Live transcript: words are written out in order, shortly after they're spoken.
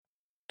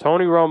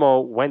Tony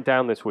Romo went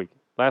down this week.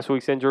 Last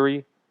week's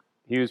injury,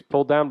 he was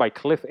pulled down by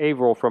Cliff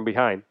Averill from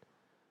behind,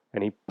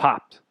 and he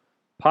popped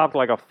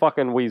like a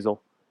fucking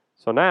weasel.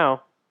 So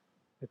now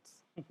it's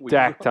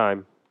Dak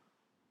time.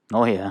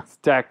 Oh, yeah. It's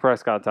Dak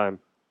Prescott time.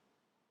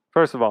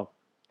 First of all,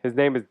 his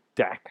name is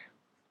Dak.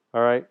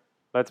 All right?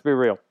 Let's be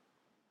real.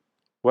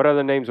 What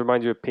other names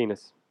remind you of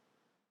penis?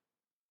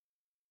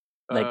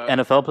 Like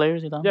NFL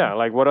players, you know? Yeah,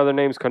 like what other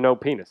names connote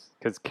penis?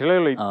 Because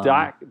clearly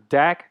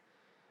Dak,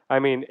 I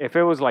mean, if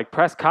it was like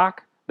Prescock,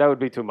 that would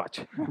be too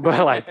much.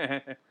 But like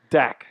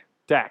Dak.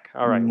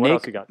 All right, what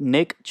else you got?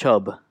 Nick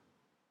Chubb.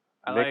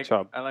 Nick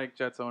Chubb. I like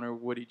Jets owner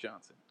Woody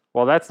Johnson.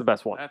 Well, that's the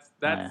best one. That's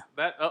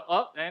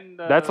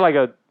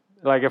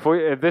like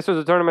if this was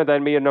a tournament,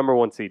 that'd be a number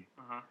one seed.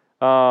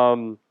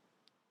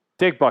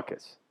 Dick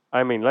Butkus.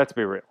 I mean, let's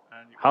be real.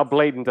 How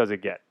blatant does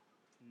it get?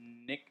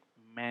 Nick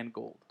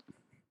Mangold.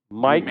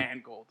 Mike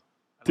Mangold.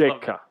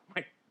 Ditka.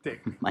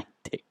 Mike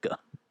Ditka.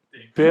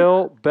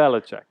 Bill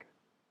Belichick.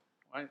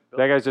 Right,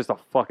 That guy's just a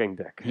fucking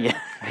dick. Yeah.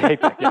 I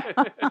hate that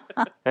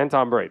guy. And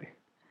Tom Brady.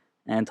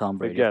 And Tom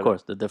Brady, Together. of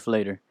course, the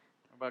deflator.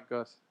 How about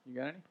Gus? You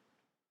got any?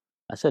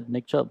 I said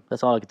Nick Chubb.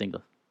 That's all I could think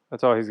of.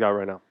 That's all he's got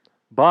right now.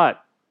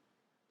 But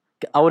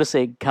I would have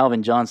said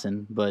Calvin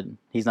Johnson, but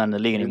he's not in the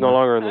league he's anymore. no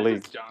longer in the That's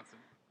league. just Johnson.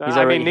 He's I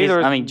already- mean,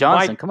 neither he's- is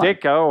Johnson, Mike come on.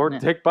 Ditka or Yeah.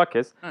 Dick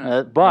Butkus.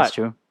 But But- that's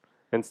true.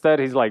 Instead,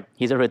 he's like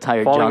He's a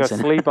retired falling Johnson.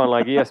 asleep on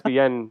like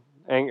ESPN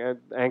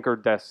anchor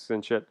desks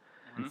and shit.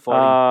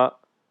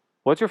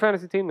 What's your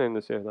fantasy team name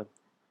this year then?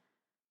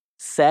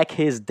 Sack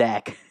his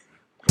Dak.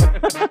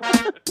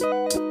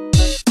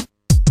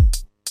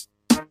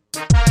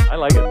 I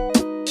like it.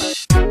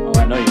 Oh,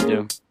 I know you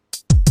do.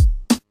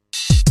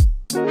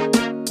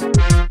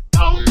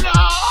 Oh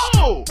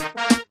no!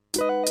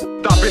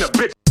 Stop being a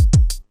bitch.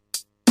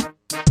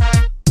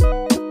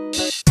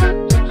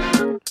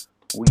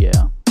 Oh,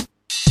 yeah.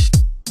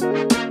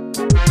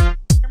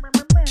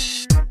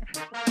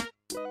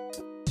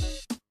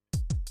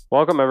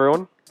 Welcome,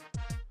 everyone.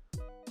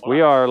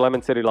 We are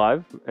Lemon City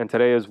Live, and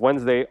today is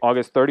Wednesday,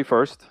 August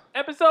 31st.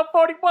 Episode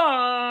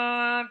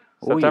 41.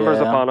 September's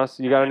yeah. upon us.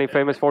 You got any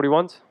famous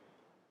 41s?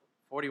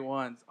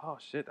 41s. Oh,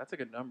 shit. That's a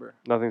good number.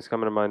 Nothing's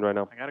coming to mind right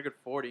now. I got a good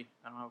 40.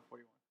 I don't have a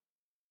 41.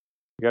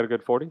 You got a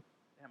good 40?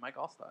 Yeah, Mike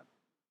Allstott.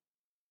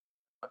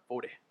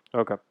 40.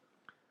 Okay.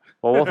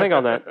 Well, we'll think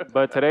on that.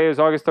 But today is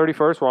August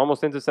 31st. We're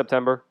almost into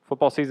September.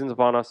 Football season's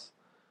upon us.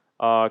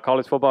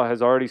 College football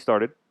has already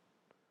started.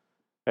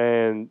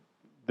 And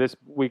this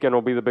weekend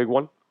will be the big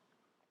one.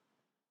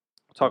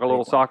 Talk a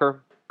little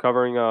soccer,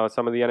 covering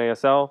some of the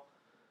NASL,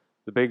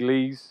 the big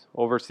leagues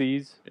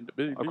overseas,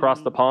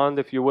 across the pond,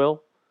 if you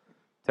will.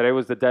 Today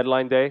was the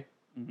deadline day.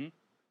 Mhm.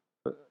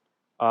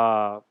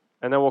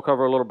 And then we'll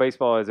cover a little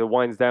baseball as it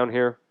winds down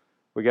here.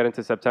 We get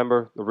into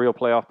September. The real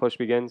playoff push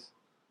begins.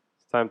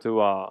 It's time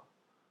to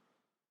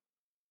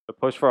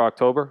push for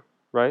October,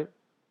 right?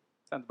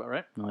 Sounds about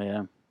right. Oh, yeah.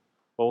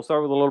 Well, we'll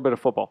start with a little bit of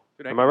football.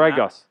 Dude, Am I right,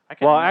 Gus? I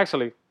cannot- Well,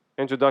 actually,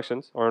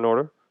 introductions are in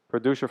order.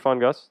 Producer Fun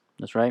Gus.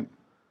 That's right.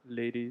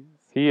 Ladies.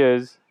 He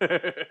is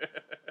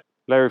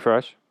Larry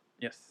Fresh,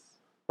 Yes.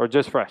 or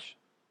just Fresh.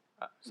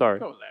 Sorry.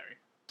 Go, Larry.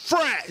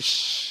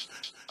 Fresh.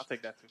 I'll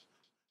take that too.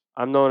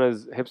 I'm known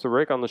as Hipster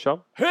Rick on the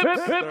show.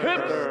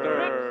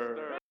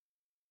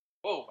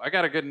 Whoa, I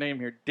got a good name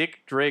here. Dick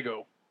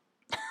Drago.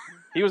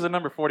 He was a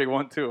number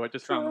 41 too. I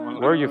just found him.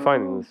 Where are you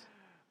finding this?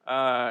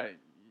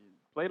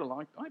 Played a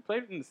long time. I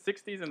played in the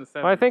 60s and the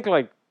 70s. Well, I think,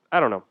 I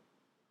don't know.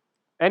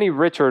 Any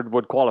Richard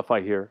would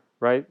qualify here,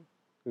 right?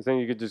 Because then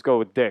you could just go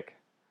with Dick.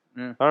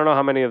 Yeah. I don't know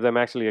how many of them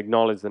actually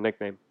acknowledge the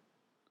nickname.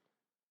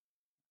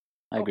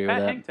 I agree Pat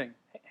with that.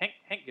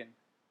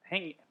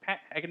 Hengting.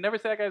 I can never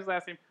say that guy's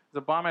last name. He's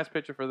a bomb ass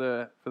pitcher for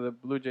the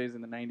Blue Jays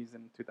in the 90s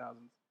and 2000s.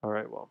 All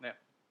right, well, That's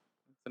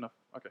enough.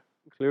 Okay.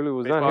 clearly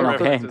was Baseball not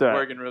Okay. reference him. is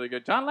working really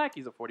good. John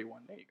Lackey's a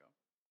 41. There you go.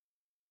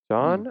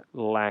 John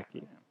Lackey.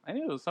 Yeah. I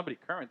knew it was somebody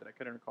current that I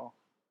couldn't recall.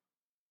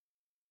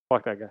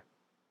 Fuck that guy.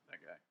 That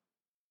guy.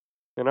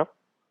 You know?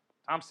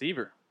 Tom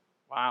Seaver.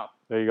 Wow.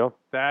 There you go.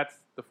 That's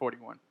the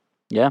 41.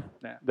 Yeah.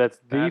 Yeah. That's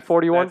the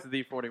 41? That's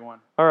the 41.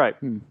 All right.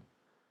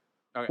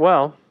 Okay.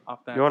 Well,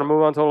 Off that. you want to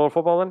move on to a little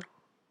football then?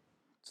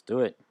 Let's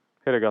do it.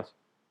 Hit it, Gus.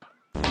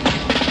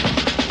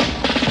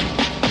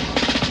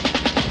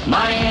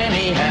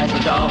 Miami has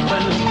the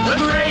Dolphins, the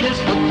greatest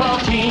football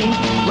team.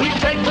 We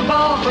take the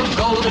ball from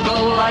goal to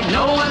goal like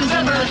no one's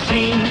ever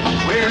seen.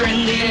 We're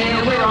in the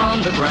air, we're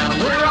on the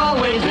ground, we're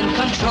always in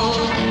control.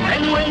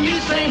 And when you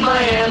say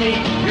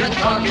Miami, you're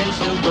talking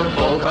Super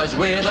Bowl, cause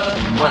we're the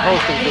We're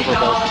hosting Miami Super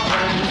Bowl.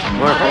 Dolphins.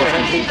 We're hosting.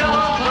 Miami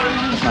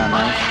Dolphins, That's not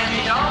nice.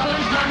 Miami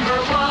Dolphins number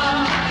one.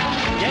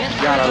 Yes,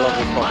 God, I we're love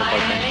this the fucking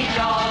fucking. Miami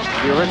Dolphins.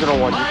 The original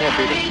one, you can't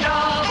beat Miami it.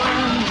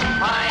 Dolphins,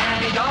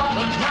 Miami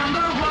Dolphins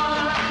number one.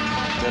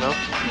 You know?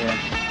 Yeah.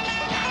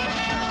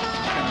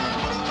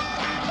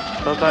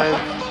 Sometimes,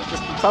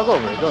 Just talk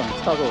over it. Go on.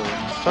 Just talk over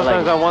it.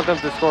 sometimes I I like want them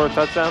to score a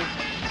touchdown.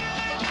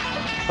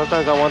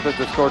 Sometimes I want them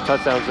to score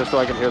touchdowns just so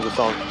I can hear the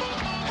song.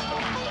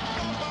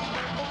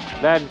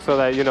 That so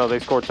that, you know, they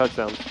score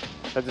touchdowns.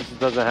 That just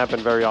doesn't happen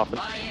very often.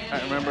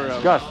 I remember.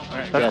 Gus, all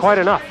right, that's Yes. quite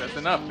enough. That's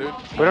enough, dude.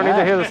 We don't need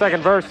to hear the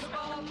second verse.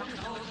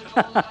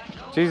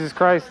 Jesus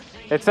Christ.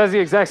 It says the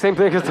exact same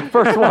thing as the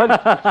first one.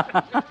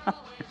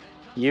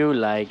 You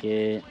like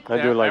it.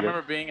 I do like I it.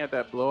 remember being at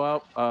that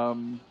blowout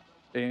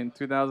in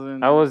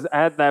 2000. I was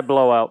at that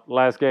blowout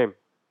last game.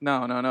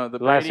 No. The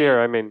Last Brady-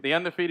 year, I mean. The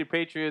undefeated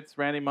Patriots,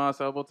 Randy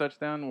Moss elbow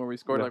touchdown, where we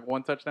scored Yeah. like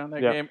one touchdown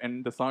that Yeah. game,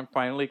 and the song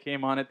finally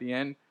came on at the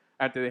end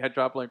after they had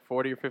dropped like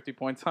 40 or 50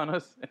 points on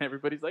us, and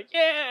everybody's like,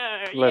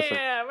 "Yeah, Listen,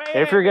 yeah, man."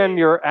 if you're getting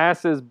your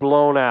asses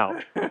blown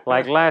out,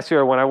 like last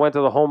year when I went to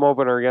the home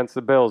opener against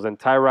the Bills and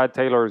Tyrod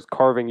Taylor is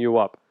carving you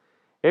up,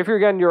 if you're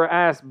getting your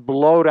ass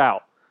blowed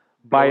out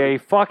by a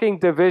fucking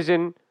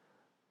division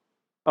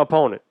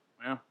opponent,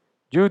 Yeah.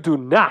 you do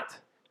not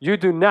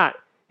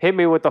hit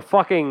me with the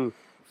fucking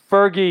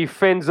Fergie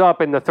fins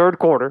up in the third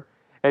quarter,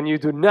 and you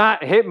do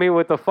not hit me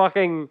with the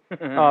fucking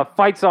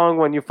fight song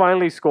when you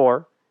finally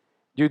score.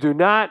 You do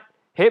not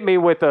hit me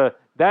with the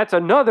that's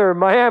another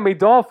Miami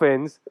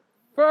Dolphins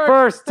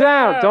first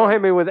down. Don't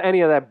hit me with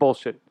any of that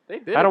bullshit. They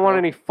did. I don't it, want though.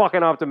 any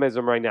fucking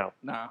optimism right now.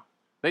 Nah,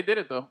 they did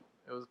it though.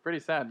 It was pretty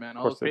sad, man.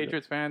 All course those they did.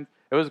 Patriots fans.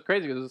 It was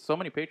crazy because there's so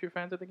many Patriot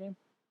fans at the game.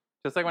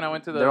 Just like when I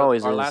went to There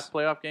always our is. last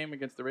playoff game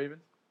against the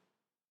Ravens.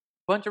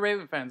 Bunch of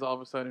Raven fans all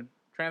of a sudden.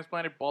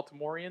 Transplanted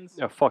Baltimoreans.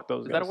 Yeah, fuck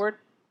those Is guys. that a word?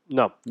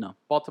 No,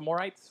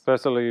 Baltimoreites?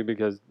 especially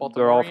because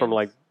they're all from Baltimoreans?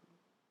 like,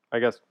 I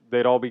guess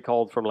they'd all be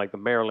called from like the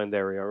Maryland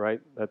area, right?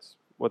 That's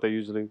what they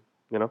usually,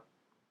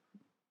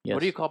 Yes. What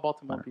do you call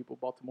Baltimore people?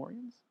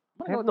 Baltimoreans?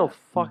 I have no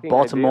fucking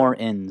Baltimore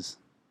idea. ins.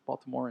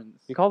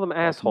 Baltimoreans. You call them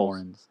assholes.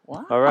 Baltimoreans.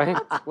 What? All right.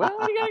 Well,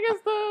 you gotta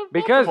guess the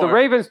Because the Baltimore.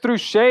 Ravens threw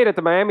shade at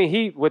the Miami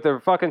Heat with their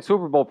fucking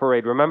Super Bowl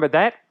parade. Remember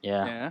that?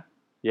 Yeah. Yeah.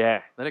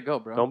 Yeah. Let it go,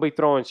 bro. Don't be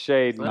throwing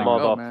shade, Let it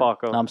go, man.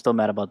 motherfucker. No, I'm still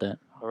mad about that.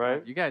 All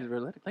right. You guys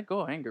really let go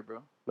of anger, bro.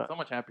 No. So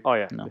much happier. Oh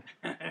yeah. No.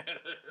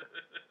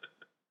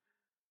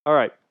 All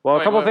right. Well,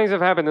 Wait, a couple of what? things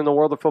have happened in the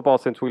world of football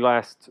since we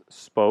last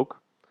spoke.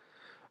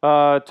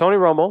 Tony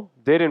Romo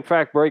did in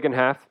fact break in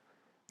half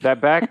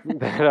that back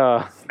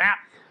that Snap.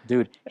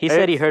 Dude, he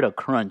said he It's- heard a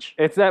crunch.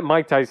 it's that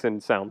Mike Tyson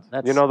sound.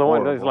 That's you know the one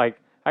that's horrible. like,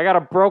 I got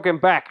a broken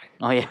back.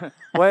 Oh, yeah.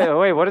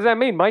 Wait, what does that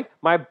mean, Mike?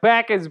 My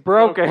back is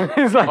broken.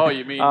 He's like, Oh,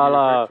 you mean you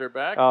uh, hurt your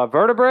back?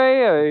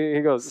 vertebrae?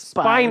 He goes,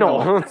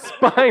 spinal.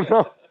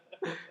 Spinal.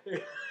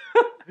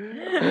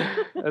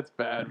 That's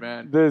bad,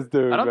 man. This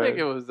dude. I don't man. think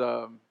it was.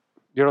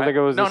 You don't think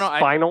it was no, a no, I-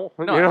 spinal?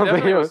 No, you I don't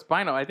definitely think it was was?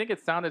 spinal. I think it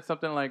sounded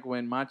something like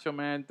when Macho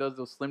Man does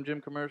those Slim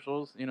Jim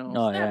commercials. You know,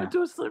 Oh, snap yeah.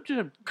 into a Slim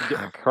Jim.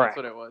 That's Correct.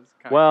 what it was.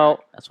 Kinda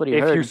Well, That's what he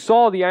if heard. you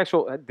saw the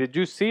actual, did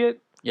you see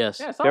it? Yes.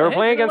 Yeah, I saw They it. were Hey,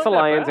 playing didn't against the look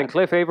that Lions, bad. and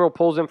Cliff Averill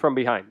pulls him from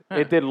behind. Huh.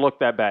 It did look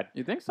that bad.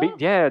 You think so?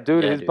 Yeah,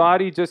 dude, Yeah, his dude.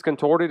 body just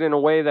contorted in a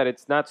way that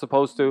it's not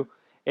supposed to.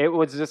 It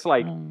was just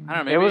like, I don't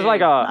know. Maybe it was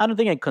like I a, don't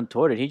think it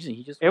contorted. He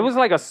just. it was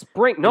like a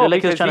sprint. No, No,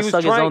 like he was because trying to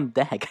suck his own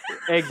dag.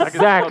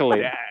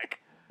 Exactly. Dag.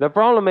 The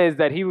problem is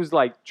that he was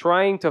like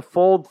trying to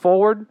fold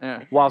forward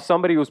Yeah. while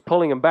somebody was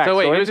pulling him back. So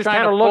wait, he it was just trying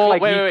kind of to looked fold-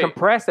 like wait, he wait.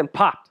 compressed and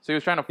popped. So he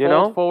was trying to You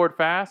fold know? forward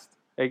fast,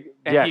 and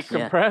Yes, he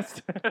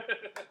compressed.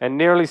 and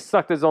nearly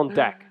sucked his own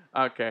deck.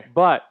 Okay.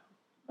 But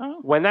Oh.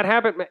 when that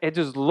happened, it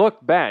just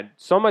looked bad.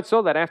 So much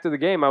so that after the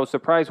game, I was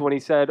surprised when he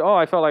said, "Oh,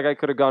 I felt like I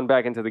could have gone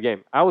back into the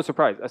game." I was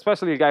surprised,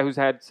 especially a guy who's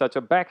had such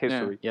a back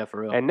history. Yeah,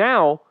 for real. And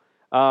now,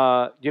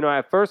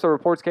 at first the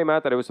reports came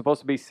out that it was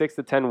supposed to be 6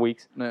 to 10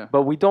 weeks, Yeah.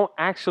 but we don't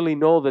actually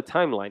know the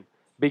timeline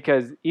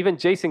because even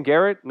Jason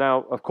Garrett.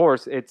 Now, of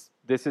course,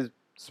 this is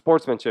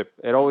sportsmanship.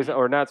 It always,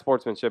 or not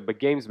sportsmanship, but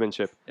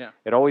gamesmanship. Yeah.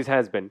 It always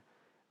has been.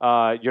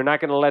 You're not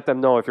going to let them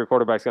know if your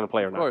quarterback's going to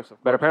play or Of not. course, of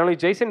But course. apparently,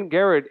 Jason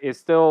Garrett is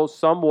still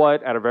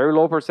somewhat at a very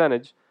low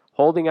percentage,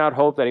 holding out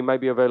hope that he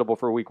might be available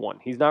for Week 1.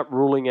 He's not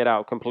ruling it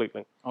out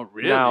completely. Oh,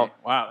 really? Now,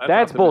 Wow.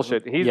 That's optimism.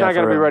 bullshit. He's Yeah, not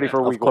going to for be real. ready for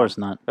Week 1. Of course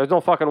not. There's no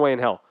fucking way in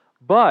hell.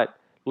 But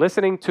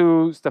listening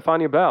to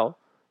Stefania Bell,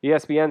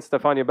 ESPN's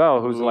Stefania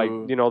Bell, who's like,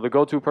 Ooh. the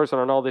go-to person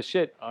on all this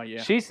shit, Oh,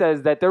 yeah. she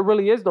says that there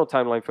really is no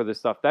timeline for this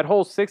stuff. That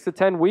whole 6 to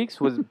 10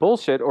 weeks was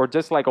bullshit or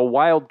just like a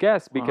wild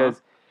guess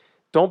because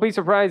don't be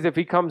surprised if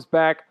he comes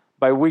back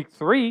by week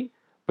 3.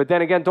 But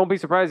then again, don't be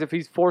surprised if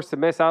he's forced to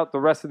miss out the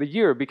rest of the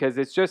year because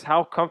it's just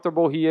how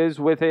comfortable he is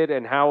with it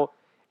and how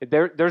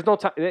there's no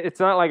time. It's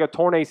not like a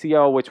torn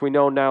ACL, which we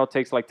know now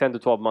takes like 10 to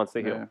 12 months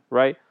to heal, Yeah.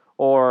 right?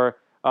 Or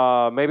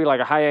maybe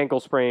like a high ankle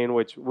sprain,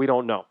 which we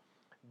don't know.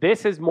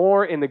 This is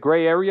more in the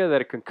gray area that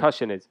a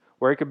concussion is,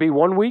 where it could be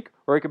 1 week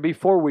or it could be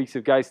 4 weeks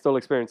if guys still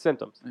experience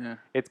symptoms. Yeah.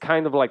 It's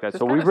kind of like that. It's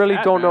So we kinda really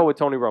sad, don't know man. with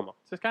Tony Romo.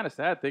 It's just kind of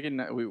sad thinking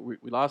that we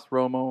lost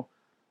Romo,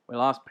 we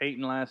lost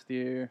Peyton last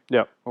year.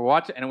 Yeah. We're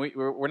watching, and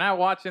we're not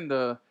watching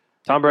the.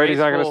 Tom Brady's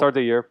not going to graceful- start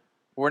the year.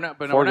 We're not,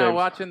 but 4 we're not games.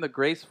 watching the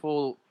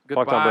graceful Fuck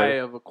Tom goodbye Brady.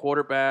 of a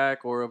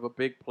quarterback or of a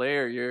big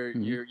player.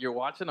 You're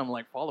watching them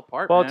like fall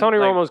apart. Well, man. Tony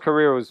Like, Romo's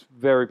career was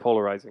very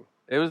polarizing.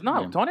 It was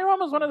not. Yeah. Tony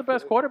Romo's one of the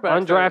best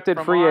quarterbacks. Undrafted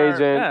from free our- agent.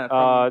 Yeah,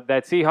 from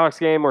That Seahawks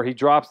game where he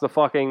drops the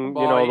fucking,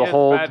 ball. He the has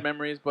hold bad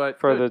memories, but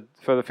for dude,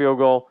 the field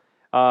goal.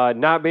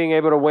 Not being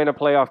able to win a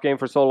playoff game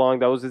for so long.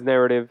 That was his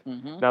narrative.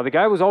 Mhm. Now the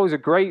guy was always a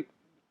great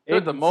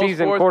Dude, the most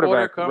season fourth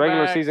quarterback, quarter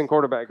regular comebacks, season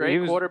quarterback. great He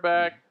was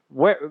quarterback.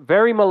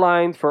 very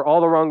maligned for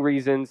all the wrong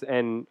reasons,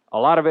 and a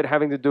lot of it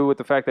having to do with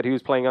the fact that he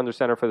was playing under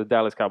center for the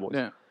Dallas Cowboys.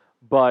 Yeah.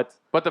 But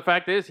the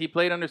fact is, he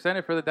played under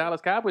center for the Dallas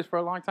Cowboys for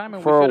a long time,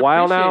 and for we a should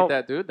while appreciate now,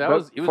 that, dude. He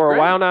was for great. a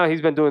while now,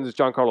 he's been doing this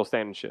Giancarlo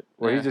Stanton shit,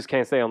 where he Yeah. just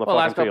can't stay on the Well,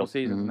 last fucking couple field.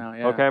 seasons now,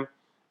 yeah. Okay,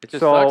 It just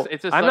so sucks.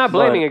 It just I'm sucks. not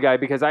blaming a guy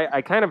because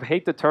I kind of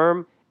hate the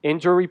term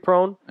injury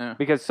prone Yeah.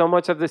 because so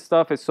much of this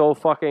stuff is so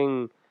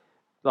fucking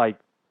like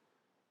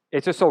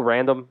it's just so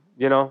random,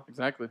 you know.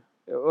 Exactly.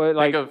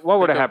 Like what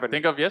would have happened?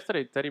 Think of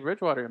yesterday, Teddy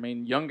Bridgewater. I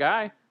mean, young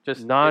guy,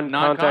 just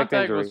Non-contact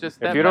injury. was just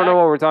If step you don't know back.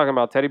 what we're talking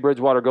about, Teddy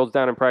Bridgewater goes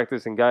down in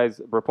practice, and guys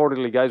were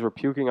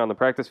puking on the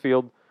practice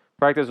field.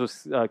 Practice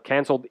was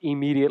canceled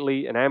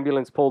immediately. An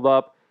ambulance pulled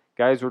up.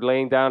 Guys were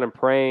laying down and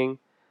praying.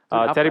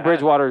 how Teddy bad?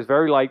 Bridgewater is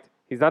very liked.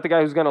 He's not the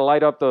guy who's going to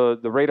light up the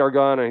radar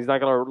gun, and he's not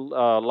going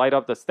to light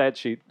up the stat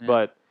sheet. Yeah.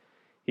 But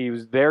he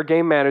was their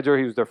game manager.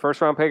 He was their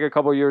first-round pick a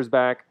couple years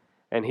back,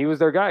 and he was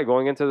their guy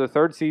going into the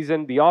third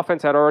season. The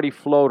offense had already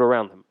flowed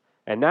around him.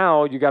 And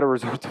now you got to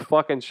resort to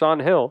fucking Sean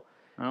Hill.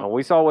 Oh. And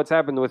we saw what's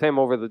happened with him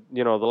over the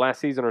the last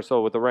season or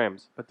so with the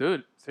Rams. But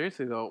dude,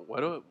 seriously though,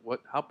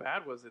 how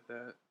bad was it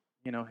that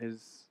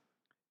his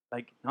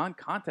like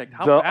non-contact?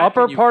 How The bad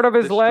upper can you part of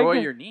his destroy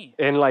leg- your knee?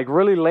 In like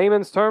really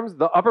layman's terms,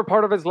 the upper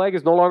part of his leg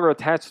is no longer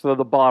attached to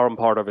the bottom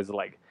part of his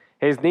leg.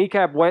 His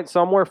kneecap went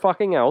somewhere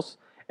fucking else.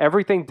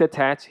 Everything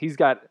detached. He's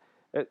got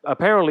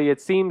apparently it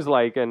seems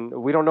like, and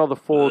we don't know the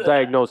full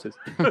diagnosis,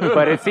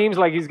 but it seems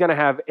like he's gonna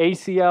have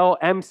ACL,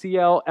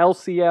 MCL,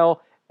 LCL.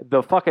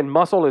 The fucking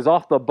muscle is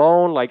off the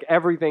bone. Like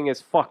everything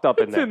is fucked up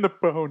in there. the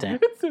bone. Damn.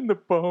 It's in the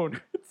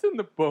bone. It's in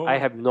the bone. I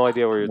have no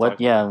idea what you're What?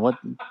 talking. Yeah. What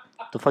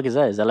the fuck is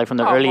that? Is that like from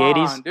the Come early on,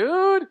 '80s?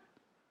 dude.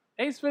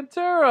 Ace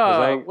Ventura. Was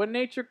I- When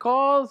Nature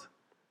Calls.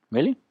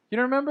 Really? You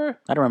don't remember?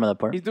 I don't remember that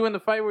part. He's doing the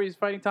fight where he's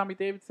fighting Tommy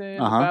Davidson,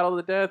 the Uh-huh. battle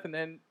of the death, and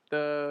then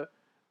the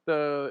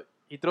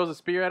he throws a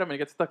spear at him and it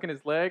gets stuck in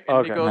his leg,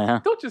 and he Okay. goes, Uh-huh.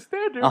 "Don't just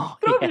stand there, Oh,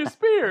 throw me yeah. your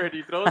spear!" And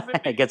he throws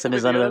it. It gets in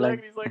his with the under other leg.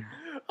 and he's like,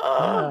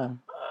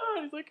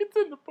 He's like, "It's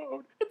in the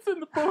bone. It's in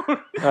the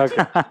bone."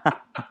 Okay.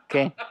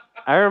 Okay.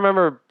 I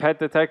remember Pet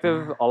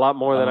Detective a lot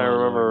more than I Oh,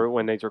 remember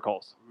When Nature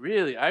Calls.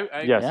 Really?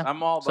 Yes.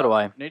 I'm all about So do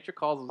I. Nature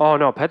Calls. Is Oh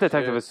no, Pet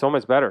Detective shit. is so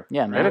much better.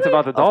 Yeah, man. And it's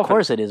about the Of dolphins.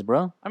 course it is,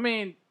 bro. I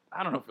mean,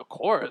 I don't know if of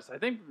course. I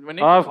think when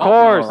Nature Of Calls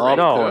course. is Oh, great,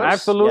 No, of dude. course.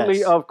 absolutely,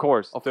 Yes. of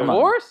course. Of Dude.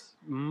 course.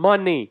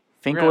 Money.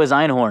 Finkel Yeah. is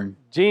Einhorn.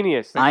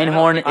 Genius.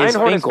 Einhorn is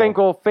Einhorn is Finkel.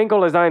 Finkel.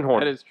 Finkel is Einhorn.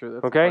 That is true.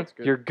 That's, Okay? that's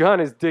good. Your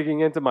gun is digging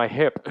into my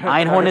hip.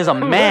 Einhorn is a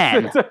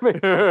man. Listen to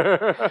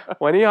me.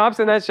 When he hops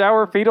in that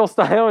shower fetal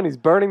style and he's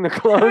burning the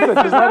clothes and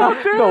just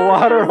letting the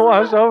water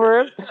wash over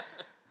him.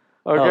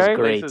 Okay? was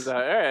great. This is, all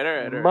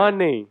right.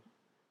 Money.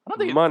 I don't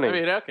think Money. It's,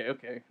 I mean,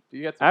 okay.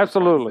 You got some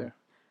Absolutely. good points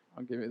there.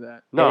 I'll give you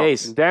that. No. Hey,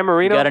 Ace, Dan You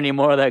Marino. got any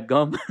more of that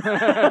gum?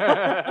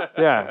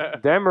 Yeah.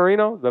 Dan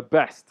Marino, the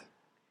best.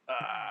 All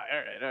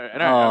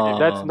right. I'll give you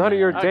That's that. none of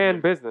your I'll Dan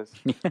give- business.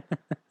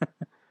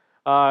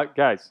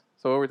 Guys,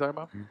 So what were we talking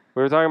about?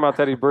 we were talking about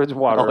Teddy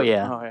Bridgewater. Oh,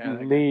 yeah. Oh, yeah.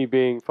 Knee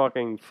being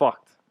fucking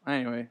fucked.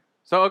 Anyway.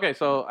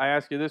 So I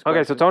ask you this Okay,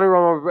 question. so Tony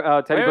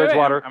Romo, Teddy Wait, wait,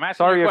 Bridgewater. I'm asking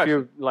Sorry you a if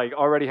you like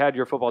already had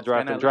your football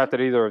draft Can I and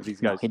drafted either of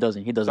these No, guys. he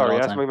doesn't. He does Sorry, it all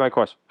the ask time. me my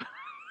question.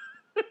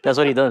 That's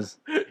what he does.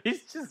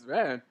 He's just,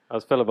 man. I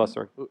was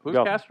filibustering. Who's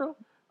Go. Castro?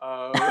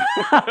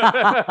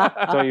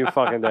 Don't you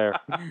fucking dare.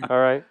 All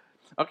right.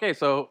 Okay,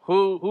 so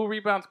who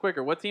rebounds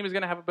quicker? What team is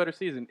going to have a better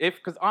season?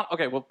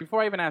 Well,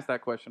 before I even ask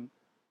that question,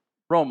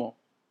 Romo,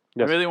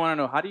 Yes. I really want to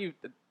know, how do you,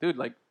 dude,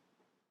 like,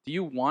 do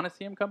you want to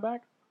see him come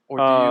back? Or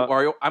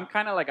do I'm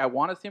kind of like, I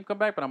want to see him come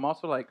back, but I'm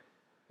also like,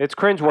 It's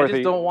I cringeworthy.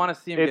 just don't want to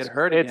see him It's- get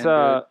hurt it's, again,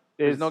 dude.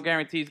 There's it's- no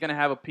guarantee he's going to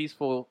have a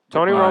peaceful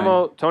Tony decline.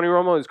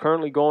 Romo is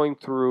currently going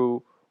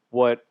through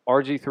what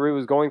RG3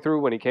 was going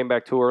through when he came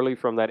back too early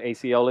from that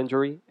ACL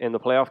injury in the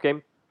playoff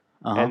game,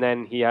 Uh-huh. and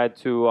then he had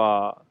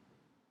to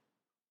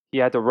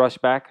rush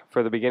back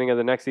for the beginning of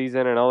the next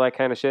season and all that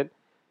kind of shit.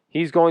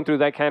 He's going through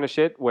that kind of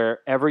shit where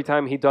every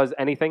time he does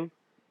anything,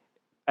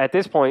 at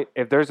this point,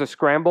 if there's a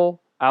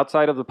scramble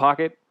outside of the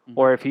pocket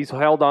or if he's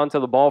held on to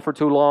the ball for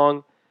too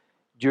long,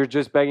 you're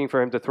just begging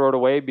for him to throw it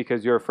away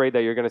because you're afraid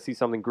that you're going to see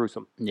something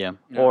gruesome Yeah.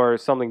 Yeah. or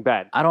something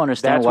bad. I don't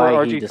understand That's why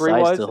where he RG3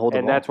 decides was, to hold the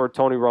and ball. that's where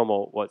Tony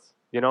Romo was.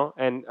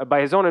 And by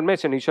his own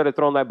admission, he should have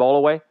thrown that ball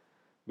away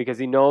because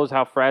he knows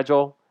how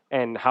fragile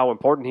and how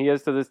important he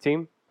is to this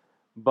team.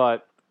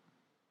 But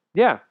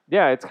yeah,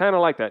 it's kind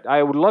of like that.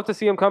 I would love to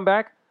see him come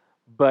back,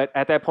 but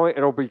at that point,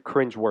 it'll be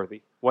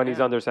cringeworthy when he's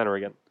Yeah. under center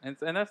again. And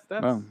that's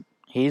Well,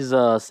 he's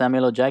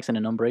Samuel L. Jackson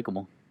in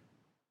Unbreakable.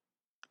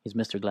 He's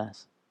Mr.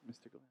 Glass.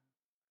 Mr. Glass.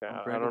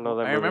 Yeah, I don't know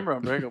that. I movie. remember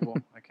Unbreakable.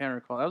 I can't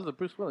recall. That was the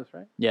Bruce Willis,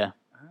 right? Yeah.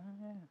 Ah,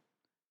 yeah.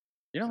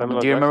 You know? Samuel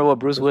L. Do you remember Jackson? what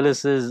Bruce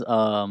Willis's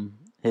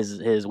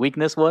his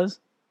weakness was?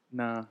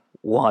 No.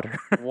 Water.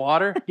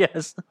 Water?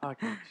 Yes.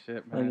 Fucking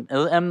shit, man. It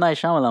was M. Night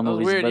Shyamalan That was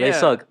movies, weird, but yeah. they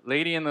suck.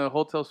 Lady in the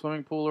hotel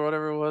swimming pool or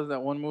whatever it was,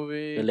 that one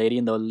movie. The Lady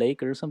in the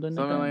Lake or something.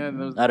 Something like that.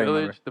 There was I The don't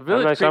Village. remember. The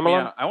Village Night creeped me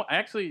Shyamalan? out.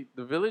 Actually,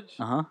 The Village,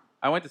 Uh huh.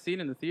 I went to see it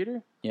in the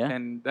theater. Yeah.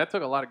 And that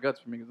took a lot of guts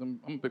for me because I'm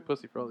a big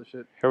pussy for all this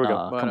shit. Here we go.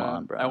 Oh, But, come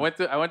on, bro. I went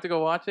to go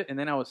watch it, and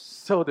then I was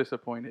so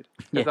disappointed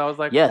because Yeah. I was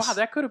like, Yes. wow,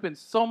 that could have been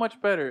so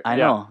much better. I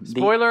Yeah. know.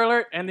 Spoiler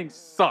alert: ending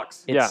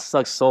sucks. It Yeah.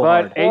 sucks so But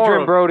hard. Adrian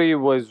Horrible. Brody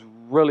was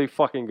really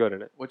fucking good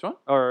in it. Which one?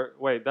 Or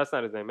wait, that's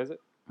not his name, is it?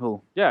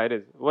 Who? Yeah, it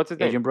is. What's his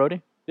Adrian name?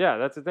 Brody? Yeah,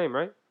 that's his name,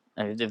 right?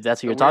 If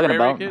that's who The you're talking Ray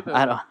about, kid,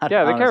 I don't. Yeah, the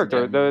honestly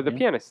character, don't- the yeah.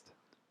 pianist.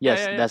 Yes,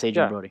 Yeah, yeah, yeah. that's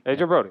Adrian Yeah, Brody.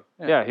 Adrian Brody.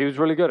 Yeah. Yeah, he was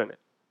really good in it.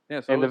 Yeah,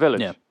 so In it The was-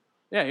 Village. Yeah.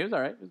 Yeah, he was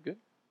all right. He was good.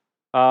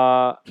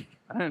 Uh,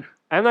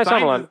 M. Night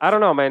Signs Shyamalan. is- I don't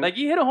know, man. Like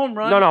he hit a home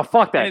run. No,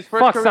 fuck in that. his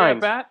first Fuck career Signs.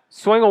 at bat.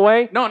 Swing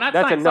away. No, not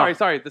That's Signs. enough.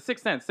 Sorry. The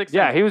Sixth Sense.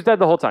 Yeah, he was dead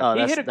the whole time. Oh, He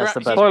that's, hit a that's the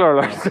gra- best. Spoiler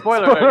one. alert.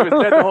 Spoiler alert, he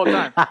was dead the whole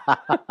time.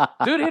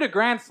 Dude hit a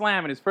grand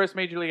slam in his first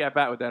major league at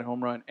bat with that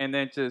home run, and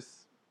then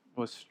just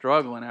was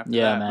struggling after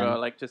Yeah, that, man. bro.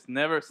 Like just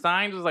never.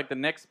 Signs was like the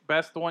next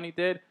best one he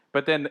did,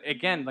 but then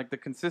again, like the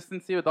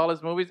consistency with all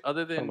his movies,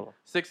 other than Shyamalan.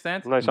 Sixth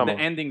Sense, Night the Shyamalan.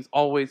 endings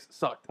always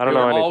sucked. I don't They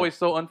know were anything. always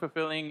so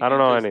unfulfilling. I don't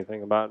and know just-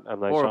 anything about M.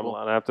 Night horrible.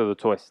 Shyamalan after the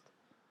twist.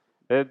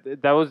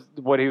 That was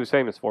what he was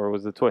famous for,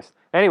 was the twist.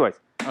 Anyways,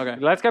 Okay.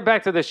 let's get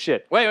back to this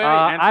shit. Wait. Answer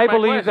I my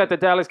believe question. that the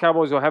Dallas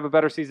Cowboys will have a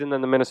better season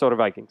than the Minnesota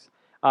Vikings.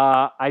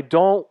 I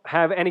don't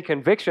have any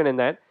conviction in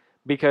that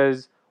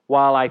because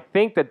while I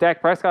think that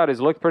Dak Prescott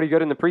has looked pretty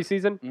good in the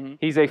preseason, Mhm.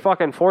 he's a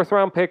fucking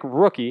fourth-round pick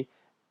rookie,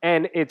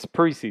 and it's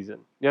preseason.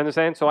 You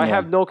understand? So I Yeah.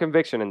 have no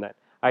conviction in that.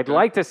 I'd Okay.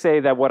 like to say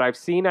that what I've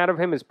seen out of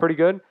him is pretty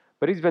good,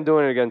 but he's been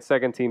doing it against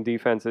second-team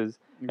defenses,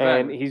 and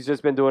Exactly. he's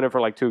just been doing it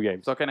for like 2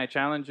 games. So can I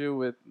challenge you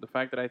with the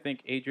fact that I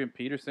think Adrian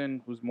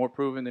Peterson, who's more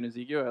proven than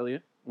Ezekiel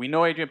Elliott, we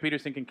know Adrian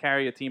Peterson can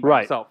carry a team by Right.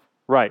 himself.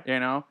 Right.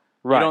 You know,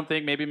 Right. You don't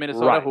think maybe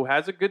Minnesota, Right. who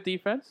has a good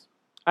defense,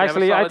 they have a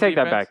Actually, I solid take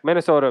that defense? back.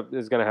 Minnesota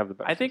is going to have the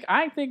best.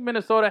 I think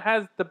Minnesota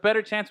has the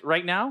better chance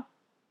right now.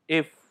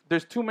 If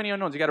there's too many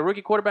unknowns, you got a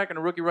rookie quarterback and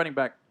a rookie running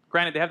back.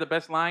 Granted, they have the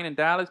best line in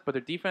Dallas, but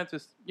their defense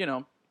is,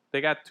 they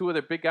got 2 of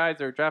their big guys,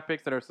 their draft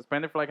picks that are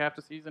suspended for like half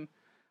the season.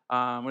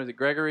 What is it,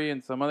 Gregory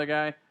and some other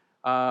guy?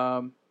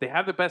 They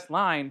have the best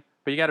line,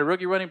 but you got a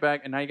rookie running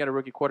back, and now you got a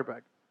rookie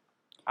quarterback.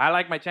 I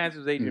like my chances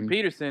with Adrian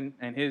Peterson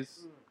and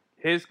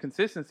his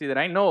consistency that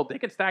I know they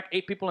can stack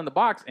 8 people in the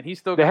box, and he's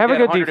still They gonna have a get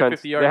good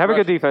 150 defense. yards They have a good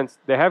rushing. defense.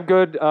 They have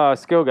good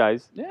skill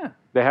guys. Yeah.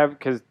 They have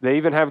because they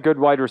even have good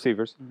wide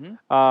receivers.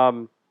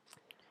 Mhm.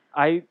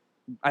 I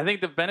I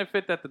think the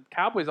benefit that the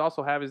Cowboys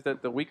also have is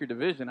that the weaker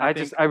division. I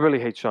think really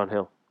hate Sean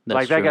Hill. That's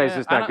like that true. guy's Yeah,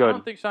 just I not don't- good. I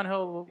don't think Sean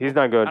Hill. He's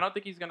not good. I don't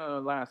think he's gonna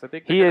last. I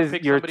think He they're gonna is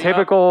pick your somebody up.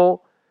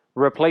 typical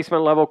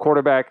replacement level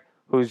quarterback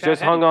who's Chad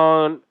just hung Henne.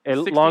 on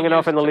 16 long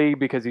enough years in the to- league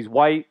because he's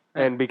white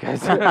and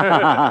because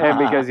and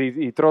because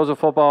he throws a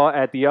football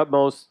at the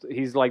utmost.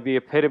 He's like the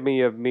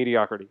epitome of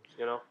mediocrity.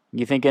 You know.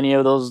 You think any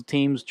of those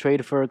teams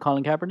trade for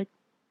Colin Kaepernick?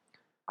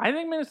 I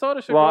think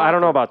Minnesota should. Well, go I out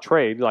don't know there. about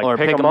trade. Like Or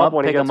pick pick him him up up,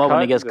 when he pick gets him up cut.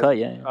 when he gets cut,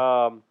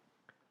 yeah.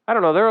 I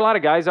don't know. There are a lot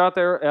of guys out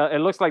there. It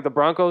looks like the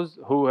Broncos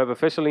who have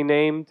officially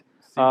named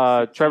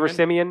Trevor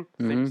Simeon.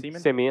 Mhm.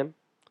 Simeon.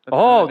 That's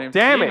Oh, his name.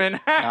 damn it. Seaman.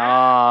 Oh,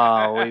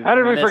 How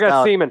did we missed forget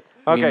out. Seaman?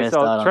 Okay, missed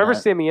out so on Trevor that.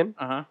 Simeon,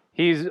 Uh-huh.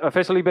 he's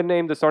officially been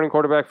named the starting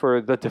quarterback for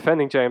the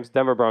defending champs,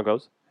 Denver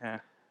Broncos. Yeah.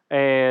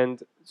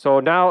 And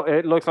so now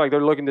it looks like they're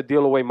looking to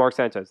deal away Mark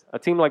Sanchez. A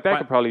team like that But-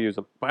 could probably use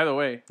him. By the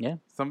way, Yeah.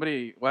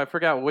 somebody, I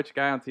forgot which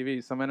guy on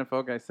TV, some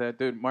NFL guy said,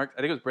 dude, Mark,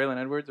 I think it was Braylon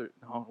Edwards, or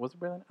no, was it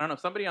Braylon? I don't know.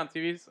 Somebody on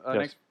TV's,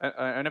 Yes.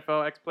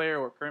 NFL ex-player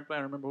or current player,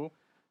 I don't remember who,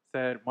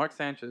 said Mark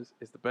Sanchez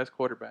is the best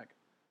quarterback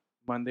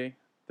Monday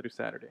through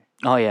Saturday.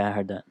 Oh yeah, I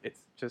heard that.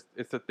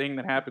 It's a thing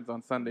that happens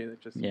on Sunday that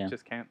just Yeah. you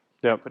just can't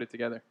Yep. put it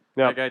together.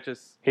 Yep. That guy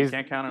just you He's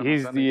can't count on.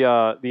 he's Sunday.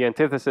 the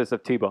antithesis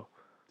of Tebow,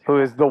 who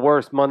is the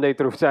worst Monday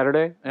through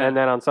Saturday, Yeah. and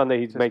then on Sunday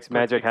he Just makes puts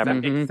magic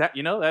happen. Mhm.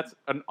 You know, that's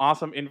an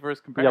awesome inverse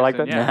comparison. like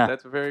that? Yeah, Yeah.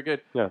 that's very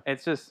good. Yeah.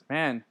 It's just,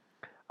 man,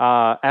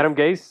 Adam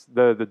Gase,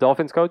 the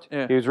Dolphins coach,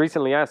 Yeah. he was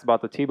recently asked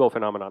about the Tebow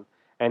phenomenon,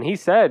 and he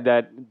said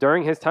that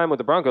during his time with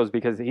the Broncos,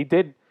 because he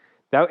did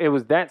that, it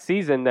was that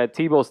season that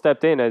Tebow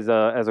stepped in as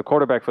a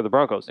quarterback for the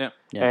Broncos, Yeah.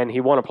 Yeah. and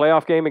he won a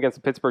playoff game against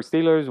the Pittsburgh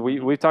Steelers.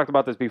 We've talked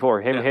about this before.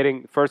 Him Yeah.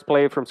 hitting first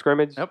play from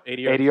scrimmage, Yep,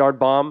 80 yards. 80-yard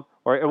bomb,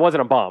 or it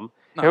wasn't a bomb.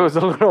 No. It was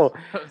a little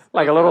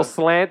like a little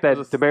slant that it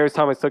was a- Demaryius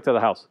Thomas took to the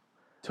house.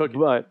 took it.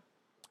 But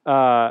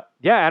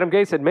yeah, Adam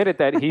Gase admitted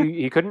that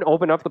he couldn't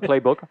open up the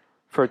playbook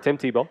for Tim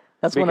Tebow.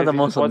 That's one of because the he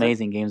most just wasn't-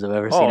 amazing games I've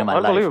ever seen in my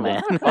life, unbelievable.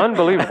 man.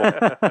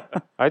 Unbelievable.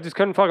 I just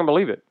couldn't fucking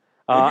believe it.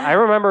 I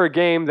remember a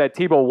game that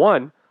Tebow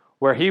won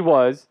where he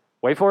was,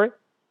 wait for it,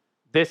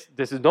 this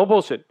is no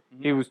bullshit.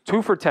 He was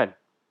 2 for 10.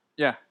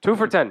 Yeah. 2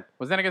 for 10.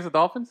 Was that against the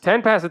Dolphins?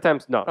 10 pass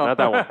attempts. No, Oh. not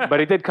that one. But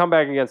he did come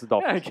back against the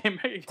Yeah, Dolphins. he came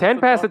back against 10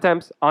 the pass Dolphins.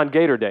 attempts on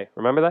Gator Day.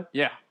 Remember that?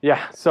 Yeah.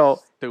 Yeah. So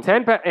Stupid.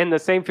 10 in the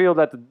same field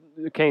that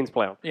the Canes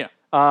play on.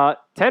 Yeah.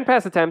 10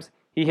 pass attempts.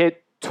 He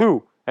hit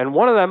 2. And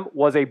one of them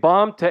was a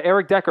bomb to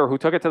Eric Decker, who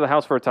took it to the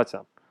house for a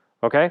touchdown.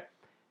 Okay?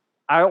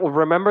 I will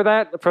remember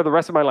that for the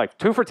rest of my life.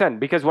 2 for 10.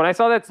 Because when I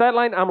saw that stat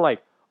line, I'm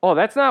like, oh,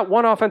 that's not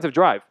one offensive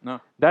drive. No.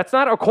 That's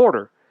not a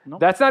quarter. Nope.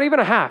 That's not even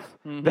a half.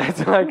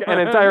 That's like an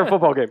entire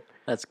football game.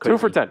 That's crazy. 2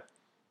 for 10.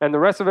 And the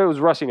rest of it was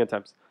rushing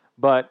attempts.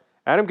 But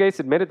Adam Gase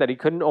admitted that he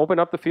couldn't open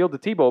up the field to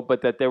Tebow,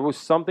 but that there was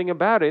something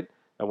about it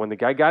that when the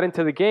guy got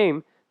into the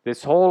game,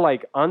 this whole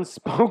like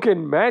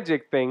unspoken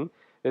magic thing,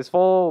 this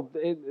whole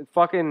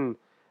fucking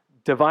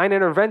divine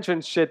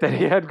intervention shit that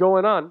he had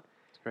going on,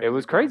 it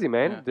was crazy,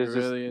 man. Yeah, There's it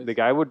just really is. the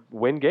guy would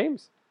win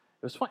games.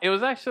 It was fun. It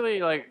was actually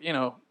like,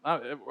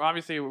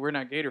 obviously we're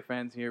not Gator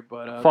fans here,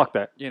 but Fuck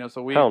that.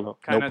 So we Hell no.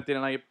 kind of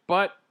didn't like it.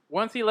 But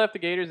once he left the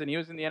Gators and he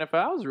was in the NFL,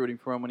 I was rooting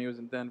for him when he was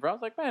in Denver. I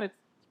was like, man, you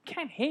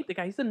can't hate the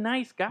guy. He's a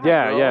nice guy.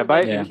 Yeah, bro. yeah, Like,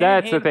 but you can't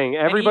that's hate the him. thing.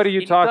 And Everybody you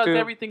he talk does to,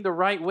 everything the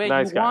right way.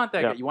 nice You guy, want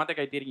that yeah. guy. You want that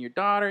guy dating your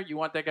daughter. You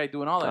want that guy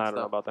doing all that I stuff.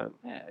 don't know about that.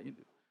 Yeah, you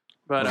do.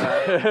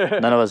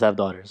 But None of us have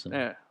daughters. So.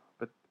 yeah,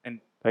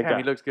 Thank damn, God.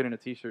 he looks good in a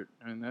t-shirt.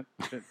 I mean that.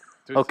 Dude's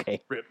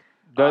Okay. ripped.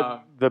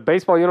 The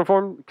baseball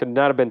uniform could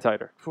not have been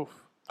tighter. Oof.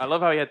 I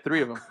love how he had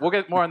 3 of them. We'll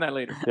get more on that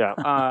later. Yeah.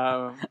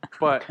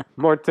 But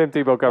More Tim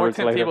Tebow more coverage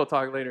Tim later. Tebow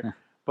talk later.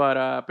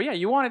 But yeah,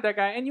 you wanted that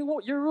guy, and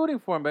you're rooting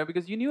for him, man,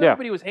 because you knew Yeah.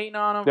 everybody was hating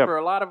on him Yep. for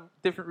a lot of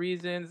different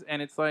reasons,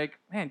 and it's like,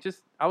 man,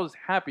 I was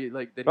happy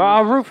like that. Well,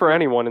 I'll root for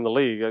anyone in the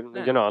league, Yeah.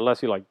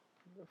 unless you like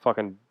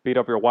fucking beat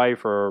up your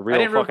wife or a real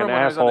didn't root for fucking him when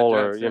he was on the asshole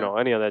or Jets, yeah.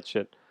 any of that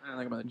shit. I don't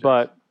like him on the Jets.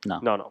 But No.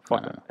 fuck No,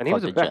 that. no. And he Fuck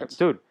was a the backup, Jets.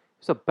 dude. He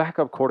was a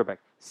backup quarterback,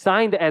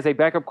 signed as a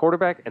backup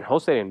quarterback, and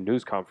hosted a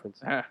news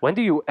conference. Yeah. When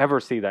do you ever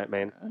see that,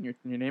 man? And your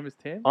name is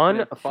Tim. And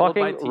then followed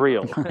by Unfucking T.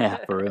 real, Yeah,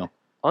 for real.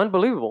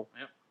 unbelievable.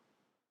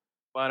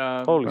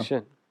 But Holy Bro.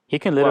 shit. He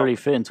can literally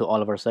fit into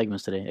all of our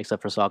segments today,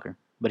 except for soccer.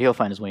 But he'll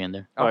find his way in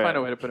there. I'll Oh, yeah. find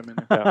a way to put him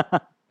in there.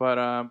 But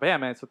yeah,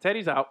 man. So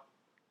Teddy's out.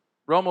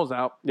 Romo's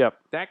out. Yep.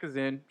 Dak is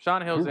in.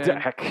 Sean Hill's in.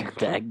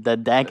 Dak. The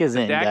Dak is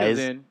in, Dak guys.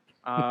 is in.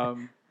 Oh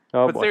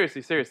But boy.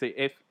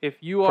 seriously, if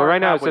you are For right a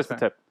now, it's Cowboys just a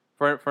fan- tip.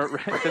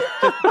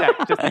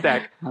 For just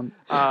Dak.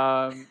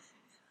 Um,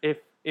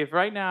 If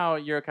right now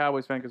you're a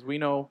Cowboys fan, because we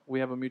know we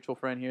have a mutual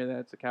friend here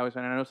that's a Cowboys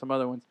fan, and I know some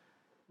other ones.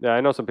 Yeah, I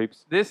know some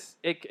peeps.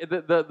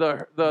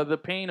 The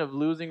pain of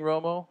losing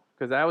Romo,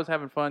 because I was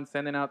having fun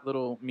sending out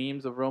little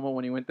memes of Romo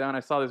when he went down. I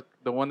saw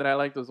the one that I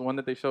liked was the one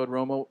that they showed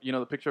Romo,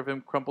 the picture of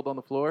him crumpled on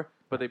the floor,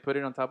 but they put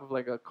it on top of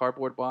like a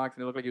cardboard box,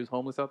 and it looked like he was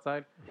homeless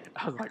outside.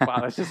 I was like,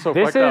 wow, that's just so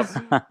This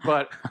fucked up.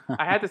 But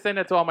I had to send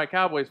that to all my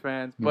Cowboys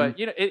fans. But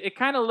it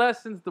kind of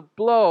lessens the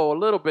blow a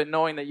little bit,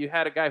 knowing that you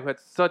had a guy who had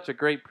such a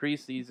great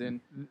preseason.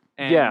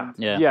 And Yeah.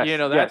 Yeah. Yes.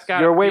 that's yes.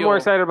 gotta You're way feel- more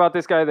excited about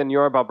this guy than you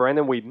are about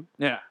Brandon Whedon,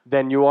 Yeah,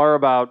 than you are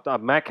about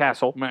Matt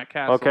Castle. Matt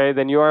Castle. Okay,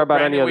 than you are about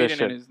Brandon any other Whedon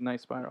shit. and his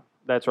nice spiral.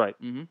 That's right.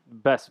 Mm-hmm.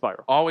 Best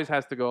spiral. Always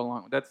has to go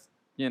along. That's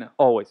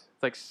Always.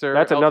 it's like Sir.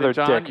 That's Elton another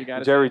John, dick. you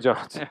gotta Jerry say.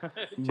 Jones. Jerry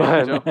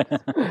But-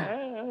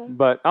 Jones.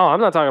 But I'm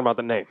not talking about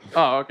the name.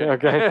 Oh, okay.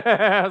 Okay.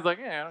 I was like,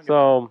 yeah, I don't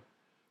So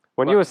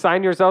when you But-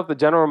 assign yourself the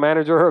general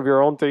manager of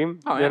your own team,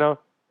 Oh, yeah.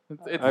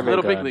 it's I mean,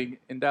 Little Big God. League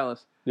in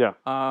Dallas. Yeah.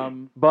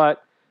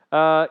 But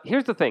But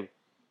here's the thing: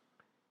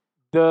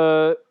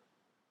 the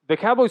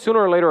Cowboys sooner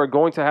or later are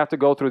going to have to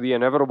go through the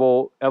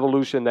inevitable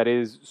evolution that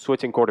is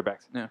switching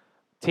quarterbacks. Yeah.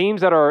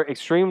 Teams that are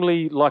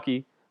extremely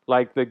lucky,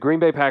 like the Green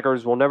Bay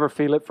Packers, will never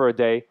feel it for a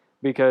day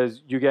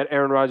because you get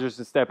Aaron Rodgers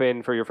to step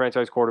in for your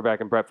franchise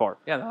quarterback and Brett Favre.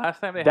 yeah, the last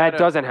time they That had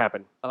doesn't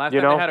happen. the last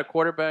you time know? they had a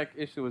quarterback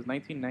issue was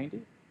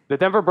 1990. The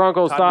Denver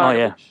Broncos Todd thought Oh,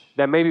 yeah. Gurley.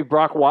 that maybe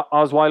Brock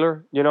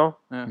Osweiler, Yeah.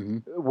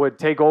 would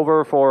take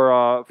over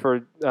for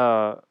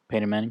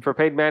Peyton Manning.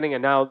 Peyton Manning,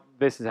 and now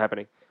this is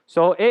happening.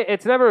 So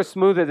it's never as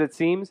smooth as it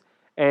seems,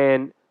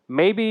 and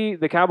maybe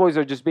the Cowboys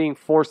are just being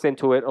forced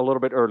into it a little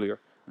bit earlier.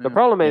 The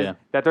problem is Yeah.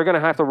 that they're going to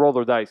have to roll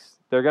their dice.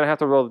 They're going to have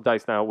to roll the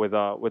dice now with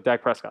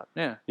Dak Prescott.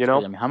 Yeah. You know,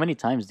 I mean, how many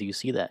times do you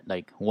see that?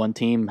 Like, one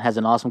team has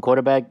an awesome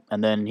quarterback,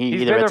 and then he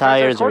He's either been their franchise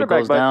retires or he quarterback,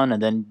 goes but down,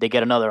 and then they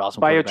get another awesome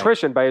by quarterback.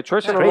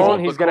 attrition crazy.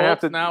 alone, he's going to have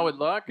to. now with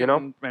Luck, you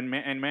know? and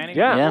Manning.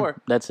 Yeah. Yeah,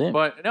 before. that's it.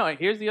 But no,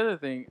 here's the other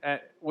thing.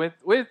 With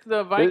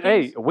the Vikings.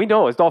 Hey, we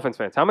know as Dolphins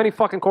fans, how many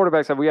fucking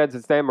quarterbacks have we had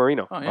since Dan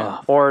Marino? Oh yeah.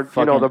 Oh, Or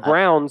fucking- the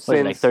Browns what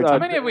is it, like since 13? How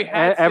many have we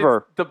had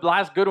ever? since the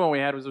last good one we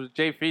had was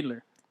Jay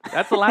Fiedler.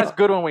 That's the last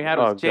good one we had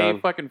was Oh, Jay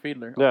God. fucking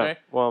Fiedler. Yeah, Okay?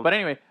 well- But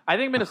anyway, I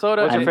think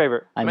Minnesota. What's your is-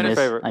 favorite? I What's your miss-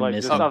 favorite? I Like,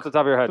 miss just him. off the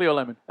top of your head. Cleo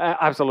Lemon.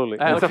 Absolutely.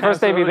 I It's the like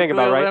first name you think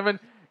about, Cleo right? Lemon,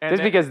 and Just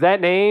then because that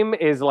name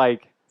is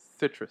like,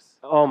 citrus.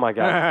 oh my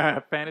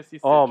god. Fantasy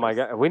citrus. Oh my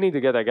god, we need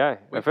to get that guy.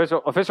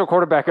 Official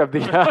quarterback of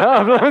the.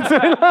 of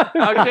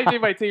I'm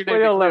changing my team name to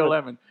Cleo Cleo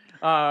Lemon.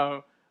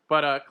 Lemon.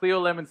 But Cleo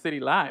Lemon City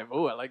Live.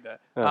 Oh, I like that.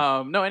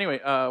 Yeah. No, anyway,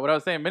 what I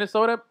was saying,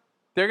 Minnesota,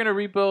 they're going to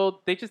rebuild.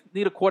 They just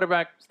need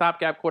a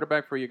stopgap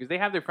quarterback for you because they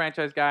have their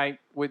franchise guy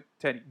with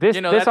Teddy. This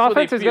that's what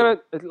offense they is feel.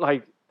 gonna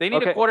like. They need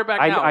okay, a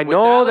quarterback I, now. I With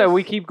know that Dallas-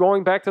 we keep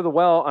going back to the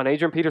well on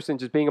Adrian Peterson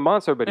just being a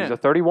monster, but he's Yeah. a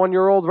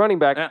 31-year-old running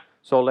back. Yeah.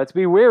 So let's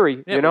be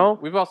wary, Yeah, you know.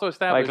 We've also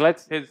established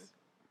let's- his.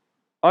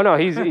 Oh no,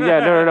 he's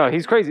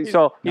crazy.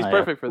 So He's Oh, yeah.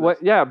 perfect for this.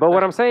 but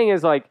what I'm saying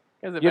is like.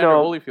 He has a You Vander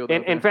know, Holyfield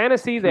in out there.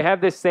 fantasy, they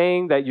have this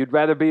saying that you'd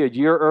rather be a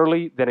year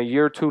early than a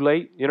year too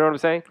late. You know what I'm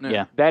saying?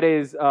 Yeah. That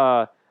is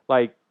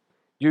like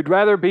you'd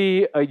rather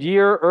be a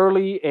year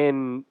early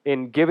in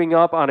giving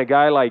up on a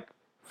guy like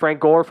Frank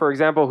Gore, for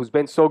example, who's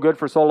been so good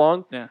for so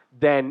long, Yeah.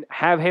 than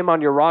have him on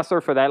your roster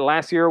for that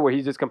last year where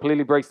he just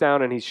completely breaks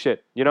down and he's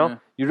shit. You know? Yeah.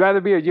 You'd rather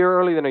be a year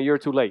early than a year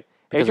too late.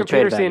 Because Adrian of trade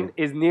Peterson value.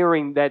 is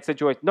nearing that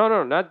situation.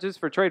 No, not just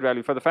for trade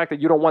value. For the fact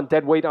that you don't want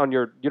dead weight on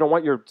your, you don't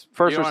want your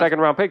first You or don't second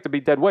round pick to be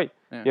dead weight.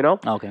 Yeah. You know,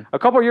 Okay. a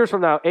couple of years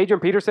from now, Adrian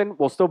Peterson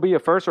will still be a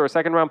first or a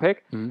second round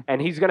pick,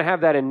 and he's going to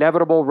have that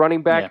inevitable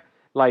running back, Yeah.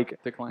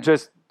 like Decline.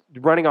 just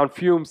running on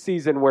fumes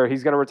season where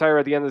he's going to retire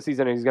at the end of the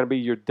season and he's going to be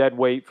your dead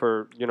weight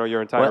for your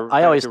entire. Well,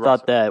 I always fantasy thought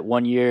roster. that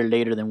 1 year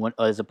later than one,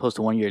 as opposed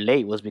to 1 year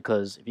late, was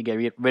because if you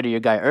get rid of your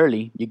guy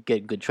early, you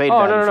get good trade Oh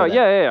value. no, for that.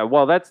 yeah.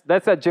 Well, that's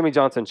that Jimmy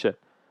Johnson shit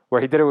where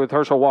he did it with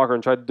Herschel Walker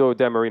and tried to do it with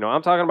Dan Marino.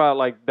 I'm talking about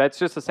like that's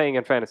just a saying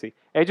in fantasy.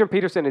 Adrian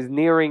Peterson is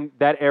nearing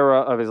that era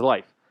of his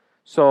life,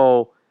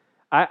 so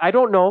I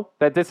don't know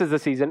that this is the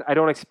season. I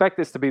don't expect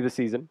this to be the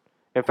season.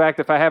 In fact,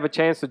 if I have a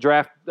chance to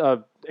draft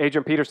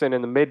Adrian Peterson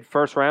in the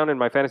mid-first round in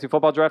my fantasy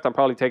football draft, I'm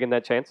probably taking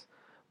that chance.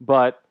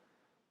 But,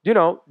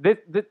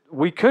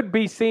 we could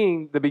be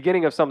seeing the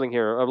beginning of something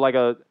here, of like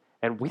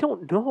and we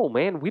don't know,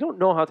 man. We don't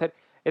know how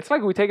it's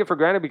like we take it for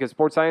granted because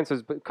sports science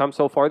has come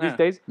so far these Yeah.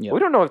 days. Yeah. We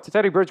don't know if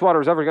Teddy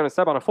Bridgewater is ever going to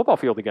step on a football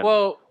field again.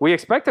 Well, we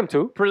expect him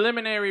to.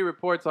 preliminary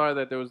reports are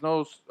that there was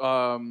no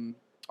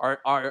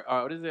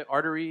what is it,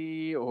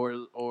 artery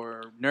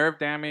or nerve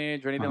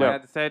damage or anything No.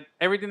 like that. It said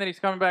everything that he's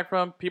coming back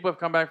from, people have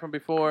come back from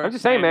before. I'm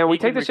just saying, and man, he we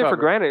take can this shit for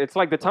recover. granted. It's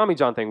like the Tommy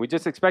John thing. We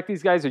just expect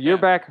these guys a year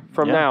Yeah. back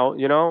from Yeah.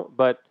 now,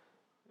 but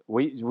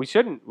we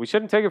shouldn't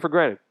take it for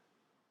granted.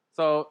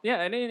 So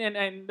yeah,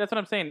 and that's what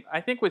I'm saying. I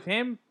think with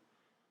him,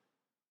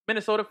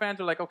 Minnesota fans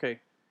are like, okay,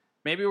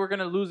 maybe we're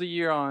gonna lose a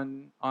year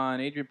on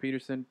Adrian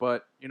Peterson,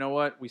 but you know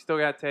what? We still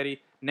got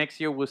Teddy.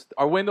 Next year,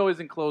 our window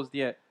isn't closed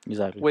yet.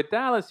 Exactly. With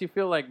Dallas, you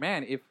feel like,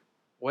 man,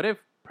 what if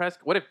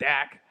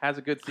Dak has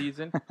a good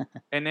season,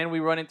 and then we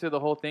run into the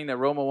whole thing that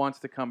Romo wants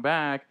to come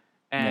back,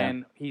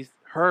 and he's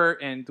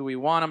hurt, and do we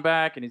want him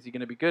back, and is he going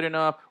to be good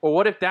enough? Or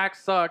what if Dak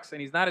sucks and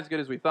he's not as good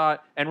as we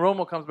thought, and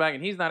Romo comes back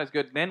and he's not as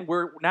good? Then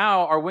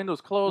our window's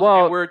closed,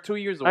 Well, and we're 2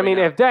 years away. I mean,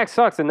 now. if Dak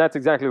sucks, then that's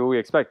exactly what we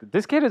expected.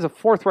 This kid is a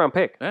fourth-round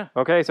pick. Yeah.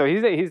 Okay, so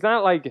he's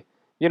not like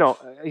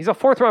he's a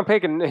fourth-round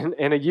pick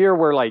in a year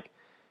where like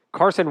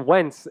Carson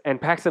Wentz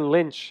and Paxton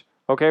Lynch,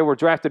 were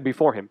drafted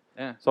before him.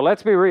 Yeah. So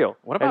let's be real.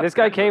 What about and this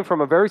guy Denver? came from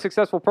a very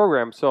successful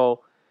program,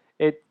 so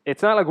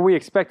it's not like we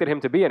expected him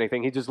to be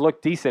anything. He just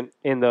looked decent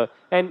and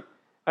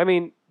I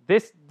mean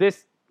this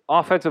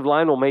offensive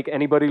line will make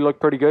anybody look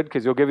pretty good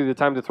because he'll give you the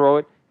time to throw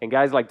it. And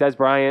guys like Des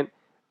Bryant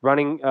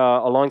running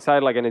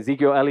alongside like an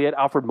Ezekiel Elliott,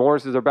 Alfred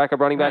Morris is their backup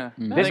running back.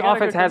 Yeah. This They got a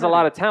offense good has a committee.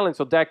 lot of talent,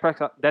 so Dak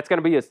Prescott that's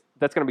going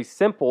to be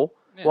simple.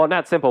 Yeah. Well,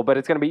 not simple, but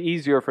it's going to be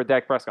easier for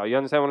Dak Prescott. You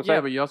understand what I'm Yeah,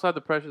 saying? but you also have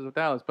the pressures of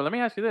Dallas. But let me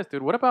ask you this,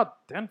 dude. What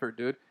about Denver,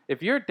 dude?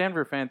 If you're a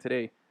Denver fan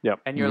today,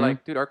 Yep. and you're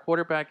like, dude, our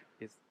quarterback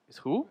is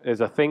who?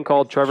 There's a thing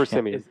called Trevor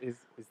Siemian. Is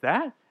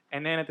that?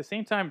 And then at the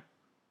same time,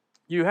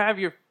 you have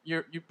you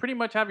pretty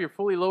much have your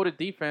fully loaded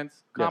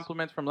defense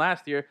compliments from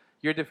last year.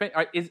 Your defense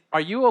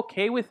are you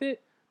okay with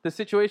it? The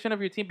situation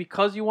of your team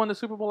because you won the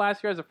Super Bowl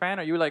last year as a fan?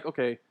 Are you like,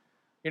 okay,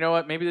 you know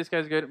what? Maybe this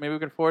guy's good. Maybe we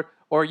can afford.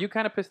 Or are you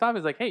kind of pissed off?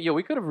 It's like, hey, yo,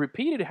 we could have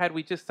repeated had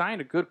we just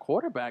signed a good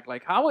quarterback.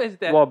 Like, how is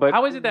that? Well, but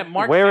how is it that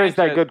Mark? where is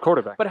that Sanchez- good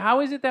quarterback? But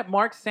how is it that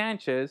Mark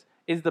Sanchez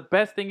is the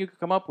best thing you could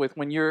come up with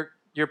when your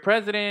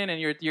president and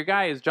your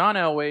guy is John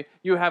Elway?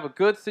 You have a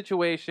good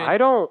situation. I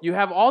don't. You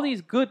have all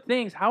these good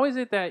things. How is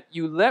it that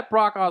you let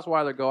Brock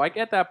Osweiler go? I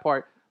get that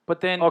part,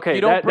 but then Okay,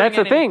 you don't bring that's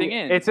the thing. anything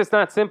in. It's just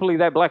not simply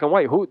that black and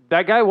white.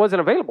 That guy wasn't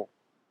available.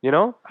 I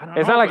don't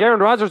It's know, not like but- Aaron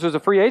Rodgers was a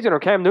free agent or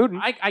Cam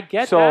Newton. I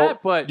get so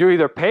that, but you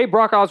either pay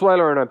Brock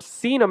Osweiler an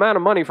obscene amount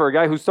of money for a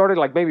guy who started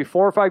like maybe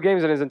 4 or 5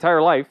 games in his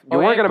entire life. You Oh,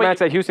 weren't yeah, going to but match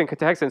that Houston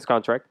Texans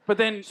contract.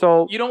 then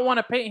So- you don't want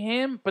to pay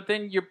him. But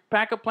then your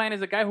backup plan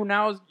is a guy who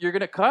you're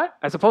gonna cut.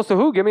 As opposed to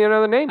who? Give me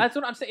another name. That's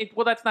what I'm saying.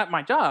 Well, that's not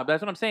my job.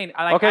 That's what I'm saying.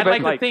 Okay, I'd but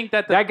like like, to think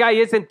that that guy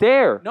isn't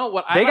there. No,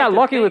 what I they like got to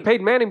lucky with think-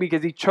 Peyton Manning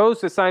because he chose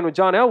to sign with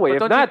John Elway. But If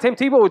don't not, Tim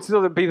Tebow would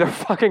still be their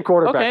fucking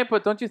quarterback. Okay,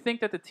 but don't you think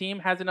that the team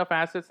has enough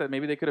assets that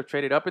maybe they could have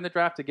traded up in the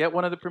draft to get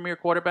one of the premier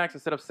quarterbacks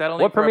instead of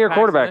settling? What for a premier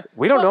Paxton? quarterback?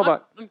 We don't know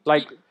about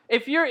like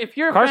if you're a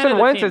fan Carson of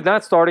the Wentz team, is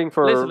not starting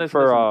for listen.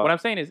 for. What I'm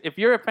saying is, if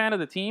you're a fan of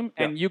the team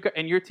and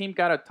your team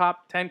got a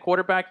top 10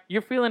 quarterback,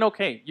 you're feeling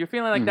okay. You're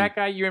feeling like that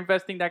guy. You're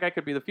investing. That guy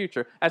could be the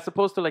future, as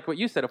opposed to like what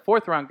you said, a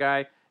 4th-round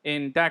guy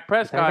in Dak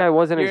Prescott. That guy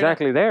wasn't You're not-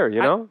 exactly there,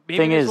 you know. Maybe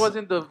Thing this is-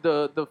 wasn't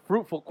the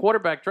fruitful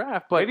quarterback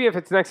draft, but Maybe if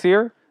it's next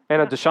year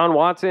and a Deshaun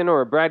Watson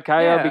or a Brad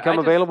Kaya yeah, become I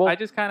just- available, I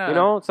just kind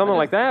of something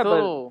like that.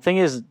 But Thing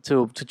is,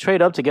 to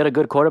trade up to get a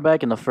good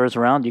quarterback in the first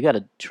round, you got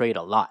to trade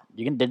a lot.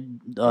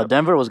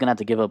 Denver was gonna have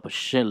to give up a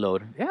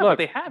shitload. yeah, look, but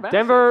they have assets.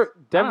 Denver,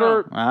 I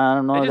don't know. I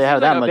don't know It if just they have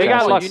seems that like much. they got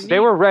That's what lucky. assets. you They need.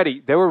 were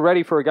ready. They were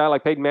ready for a guy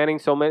like Peyton Manning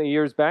so many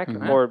years back,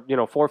 Mm-hmm.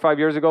 or 4 or 5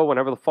 years ago,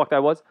 whenever the fuck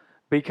that was,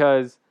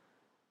 because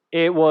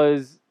it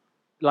was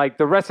like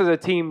the rest of the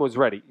team was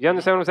ready. You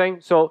understand what I'm saying?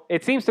 So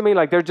it seems to me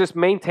like they're just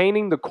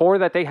maintaining the core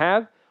that they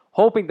have,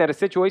 hoping that a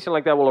situation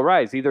like that will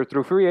arise either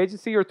through free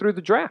agency or through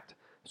the draft.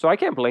 So I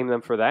can't blame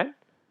them for that.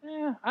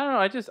 Yeah, I don't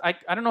know.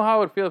 I don't know how I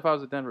would feel if I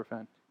was a Denver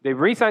fan. They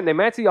re-signed. They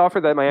matched the offer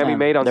that Miami Yeah,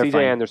 made on they're C.J.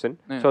 fine. Anderson,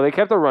 Yeah. so they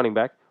kept their running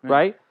back,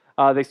 right?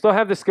 They still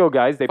have the skill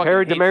guys. They Fucking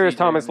paired hate Demarius CJ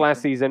Thomas last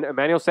Anderson. season.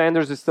 Emmanuel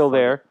Sanders is still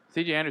there.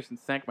 C.J. Anderson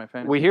sank my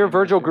fantasy. We hear team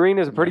Virgil last year. Green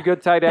is a pretty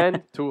good tight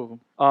end. 2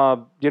 of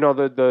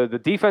them. The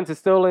defense is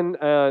still in.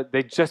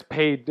 They just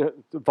paid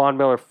Von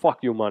Miller fuck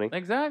you money.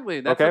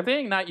 Exactly. That's Okay. the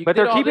thing. Not you. But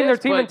did they're all keeping their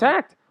this, team but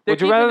intact. they're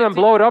Would you keeping rather their them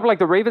blow it up like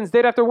the Ravens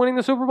did after winning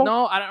the Super Bowl?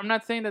 No, I'm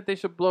not saying that they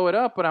should blow it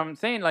up, but I'm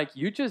saying like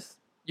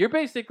you're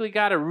basically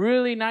got a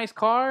really nice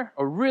car,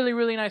 a really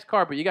really nice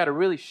car, but you got a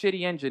really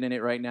shitty engine in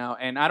it right now,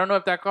 and I don't know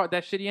if that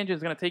shitty engine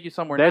is gonna take you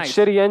somewhere That nice.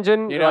 shitty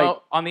engine, You know, like,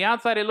 on the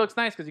outside it looks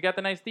nice because you got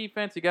the nice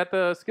defense, you got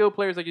the skill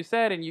players like you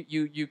said, and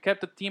you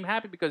kept the team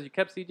happy because you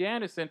kept C.J.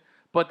 Anderson.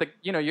 But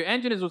your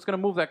engine is what's going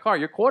to move that car.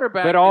 Your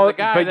quarterback is a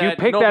guy but you that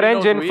picked that nobody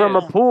knows engine who he from a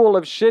is. pool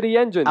of shitty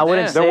engines. I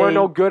wouldn't There were say-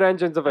 no good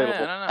engines Yeah, available. I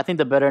don't know. I think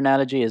the better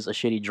analogy is a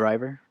shitty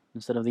driver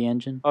instead of the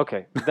engine.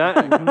 Okay, not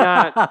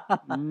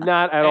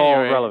at all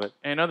Anyway, relevant.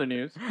 In other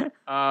news,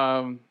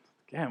 damn,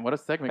 what a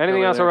segment. Anything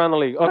killer else there. around the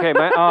league? Okay,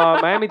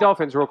 Miami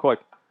Dolphins, real quick.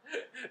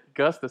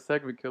 Gus, the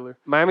segment killer.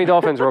 Miami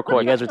Dolphins, real You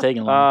quick. guys are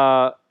taking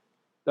long.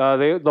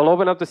 They'll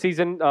open up the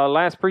season.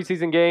 Last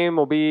preseason game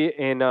will be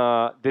in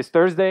this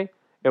Thursday.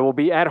 It will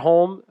be at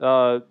home.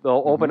 They'll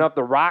open up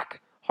the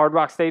Hard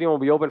Rock Stadium will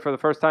be open for the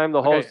first time. The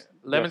Okay, host,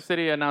 Lemon Yes.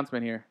 City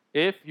announcement here.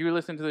 If you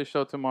listen to the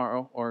show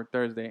tomorrow or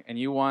Thursday and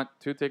you want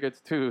 2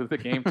 tickets to the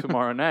game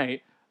tomorrow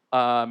night,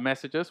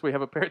 message us. We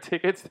have a pair of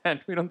tickets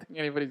that we don't think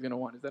anybody's going to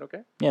want. Is that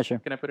okay? Yeah, sure.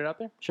 Can I put it out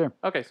there? Sure.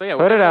 Okay, so yeah, Put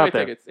we're it giving out away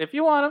there. tickets. If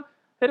you want them,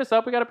 hit us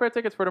up. We got a pair of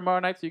tickets for tomorrow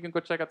night so you can go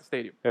check out the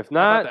stadium. If How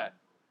about not, that?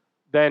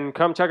 then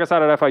come check us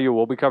out at FIU.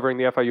 We'll be covering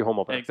the FIU home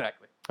opener.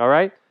 Exactly. All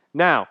right.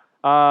 Now,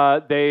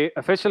 they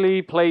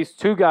officially placed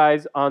 2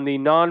 guys on the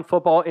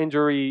non-football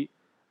injury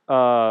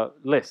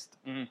list,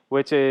 Mhm.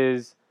 which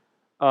is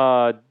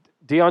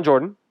Deion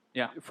Jordan,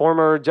 Yeah.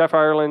 former Jeff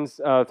Ireland's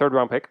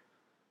 3rd-round pick,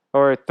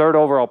 or 3rd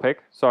overall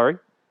pick. Sorry,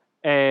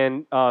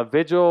 and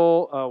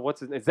Vigil. What's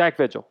his name? Zach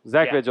Vigil.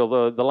 Zach Yeah.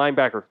 Vigil, the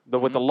linebacker,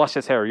 with the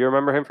luscious hair. You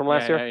remember him from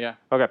last year? Yeah.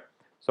 Okay.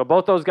 So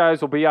both those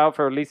guys will be out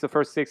for at least the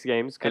first 6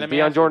 games because let me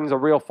Deion ask you- Jordan's a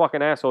real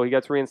fucking asshole. He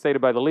gets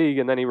reinstated by the league,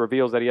 and then he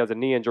reveals that he has a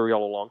knee injury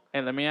all along.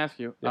 And let me ask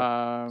you,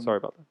 Sorry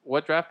about that.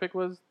 what draft pick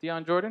was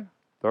Deion Jordan?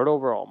 3rd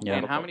overall. Yeah.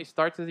 And how many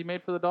starts has he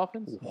made for the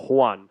Dolphins?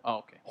 Juan. Oh,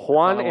 okay. That's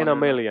Juan all I in wanted a to know.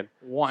 million.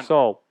 One.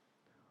 So,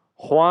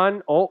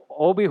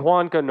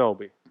 Obi-Wan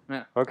Kenobi.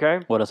 Yeah.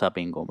 Okay? What else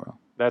happened, go, bro?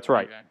 That's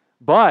right. Okay.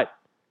 But,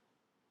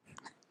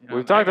 You know,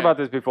 we've that talked guy- about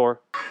this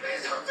before.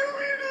 Please don't throw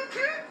me in the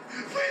pit.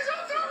 Please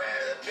don't throw me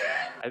in the pit.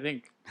 I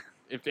think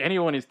if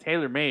anyone is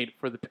tailor-made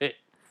for the pit,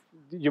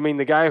 You mean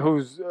the guy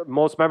whose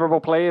most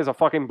memorable play is a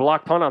fucking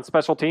block punt on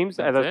special teams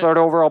as That's a it. 3rd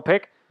overall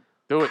pick?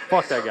 do it.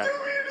 Fuck that guy.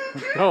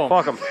 Throw him.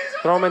 Fuck him.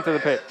 Throw him into the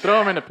pit.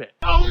 Throw him in the pit.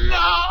 Oh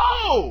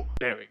no!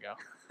 There we go.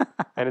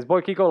 And his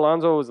boy Kiko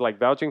Alonso was like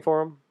vouching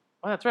for him.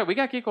 Oh, that's right. We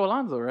got Kiko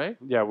Alonso, right?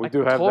 Yeah, we I do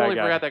have totally that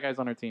guy. forgot that guy's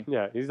on our team.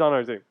 Yeah, he's on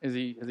our team. Is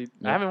he? I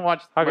Yeah. haven't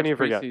watched. How can much you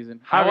forget? Preseason.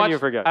 How I can watched, you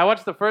forget? I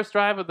watched the first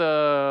drive of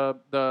the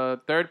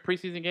 3rd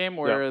preseason game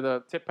where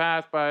the tip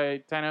pass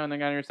by Tannehill and then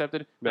got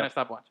intercepted. Then Yeah. I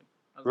stopped watching.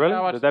 I was like, Really? I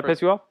watched Did the that piss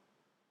first- you off?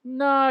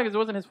 No, because it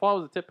wasn't his fault.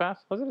 It was a tip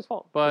pass. Was it his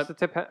fault? But- Just a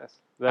tip pass.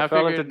 I That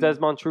fell into figured-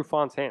 Desmond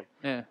Trufant's hand.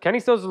 Yeah. Kenny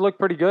Stills looked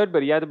pretty good,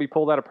 but he had to be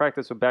pulled out of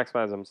practice with back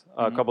spasms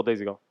a Mhm. couple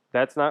days ago.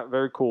 That's not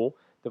very cool.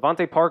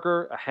 Devontae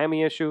Parker, a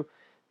hammy issue.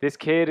 This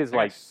kid is That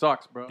guy like,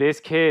 sucks, bro. this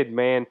kid,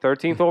 man,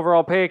 13th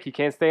overall pick. He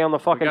can't stay on the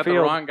We fucking got the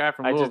field. wrong guy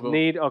from I just Louisville.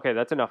 need, okay,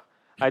 that's enough.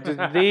 I just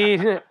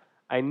need,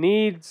 I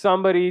need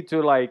somebody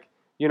to like,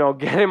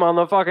 get him on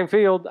the fucking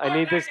field. I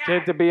need this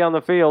kid to be on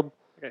the field.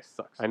 That guy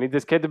sucks. I need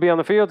this kid to be on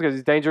the field because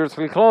he's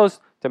dangerously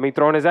close to me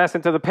throwing his ass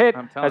into the pit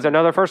I'm telling as you.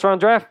 another 1st-round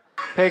draft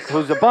pick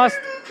who's a bust.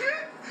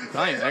 I'm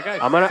telling you, that guy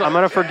I'm gonna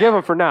sucks. forgive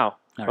him for now,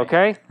 All right.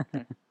 okay?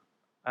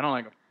 I don't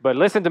like him. But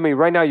listen to me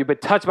right now. You've been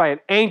touched by an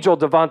angel,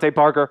 Devontae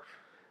Parker,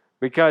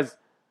 because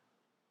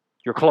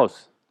you're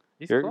close.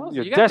 He's You're, close.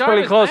 you're You got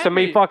desperately Jarvis close to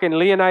me Landry. fucking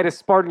Leonidas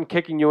Spartan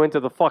kicking you into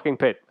the fucking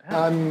pit.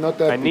 I'm not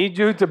that. I need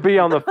you to be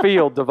on the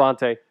field,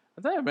 Devontae.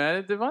 I tell you,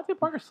 man, Devontae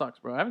Parker sucks,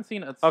 bro. I haven't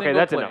seen a single Okay,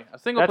 that's play. enough. A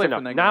single That's play enough.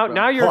 from that Now,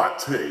 guy,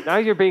 bro. now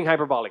you're being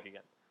hyperbolic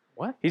again.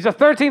 What? He's a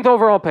 13th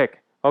overall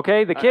pick.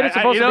 Okay, the kid is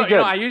supposed to be good.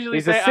 I usually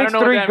He's say, a I don't know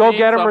what 6'3" that go means,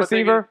 get so him I'm gonna take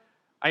receiver. it.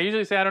 I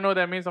usually say I don't know what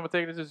that means. I'm gonna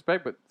take it as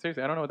disrespect, but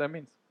seriously, I don't know what that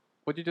means.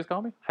 What'd you just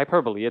call me?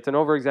 Hyperbole. It's an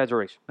over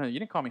exaggeration. No, you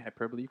didn't call me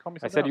hyperbole. You called me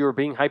I something said else. you were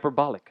being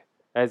hyperbolic,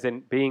 as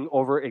in being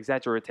over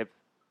exaggerative.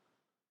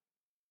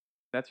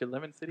 That's your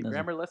Lemon City Doesn't-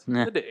 grammar lesson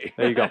Nah. for the day.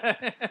 There you go.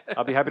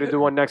 I'll be happy to do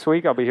one next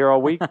week. I'll be here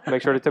all week.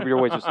 Make sure to tip your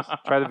waitresses.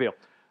 Try the veal.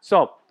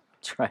 So,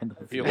 Try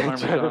the Veal field.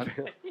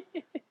 Parmesan.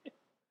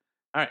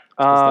 All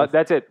right,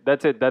 that's it.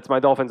 That's it. That's my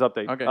Dolphins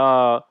update. Okay.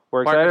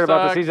 We're Parker excited about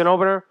the sucks. season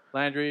opener.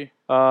 Landry.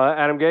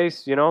 Adam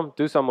Gase,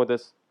 do something with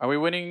this. Are we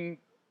winning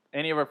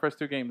any of our first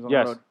 2 games on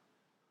Yes. the road?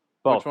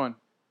 Both. Which one?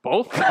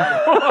 Both?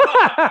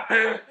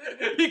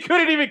 He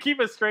couldn't even keep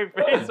a straight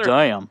face.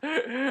 Damn.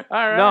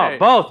 All right. No,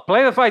 both.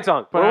 Play the fight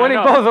song. But We're winning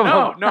no, both of no,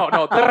 them. No,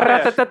 no,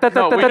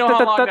 no, we know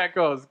how long that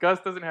goes.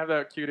 Gus doesn't have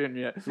that cued in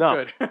yet. No.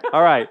 Good.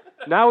 All right.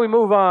 Now we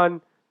move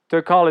on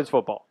to college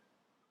football.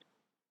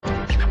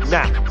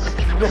 Now,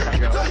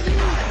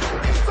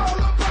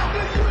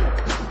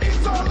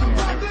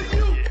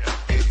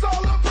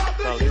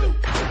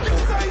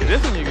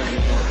 this one you're gonna be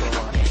doing for a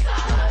while.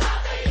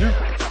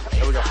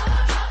 There we go.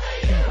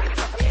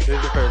 This is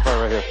your favorite part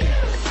right here.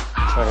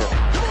 Right here.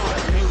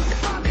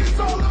 This is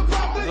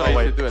what I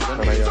wait. used to do at No,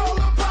 Thunder not yet.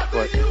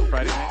 What?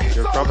 Friday night.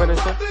 Your trumpet and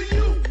shit?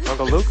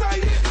 Uncle Luke?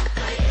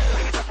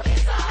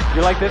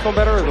 You like this one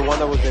better or the one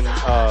that was in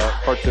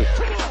part 2?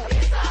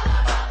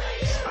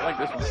 I like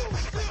this one.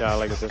 Yeah, I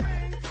like it too.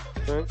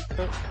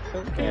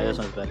 Yeah, this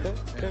one's better.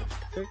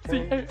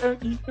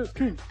 C-A-N-E-S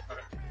King.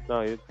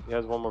 No, he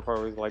has one more part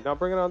where he's like, now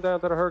bring it on down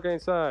to the hurricane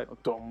side. Yeah,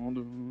 that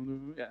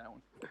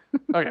one.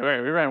 Okay,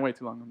 wait, we ran way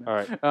too long on that.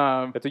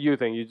 All right. It's a you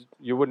thing.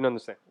 You wouldn't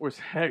understand.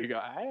 There you go.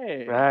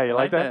 Hey, Ah, you I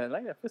like that? I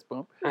like that fist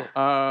bump.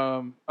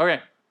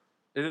 Okay.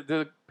 Do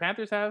the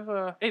Panthers have?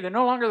 Hey, they're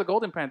no longer the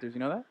Golden Panthers. You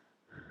know that?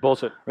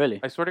 Bullshit. Really?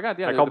 I swear to God,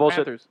 yeah. I they're call the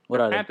bullshit. Panthers. What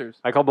They're are they? Panthers.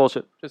 I call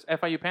bullshit. Just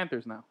FIU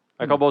Panthers now.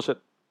 I call bullshit.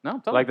 No,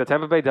 I'm telling Like you. the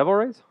Tampa Bay Devil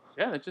Rays?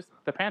 Yeah, they're just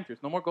the Panthers.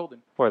 No more Golden.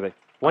 Who are they?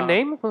 One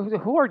name?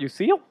 Who are you,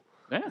 Seal?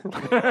 Yeah.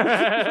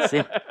 See?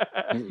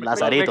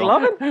 Lazarito.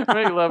 McLovin?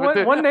 McLovin.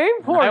 Dude, One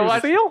name? Who are you,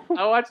 watched, Seal?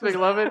 I watched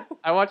McLovin.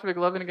 I watched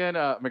McLovin again.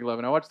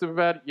 McLovin. I watched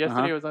Superbad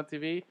yesterday. It was on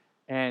TV,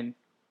 and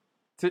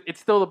it's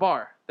still the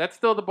bar. That's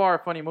still the bar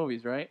of funny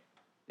movies, right?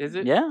 Is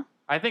it? Yeah?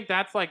 I think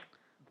that's like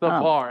the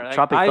Oh, bar. Like,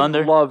 Tropic I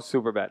Thunder. love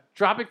Superbad.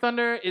 Tropic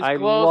Thunder is I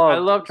close. love I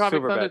love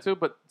Tropic Superbad. Thunder too,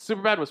 but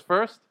Superbad was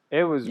first.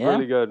 It was Yeah?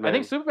 really good, man. I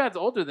think Superbad's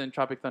older than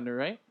Tropic Thunder,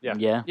 right? Yeah.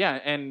 Yeah. Yeah,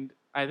 and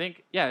I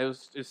think it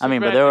was. I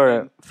mean, but Superbad there and were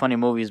then- funny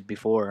movies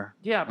before.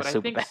 Yeah, but I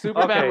think Superbad.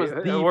 Superbad Okay, was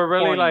the. we're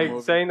really funny like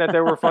movie. saying that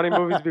there were funny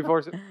movies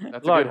before.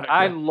 That's Look, a good.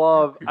 I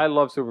love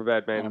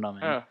Superbad, I man. don't know,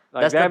 man. Yeah.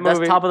 Like That's, that that's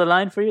movie. top of the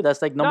line for you?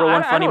 That's like number No,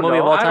 one I funny don't movie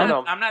know. of all I don't time?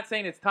 know. I'm not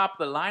saying it's top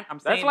of the line. I'm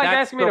saying That's like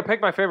asking me the- to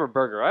pick my favorite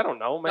burger. I don't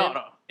know, man.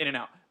 No,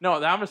 In-N-Out. No,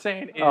 that I'm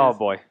saying is. Oh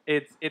boy,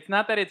 It's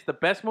not that it's the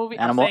best movie.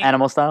 I'm Animal saying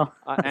animal style?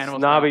 Animal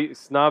snobby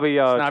Snobby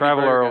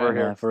traveler burger, over yeah.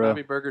 here. Yeah, for real.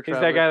 Snobby Burger He's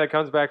Traveler. that guy that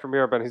comes back from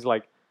Europe and he's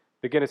like,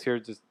 the Guinness here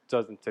just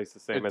doesn't taste the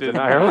same as in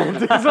didn't. Ireland.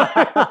 He's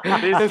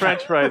like- These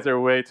French fries are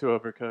way too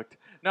overcooked.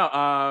 No,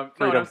 no,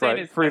 what I'm saying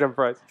is freedom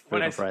fries.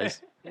 when I Freedom say-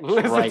 fries.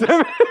 Listen Right. to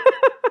me.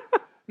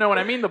 No, when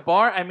I mean the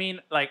bar, I mean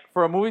like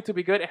for a movie to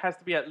be good, it has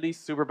to be at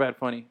least super bad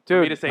funny. For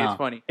me Dude, to say it's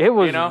funny. It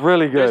was You know?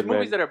 really There's good,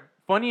 movies man. that are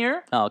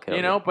funnier, Oh, okay.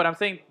 you know, but I'm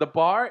saying the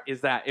bar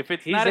is that. If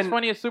it's He's not as an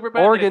funny as super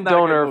bad, Organ then it's not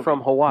a good donor movie.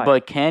 from Hawaii.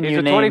 But can He's you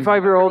a name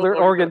 25-year-old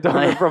Organ organ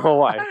donor donor. from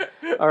Hawaii.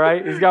 All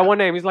right, he's got one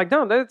name. He's like,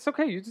 no, that's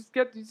okay. You just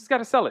got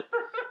to sell it.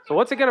 So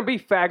what's it gonna be,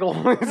 faggle?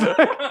 He's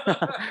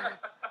like,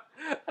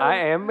 I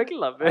am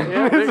McLovin.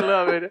 Yeah, big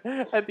love it.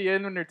 At the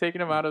end, when they're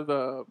taking him out of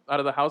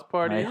the house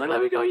party, Right. he's like,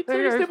 "Let me go, you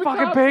Hey, stupid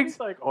fucking cops." pigs. He's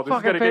like, "Oh, this is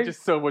Fucking gonna get you pigs.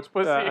 so much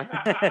pussy."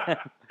 Yeah.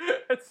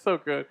 It's so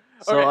good.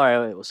 So, Okay. all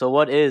right, wait. So,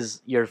 what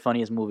is your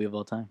funniest movie of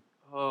all time?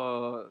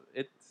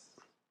 It's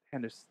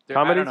and I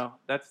Comedies? don't know.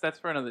 That's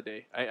for another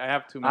day. I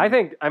have too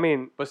many. I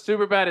mean, but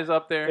Superbad is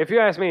up there. if you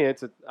ask me,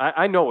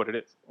 I know what it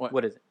is.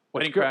 What is it?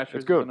 Wedding good. Crashers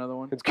It's good. is another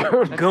one. It's good.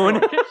 That's Goon.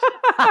 good.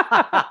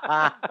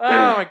 Oh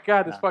my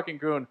God, this fucking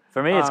goon.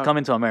 For me, it's Um,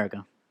 Coming to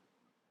America.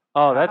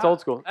 Oh, that's old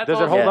school. That's Does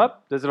it old hold school.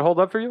 up? Does it hold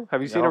up for you?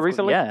 Have you seen it of course.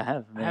 recently? Yeah, I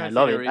have. Man, I haven't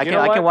love seen it it. recently. I You can,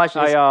 know I can what? watch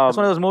this. I, It's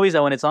one of those movies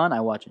that when it's on, I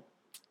watch it.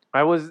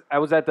 I was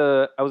at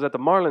the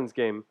Marlins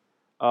game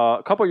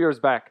a couple years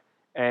back,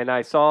 and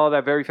I saw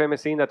that very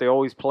famous scene that they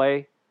always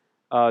play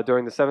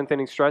during the seventh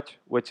inning stretch,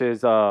 which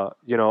is what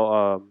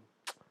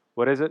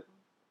is it?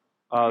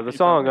 The You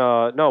song.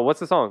 talking No,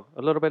 what's the song?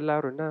 A little bit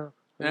louder now.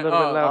 A little bit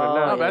louder Oh,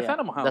 now. but that's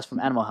Animal House. That's from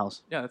Animal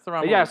House. Yeah, that's the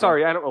wrong. Yeah, movie,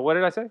 sorry. What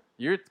did I say?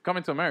 You're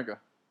Coming to America.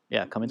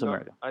 Yeah, Coming to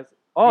America.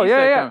 Oh He yeah,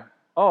 said yeah. Coming.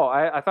 Oh,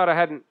 I thought I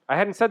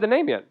hadn't said the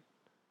name yet.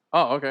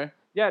 Oh, okay.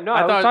 Yeah, no,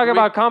 I I was thought talking we-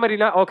 about comedy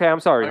now. Okay, I'm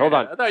sorry. Hold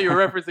Okay, on. I thought you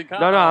were referencing. No,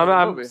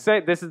 I'm movie.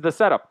 saying this is the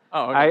setup.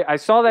 Oh, okay. I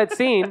saw that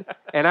scene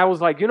and I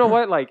was like, you know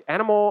what? Like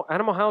Animal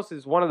House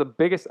is one of the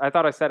biggest. I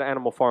thought I said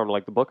Animal Farm,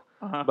 like the book,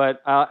 Uh-huh.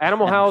 but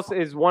Animal House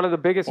is one of the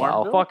biggest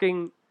Farmville?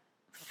 fucking.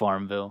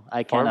 Farmville.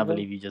 I cannot Farmville?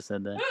 believe you just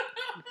said that.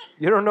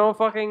 You don't know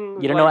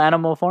fucking. You don't know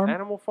Animal Farm?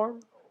 Animal Farm?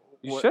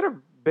 You What? should have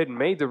been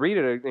made to read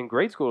it in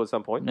grade school at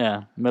some point.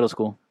 Yeah, middle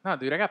school. No,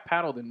 dude, I got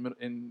paddled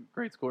in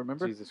grade school.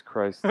 Remember? Jesus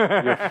Christ,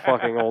 you're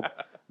fucking old.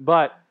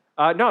 But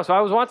no, so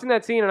I was watching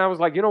that scene and I was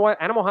like, you know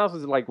what? Animal House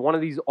is like one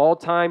of these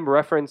all-time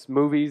reference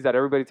movies that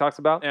everybody talks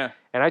about. Yeah.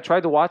 And I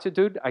tried to watch it,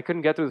 dude. I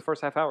couldn't get through the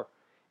first half hour.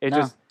 It No,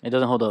 just it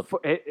doesn't hold up.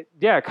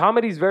 yeah,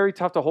 comedy's very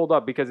tough to hold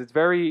up because it's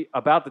very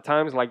about the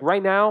times. Like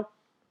right now,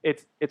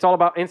 it's all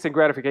about instant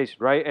gratification,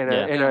 right? And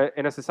Yeah.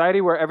 in a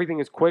society where everything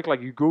is quick, like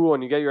you Google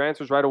and you get your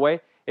answers right away.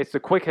 It's the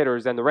quick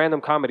hitters and the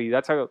random comedy.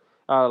 That's how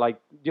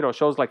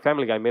shows like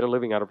Family Guy made a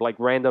living out of like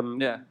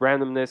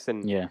randomness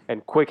and Yeah.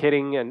 and quick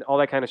hitting and all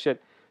that kind of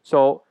shit.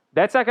 So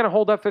that's not going to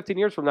hold up 15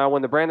 years from now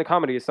when the brand of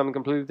comedy is something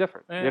completely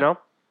different. Yeah. You know?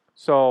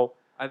 So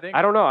I think.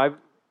 I don't know.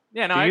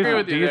 Yeah, no, Do I you, agree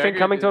with you. do you there. I think agree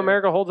Coming with to you there.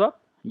 America holds up?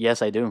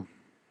 Yes, I do.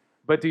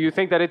 But do you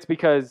think that it's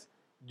because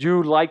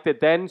you liked it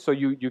then, so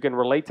you can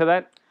relate to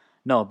that?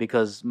 No,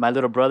 because my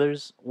little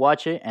brothers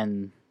watch it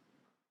and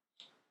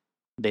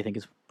they think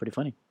it's pretty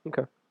funny.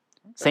 Okay.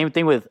 Same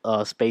thing with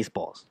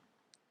Spaceballs.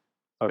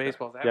 Okay.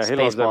 Baseball's Yeah, he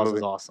loves that Spaceballs movie.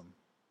 is awesome.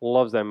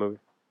 Loves that movie.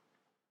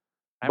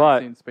 I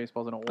But haven't seen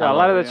Spaceballs in a while. yeah, a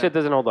lot of that Yeah. shit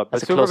doesn't hold up.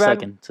 That's a But close Superbad,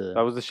 second to.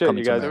 that was the shit, Coming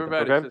you to guys. America.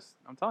 Superbad Okay. is just,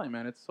 I'm telling you,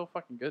 man, it's so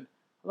fucking good.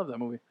 I love that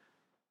movie.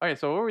 Okay,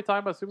 so what were we talking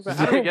about Superbad?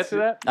 How did we get to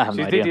that? I have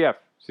no She's idea. DTF.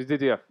 She's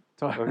DTF.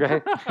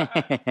 Okay.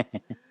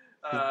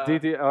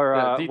 DT or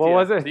yeah, what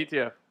was DTF, it?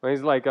 DTF. When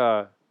he's like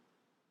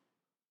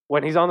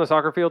when he's on the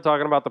soccer field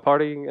talking about the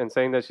party and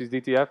saying that she's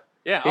DTF.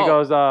 Yeah. He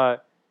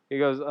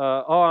goes,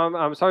 oh,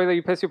 I'm sorry that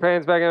you pissed your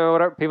pants back in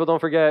whatever. People don't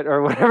forget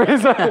or whatever.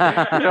 He's like, you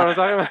know what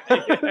I'm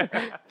talking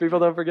about? People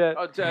don't forget.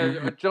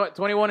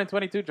 21 and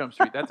 22 Jump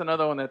Street. That's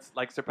another one that's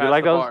like surpassed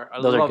like the those? bar.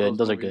 I Those are love good.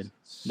 Those are movies.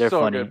 good. They're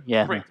so funny. Good.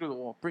 Yeah. Break through the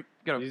wall.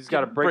 You just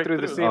got to break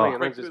through the ceiling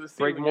and then just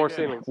break more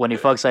ceilings. When he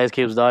fucks Ice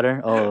Cube's daughter,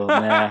 oh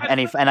man,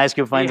 and Ice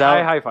Cube finds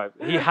out. High five.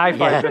 He high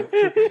fives him.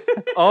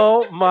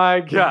 Oh my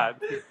god.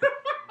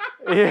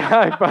 He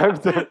high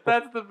fives him.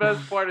 That's the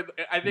best part.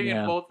 I think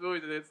Yeah. in both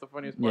movies, it's the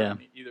funniest part Yeah. in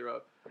either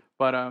of.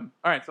 But all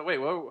right. So wait,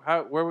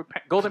 where were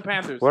Golden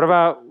Panthers? What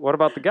about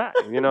the guy?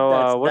 You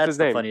know, what's That's his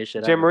the name? funniest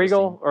shit I've Jim ever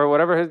Regal or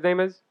whatever his name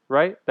is,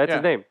 right? That's Yeah.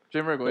 his name.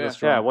 Jim Riggle? Yeah.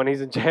 That's Yeah, when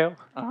he's in jail.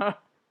 Uh-huh.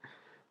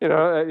 You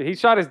know, he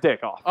shot his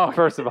dick off. Oh.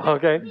 First of all,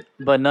 okay.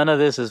 But none of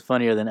this is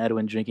funnier than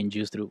Edwin drinking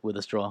juice with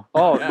a straw.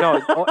 Oh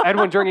no,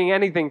 Edwin drinking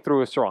anything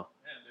through a straw.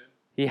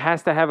 He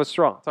has to have a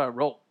straw. That's how I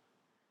roll.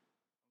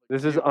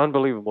 This is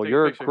unbelievable. Take a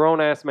You're a picture.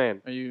 grown ass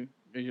man. Are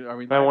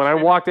we? And when I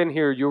walked in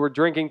here, you were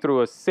drinking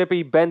through a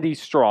sippy, bendy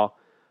straw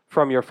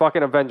from your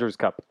fucking Avengers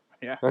cup.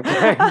 Yeah.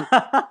 Okay.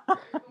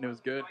 It was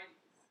good.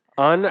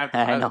 I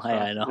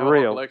know.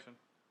 Real.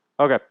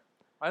 Okay.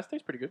 That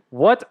tastes pretty good.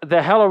 What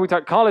the hell are we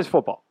talking? College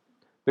football.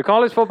 The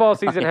college football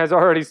season has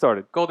already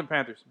started. Golden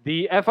Panthers.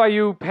 The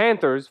FIU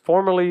Panthers,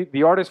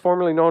 the artist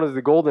formerly known as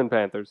the Golden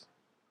Panthers.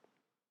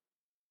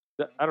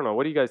 I don't know.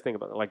 What do you guys think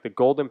about it? Like the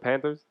Golden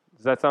Panthers?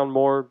 Does that sound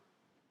more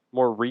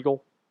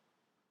regal?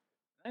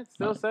 It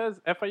still says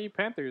FIU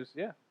Panthers.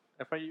 Yeah.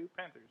 FIU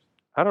Panthers.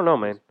 I don't know,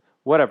 man.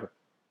 Whatever.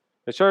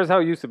 It sure as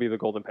hell used to be the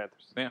Golden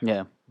Panthers.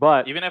 Yeah.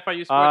 But Even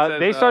FIU Sports says,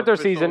 they start their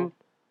Bristol season.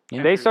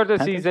 Yeah. They start their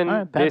Panthers? season All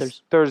right, this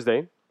Panthers.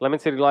 Thursday. Lemon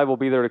City Live will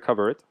be there to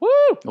cover it. Woo!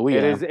 Oh yeah.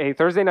 It is a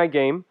Thursday night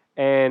game,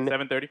 and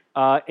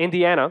 7:30.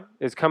 Indiana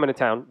is coming to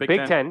town. Big Big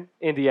Ten. Ten,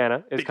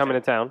 Indiana is Big coming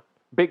Ten. to town.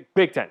 Big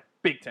Ten.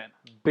 Big 10.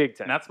 Big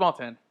Ten. Not small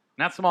 10.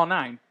 Not small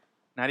 9.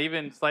 Not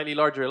even slightly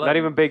larger 11. Not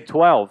even Big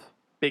 12.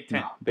 Big 10.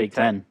 No, Big Big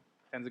Ten.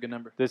 10. 10's a good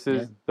number. This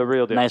is Yeah. the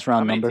real deal. Nice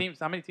round How number.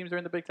 many teams are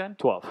in the Big 10?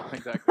 12.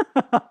 Exactly.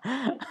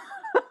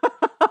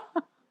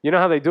 You know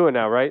how they do it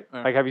now, right?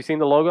 Yeah. Like, have you seen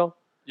the logo?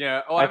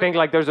 Yeah. Oh, I think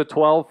like there's a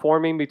 12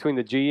 forming between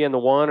the G and the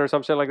 1 or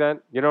some shit like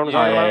that. You know what I'm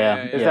talking yeah,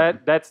 about? yeah. Is Yeah.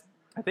 that's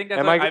I think that's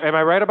am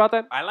I right about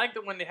that? I liked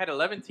it when they had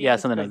 11 teams. Yeah,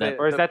 something like 'cause that.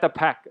 Or is that the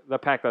pack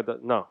that does,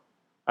 no.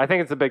 I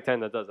think it's the Big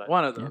Ten that does that.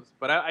 one of those?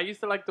 But I used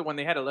to like when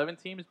they had 11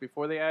 teams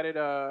before they added.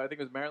 I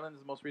think it was Maryland's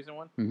the most recent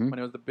one. Mhm. When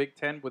it was the Big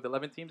 10 with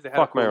 11 teams, they had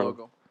Fuck a cool Maryland.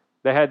 logo.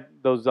 They had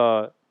those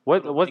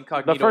what's the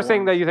Incognito first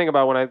thing that ones. you think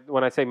about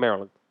when I say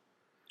Maryland?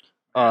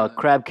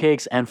 Crab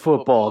cakes and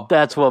football.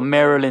 That's what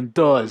Maryland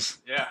does.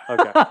 Yeah,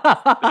 Okay.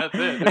 that's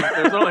it.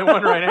 There's only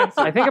one right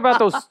answer. I think about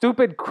those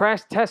stupid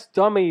crash test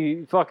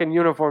dummy fucking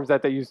uniforms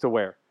that they used to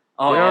wear.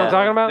 Oh You know what I'm yeah.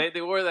 talking about?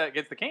 They wore that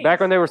against the Canes. Back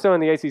when they were still in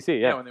the ACC,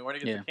 yeah, yeah. when they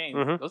weren't against Yeah. the Canes,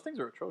 Mhm. those things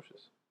were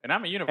atrocious. And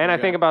I'm a uniform. And I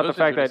guy. think about Those the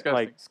fact things that are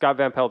like disgusting. Scott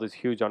Van Pelt is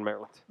huge on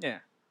Maryland. yeah.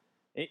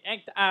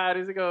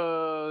 Does it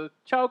go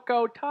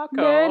Choco Taco?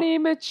 Manny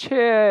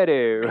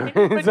Machado.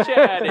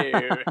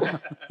 Machado.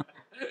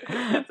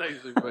 That's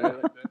actually funny. I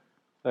like that.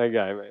 That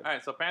guy, man. All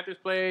right, so Panthers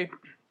play.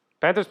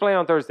 Panthers play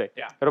on Thursday.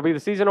 Yeah. It'll be the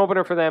season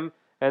opener for them.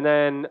 And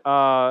then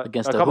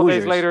Against a the couple days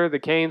Hoosiers. later, the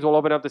Canes will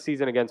open up the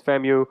season against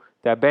FAMU.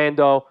 That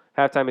bando.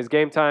 Halftime is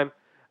game time.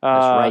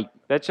 That's right.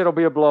 That shit'll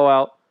be a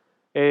blowout.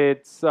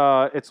 It's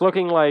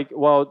looking like,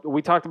 well,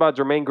 we talked about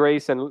Jermaine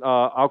Grace and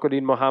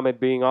Al-Qadim Mohammed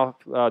being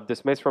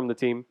dismissed from the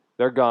team.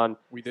 They're gone.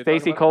 We did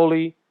Stacey talk about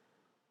Coley.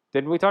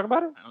 Didn't we talk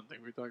about it? it? I don't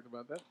think we talked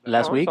about that.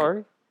 Last Oh, week?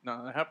 Sorry.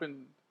 No, that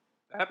happened.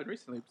 That happened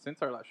recently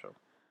since our last show.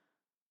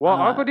 Well,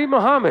 Uh, Al-Qadim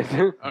Mohammed,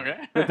 Okay.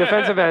 the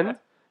defensive end,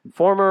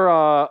 former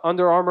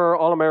Under Armour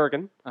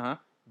All-American, Uh huh.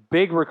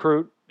 big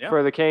recruit Yeah.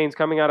 for the Canes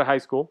coming out of high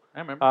school.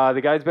 I remember.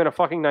 The guy's been a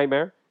fucking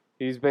nightmare.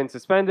 He's been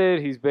suspended.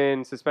 He's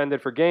been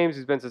suspended for games.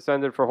 He's been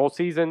suspended for whole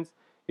seasons.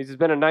 He's just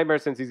been a nightmare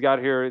since he's got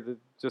here.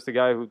 Just a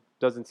guy who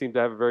doesn't seem to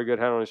have a very good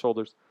head on his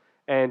shoulders.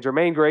 And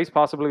Jermaine Grace,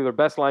 possibly their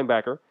best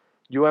linebacker.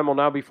 UM will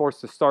now be forced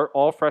to start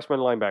all freshman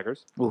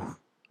linebackers. Oof.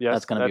 Yes,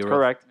 That's gonna be rough.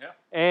 correct. Yeah.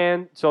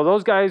 And so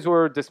those guys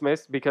were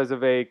dismissed because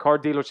of a car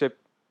dealership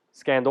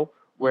scandal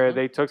where Mhm.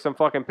 they took some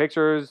fucking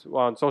pictures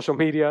on social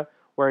media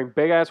wearing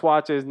big ass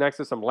watches next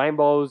to some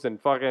Lambos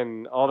and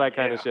fucking all that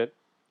kind of Yeah. shit.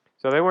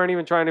 So they weren't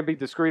even trying to be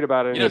discreet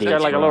about it. And You know, just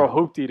get like a that's little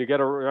wrong. hoopty to get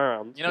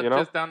around. You know,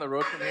 just down the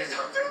road from here.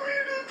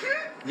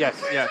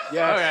 Yes. Yeah.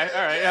 Yes. Okay.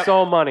 All right. Yeah.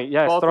 So money.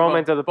 Yes. Both throw of them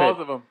into the pit. Both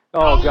of them.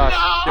 Oh gosh.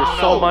 There's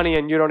so No. money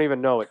and you don't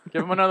even know it.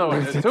 Give them another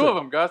one. There's two of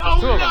them, Gus. There's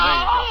two of them. There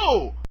you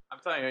go. I'm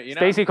telling you. You know.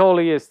 Stacey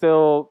Coley is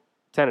still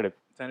tentative.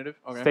 Tentative.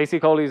 Okay. Stacey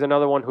Coley is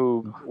another one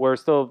who we're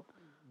still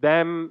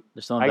them.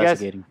 They're still I guess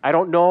investigating. I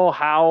don't know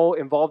how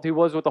involved he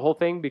was with the whole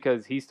thing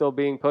because he's still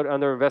being put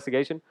under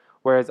investigation.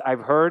 Whereas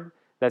I've heard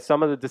that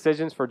some of the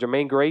decisions for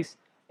Jermaine Grace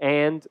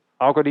and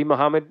Al-Qadim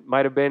Muhammad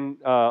might have been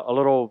a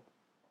little,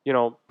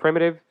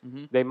 primitive.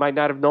 Mhm. They might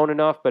not have known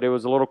enough, but it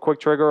was a little quick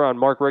trigger on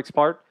Mark Richt's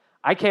part.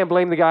 I can't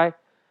blame the guy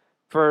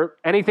for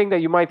anything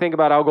that you might think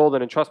about Al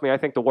Golden, and trust me, I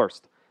think the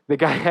worst. The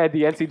guy had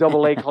the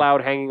NCAA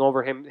cloud hanging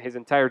over him his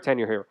entire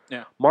tenure here.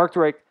 Yeah. Mark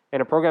Richt,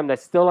 in a program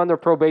that's still under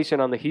probation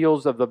on the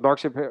heels of the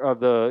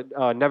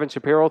Nevin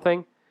Shapiro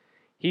thing,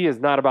 he is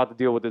not about to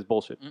deal with this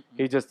bullshit. Mm-mm.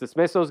 He just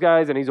dismissed those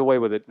guys, and he's away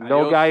with it.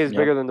 No Adios. guy is Yep.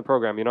 bigger than the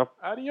program,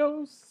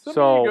 Adios,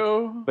 So-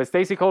 amigo. But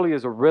Stacey Coley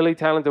is a really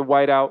talented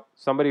wideout,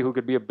 somebody who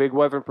could be a big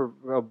weapon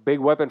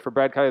for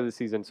Brad Kelly this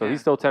season. So Yeah.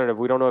 he's still tentative.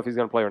 We don't know if he's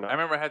going to play or I not.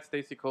 remember I had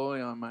Stacey Coley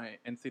on my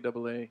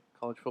NCAA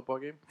college football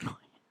game.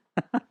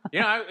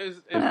 It's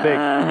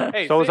Big.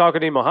 Hey, So was see-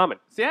 Al-Qadim Muhammad.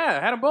 yeah,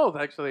 I had them both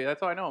actually.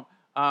 That's how I know him.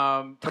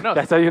 But no,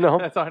 That's how you know.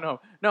 That's how I know.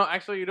 No,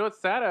 actually, you know what's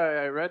sad?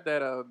 I read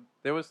that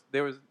they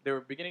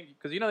were beginning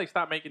because they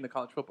stopped making the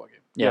college football game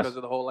Yes. because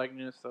of the whole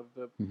likeness of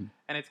the, Mhm.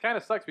 and it's kind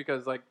of sucks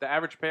because like the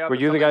average payout. Were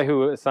that you the guy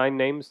somebody's- who assigned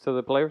names to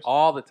the players?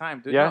 all the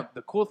time, dude? Yeah? No,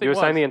 the cool thing You was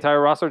assigned the entire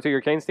roster to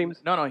your Canes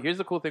teams? no. Here's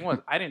the cool thing was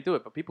I didn't do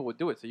it, but people would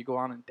do it. So you go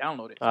on and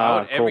download it. So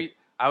Ah, cool.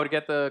 I would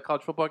get the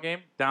college football game,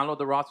 download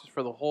the rosters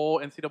for the whole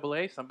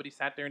NCAA. Somebody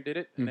sat there and did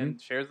it, and then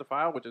shares the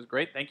file, which is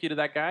great. Thank you to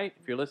that guy.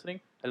 If you're listening,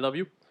 I love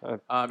you.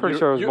 Pretty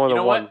sure it was more you than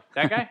know one. What?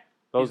 That guy,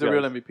 Those he's the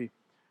real guys. MVP.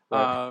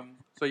 Right.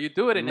 So you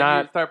do it, and then you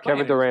Not start playing.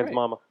 Kevin It's Durant's great.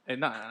 mama.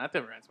 And no, not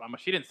Durant's mama.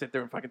 She didn't sit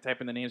there and fucking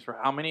type in the names for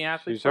how many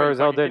athletes. She sure Are as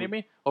you hell fucking didn't. kidding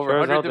me? Over Sure as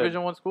 100 hell didn't.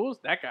 Division I schools.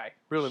 That guy,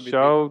 real MVP.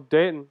 Show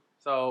didn't.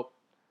 So,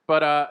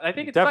 but I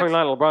think it's Definitely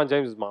not LeBron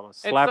James' mama.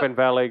 Slapping su-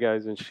 valet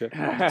guys and shit.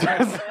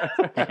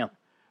 Damn.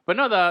 But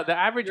no, the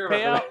average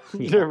payout.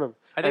 You remember?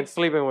 I And think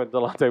sleeping with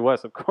Delonte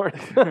West, of course.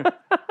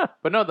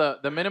 But no,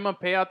 the minimum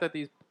payout that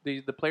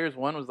the players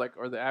won was like,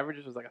 or the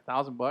averages was like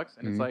 $1,000,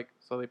 and it's Mhm. like,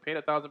 so they paid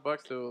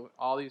 $1,000 to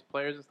all these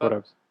players and stuff,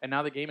 Whatever. and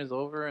now the game is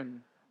over,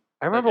 and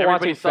I remember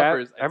everybody watching Fab,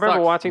 suffers. It I remember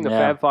sucks. watching the Yeah.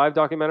 Fab Five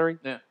documentary,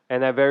 Yeah.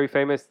 and that very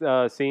famous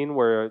scene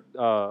where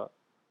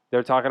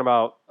they're talking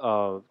about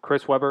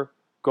Chris Webber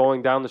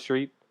going down the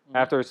street Mhm.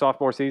 after his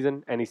sophomore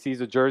season, and he sees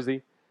a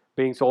jersey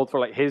being sold for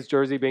like his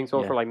jersey being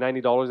sold Yeah. for like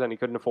 $90, and he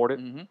couldn't afford it.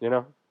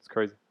 Mhm. It's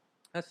crazy.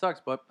 That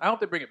sucks. But I hope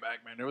they bring it back,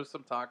 man. There was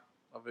some talk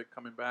of it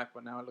coming back,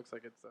 but now it looks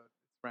like it's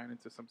ran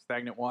into some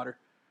stagnant water.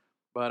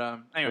 But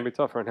It's anyway, gonna be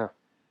tough right now.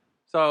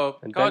 so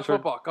And college Denford-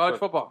 football, college Sure.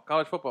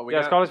 football. We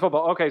Yes, got, college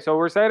football. Okay, so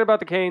we're excited about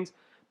the Canes.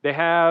 They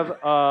have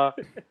a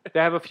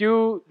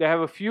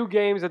few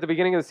games at the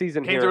beginning of the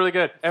season Canes here. are really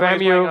good.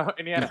 Everybody's FAMU. playing,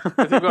 Indiana.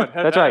 Let's keep going.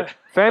 That's right.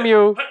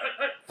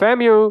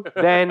 FAMU,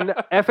 then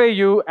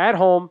FAU at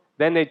home.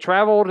 Then they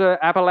travel to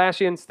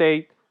Appalachian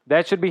State.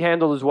 That should be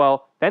handled as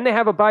well. Then they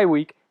have a bye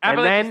week. And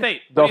Appalachian then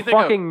State. What do the you think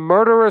of? fucking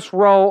murderous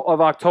row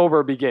of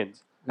October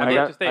begins.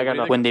 Appalachian State, what do you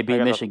nothing. When they I beat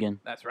got Michigan.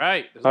 That's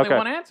right. There's Okay. only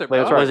one answer, bro.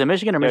 That's right. Was it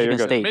Michigan or Yeah, you're Michigan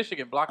good. State?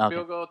 Michigan, block the Okay.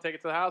 field goal, take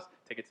it to the house,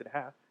 take it to the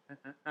house, take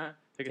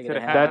it to it the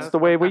to house. That's the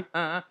way we-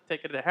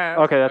 take it to the house.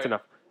 Okay, that's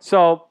enough.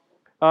 So,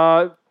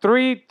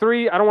 three.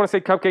 I don't want to say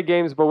cupcake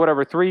games, but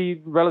whatever.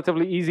 3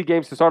 relatively easy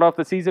games to start off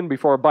the season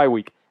before a bye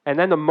week, and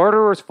then the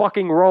murderous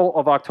fucking row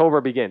of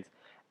October begins.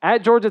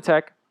 At Georgia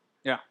Tech,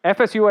 Yeah.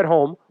 FSU at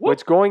home,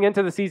 which going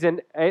into the season,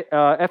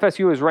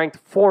 FSU is ranked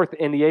 4th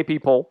in the AP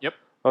poll. Yep.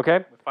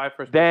 Okay. With 5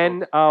 first Then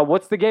place votes.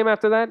 what's the game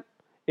after that?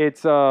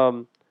 It's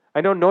I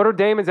know Notre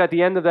Dame is at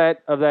the end of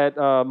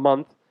that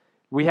month.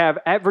 We have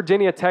at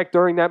Virginia Tech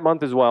during that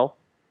month as well.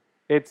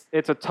 It's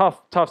a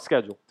tough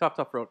schedule.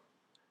 tough road.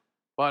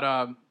 But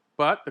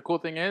the cool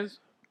thing is,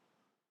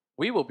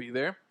 we will be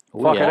there.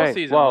 Ooh, Fucking yeah. A.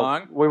 season well,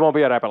 long. we won't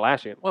be at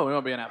Appalachian. Well, we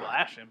won't be in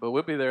Appalachian, but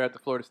we'll be there at the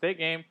Florida State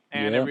game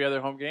and Yeah. every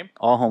other home game,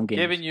 All home games.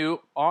 giving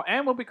you all,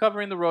 and we'll be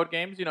covering the road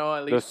games. At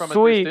The least from a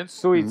sweet, distance.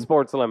 sweet Mhm.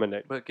 sports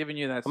lemonade. But giving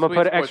you that. I'm gonna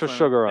sweet put extra sports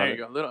sugar on There it.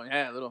 you go.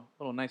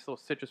 Little nice little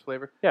citrus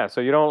flavor. Yeah,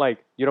 so you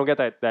don't get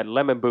that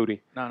lemon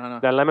booty, No.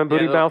 that lemon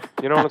booty little- mouth.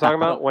 You know what I'm talking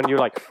about? When you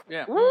like,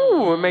 Yeah.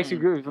 ooh, it makes you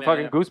Yeah,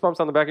 fucking yeah. goosebumps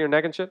on the back of your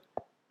neck and shit.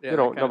 Yeah, you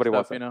know, that kind of nobody stuff,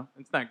 wants that. You know,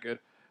 it's not good.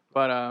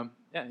 But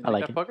yeah, you I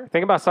like that it. fucker?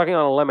 Think about sucking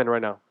on a lemon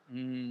right now.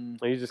 Mm,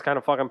 And you just kind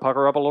of fucking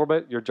pucker up a little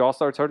bit. Your jaw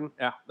starts hurting.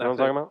 yeah, You know that's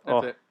what I'm it. talking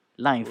about? That's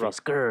Lion Rough. face,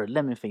 girl,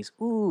 lemon face.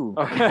 Ooh.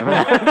 Okay.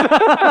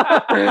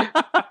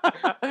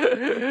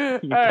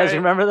 it. You guys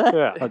remember that?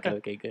 Yeah.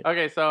 Okay, good.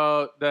 Okay,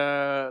 so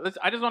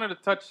I just wanted to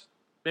touch,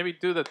 maybe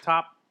do the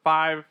top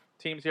 5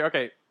 teams here.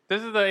 Okay,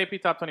 this is the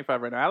AP top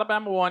 25 right now.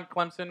 Alabama 1,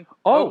 Clemson,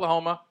 Oh.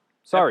 Oklahoma.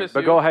 Sorry, FSU.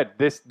 but go ahead.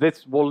 This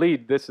will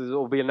lead.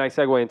 Will be a nice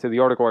segue into the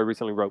article I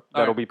recently wrote. All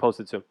That'll right. be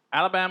posted soon.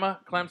 Alabama,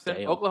 Clemson,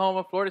 Damn.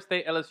 Oklahoma, Florida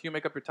State, LSU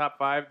make up your top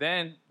 5.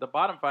 Then the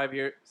bottom 5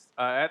 here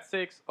at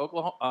 6,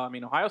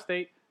 Ohio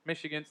State,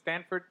 Michigan,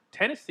 Stanford,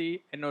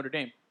 Tennessee, and Notre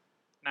Dame.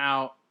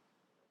 Now,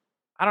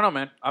 I don't know,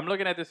 man. I'm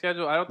looking at the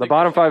schedule. I don't The think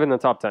bottom 5 in the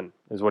top 10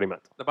 is what he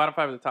meant. The bottom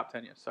 5 of the top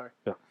 10, yes. Sorry.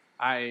 Yeah.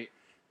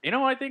 You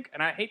know what I think,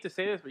 and I hate to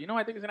say this, but you know what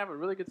I think is gonna have a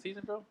really good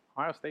season, bro?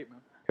 Ohio State, man.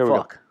 Here we go.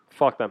 Fuck.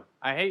 Fuck them.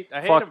 I hate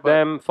Fuck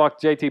them.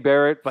 Fuck JT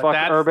Barrett. but Fuck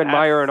that's- Urban that's-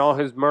 Meyer and all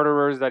his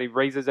murderers that he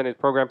raises in his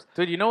programs.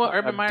 Dude, you know what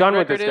Urban I'm Meyer's done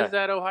with record this is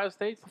guy. at Ohio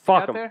State? since he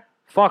Fuck got him. there?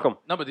 Fuck him.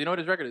 No, but do you know what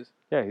his record is?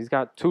 Yeah, he's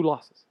got 2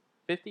 losses.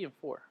 50 and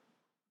 4.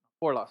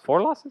 4 losses.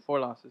 4 losses? 4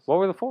 losses. What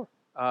were the 4?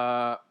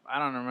 I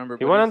don't remember.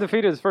 He but went he's-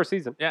 undefeated his first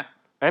season Yeah.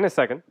 and his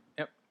second.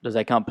 Does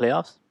that count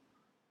playoffs?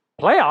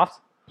 Playoffs.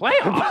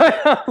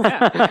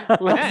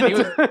 Playoffs.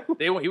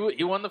 Listen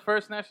He won the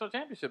first national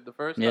championship, the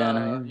first Yeah,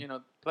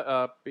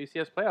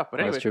 BCS playoff. But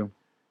anyway, That's true.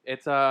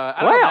 it's I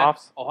don't know, man.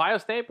 Playoffs? Ohio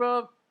State,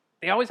 bro.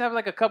 They always have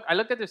like a cup. I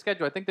looked at their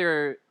schedule. I think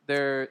they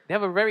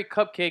have a very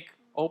cupcake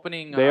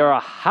opening. They are a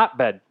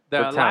hotbed The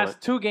for last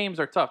talent. 2 games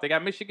are tough. They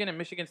got Michigan and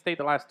Michigan State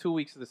the last 2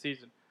 weeks of the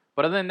season.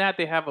 But other than that,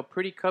 they have a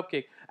pretty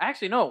cupcake.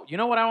 Actually, no. You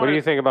know what I want? What do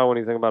you think about when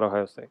you think about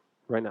Ohio State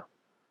right now?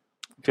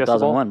 Fiesta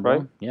Bowl, 2001, bro.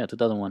 right? Yeah,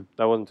 2001.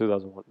 That wasn't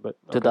 2001, but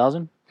okay.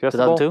 2000? Fiesta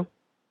Bowl? 2002?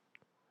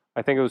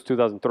 I think it was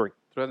 2003.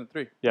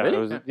 2003. Yeah, Really? it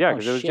was. Yeah. Yeah, Oh,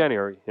 because it was shit.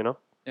 January. You know,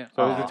 Yeah.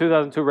 so it was the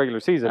 2002 regular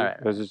season. All right.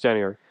 It was just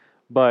January,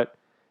 but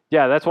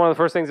yeah, that's one of the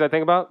first things I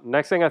think about.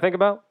 Next thing I think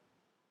about,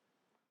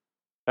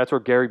 that's where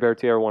Gary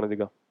Bertier wanted to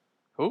go.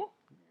 Who?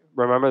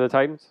 Remember the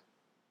Titans,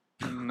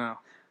 No,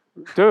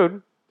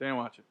 dude? didn't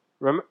watch it.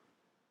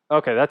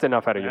 Okay, that's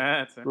enough out of you.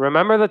 That's it.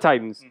 Remember the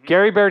Titans. Mhm.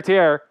 Gary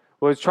Bertier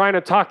was trying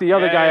to talk the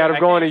other guy out of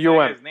going to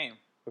UM. His name.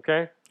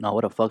 Okay, No,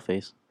 what a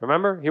fuckface.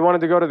 remember he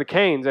wanted to go to the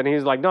Canes, and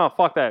he's like, "No,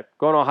 fuck that,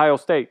 going to Ohio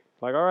State."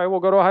 Like, all right, we'll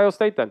go to Ohio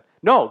State then.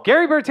 No,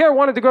 Gary Bertier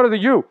wanted to go to the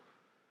U,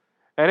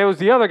 and it was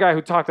the other guy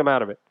who talked him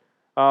out of it.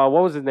 What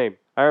was his name?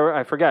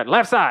 I forget.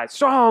 Left side,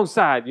 strong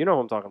side. You know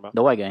who I'm talking about.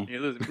 The white guy. You're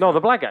losing. No,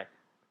 the black guy.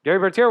 Gary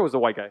Bertier was the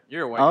white guy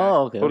You're a white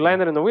Oh, okay. who okay.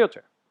 landed in the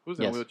wheelchair, guy. Who's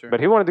in Yes. a wheelchair? but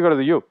he wanted to go to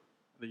the U,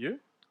 the you? and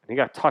he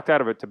got talked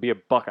out of it to be a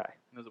Buckeye.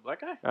 There's a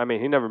black guy. I mean,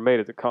 he never made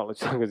it to college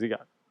because he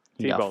got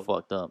He got T-boned.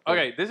 fucked up.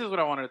 Okay, this is what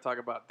I wanted to talk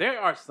about. There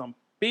are some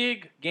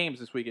big games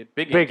this weekend.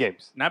 Big games. Big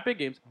games. Not big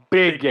games.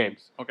 Big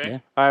games. Okay. Yeah.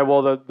 All right,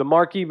 well, the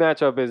marquee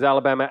matchup is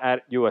Alabama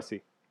at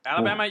USC.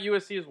 Alabama at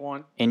USC is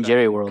one. In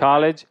Jerry World.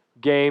 College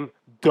game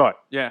done.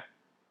 Yeah.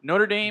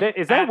 Notre Dame.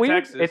 Is that at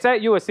weird? Texas. It's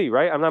at USC,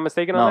 right? I'm not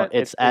mistaken No, on that.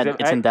 it's Is it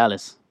it's in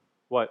Dallas.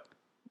 what?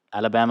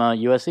 Alabama,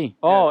 USC.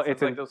 Oh, Yeah,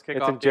 it's like in those it's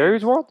kickoff in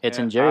Jerry's games. World. It's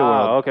Yeah. in Jerry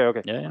World. Okay,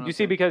 okay. Yeah, yeah. You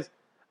see, because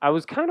I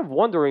was kind of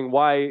wondering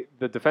why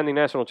the defending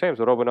national champs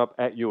would open up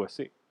at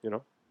USC. You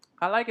know,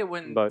 I like it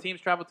when But-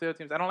 teams travel to other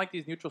teams. I don't like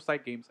these neutral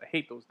site games. I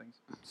hate those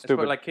things. It's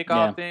stupid. for like kickoff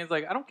Yeah. things.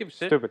 Like I don't give a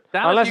shit. Stupid.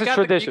 Dallas, Unless you it's got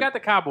tradition. you got the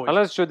Cowboys.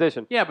 Unless it's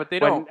tradition. yeah, but they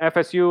When don't.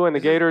 FSU and the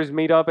This is- Gators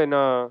meet up in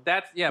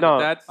That's yeah, no,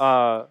 but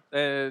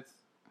that's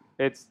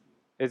it's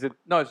is it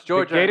no, it's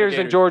Georgia. the Gators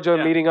and Georgia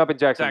Yeah. meeting up in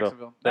Jacksonville.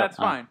 Jacksonville. That's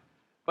Yeah. fine.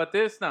 But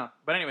this no.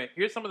 But anyway,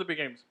 here's some of the big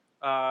games.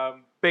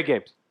 Big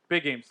games.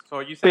 Big games. So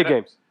you said Big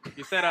games.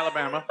 You said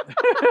Alabama.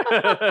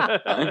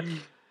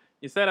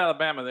 You said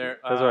Alabama there.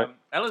 That's right.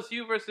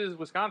 LSU versus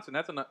Wisconsin.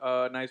 That's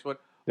a nice one.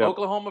 Yep.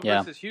 Oklahoma Yeah.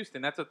 versus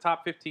Houston. That's a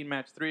top 15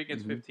 match. 3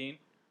 against Mhm. 15.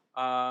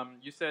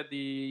 You said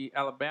the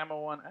Alabama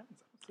one. I didn't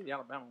see the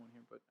Alabama one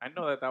here, but I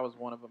know that was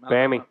one of them. Bammy.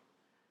 Alabama.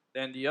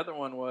 Then the other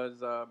one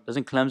was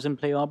Doesn't Clemson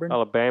play Auburn?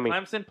 Alabama.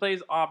 Clemson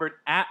plays Auburn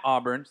at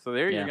Auburn. So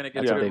there Yeah, you're going to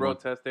get that's a a good big road one.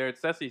 test there. It's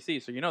SEC,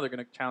 so you know they're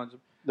going to challenge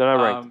them. They're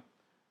not ranked.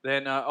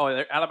 Then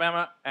they're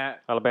Alabama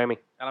at Alabama.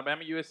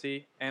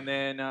 USC, and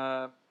then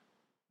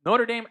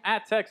Notre Dame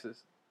at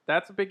Texas.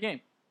 That's a big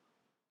game.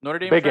 Notre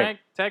Dame Big is game.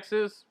 ranked.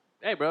 Texas,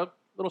 hey, bro,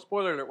 little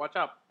spoiler alert, watch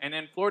out. And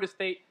then Florida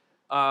State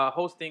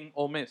hosting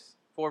Ole Miss,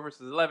 4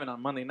 versus 11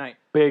 on Monday night.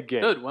 Big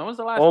game. Dude, when was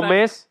the last Ole time?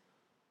 Miss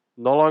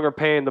no longer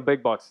paying the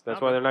big bucks.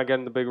 That's No, why but- they're not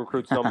getting the big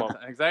recruits no more.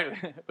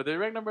 Exactly, but they're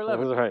ranked number That's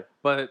 11. right.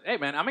 But hey,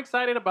 man, I'm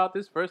excited about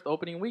this first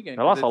opening weekend.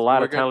 They lost 'cause a lot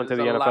of we're gonna- talent to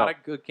there's the a NFL. lot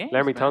of good games.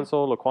 Laramie man.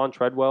 Tunsil, Laquan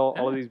Treadwell,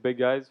 all of Yeah. these big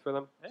guys for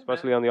them, Hey,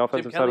 especially man. on the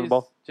offensive side of the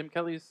ball. Jim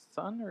Kelly's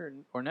son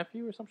or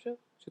nephew or some shit.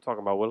 What you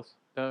talking about, Willis?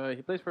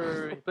 He plays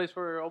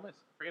for Ole Miss.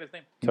 Forget his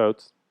name.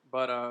 Toads.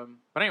 But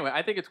anyway,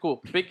 I think it's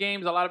cool. Big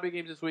games, a lot of big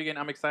games this weekend.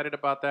 I'm excited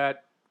about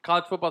that.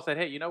 College football said,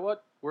 hey, you know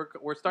what?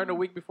 We're starting a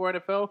week before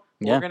NFL.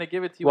 Yeah. We're gonna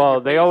give it to you. in Well,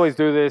 your they face. always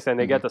do this, and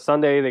they get the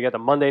Sunday, they get the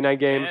Monday night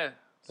game. Yeah.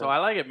 So I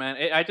like it, man.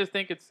 I just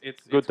think it's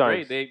Good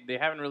great. times. They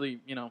haven't really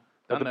done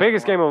But the that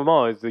biggest in a game while. of them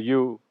all is the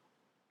U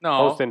no,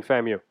 hosting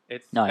FAMU.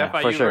 it's Oh, yeah,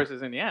 FIU for sure.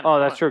 versus Indiana. Oh,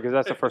 Come that's on. true, because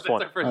that's the first That's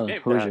one. our first Oh,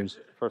 game. Hoosiers.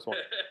 First one.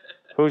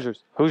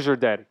 Hoosiers. Who's your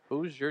daddy?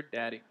 Who's your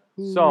daddy?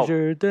 So, Who's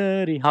your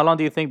daddy? How long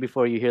do you think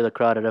before you hear the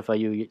crowd at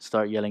FIU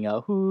start yelling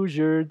out, "Who's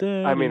your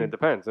daddy"? I mean, it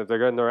depends. If they're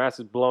getting their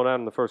asses blown out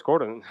in the first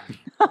quarter, then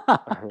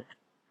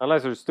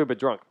unless they're stupid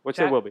drunk, which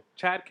they will be.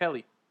 Chad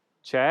Kelly.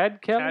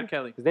 Chad Kelly? Chad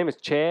Kelly. His name is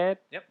Chad?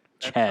 Yep.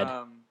 That's, Chad.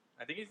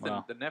 I think he's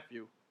Wow. the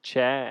nephew, or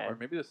Chad.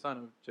 maybe the son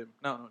of Jim.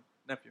 No,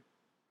 nephew.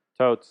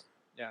 Totes.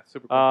 Yeah,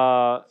 super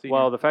cool. Senior.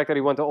 Well, the fact that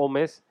he went to Ole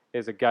Miss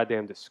is a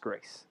goddamn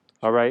disgrace.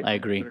 All right? I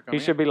agree. Better come He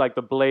in. should be like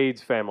the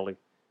Blades family.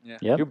 Yeah.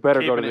 Yep. You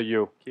better go to Keeping the it-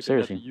 U. Keep it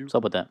Seriously, at the U. what's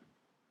up with that?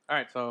 All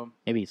right, so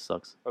Maybe he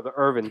sucks. Or the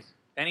Irvins.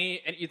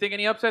 you think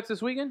any upsets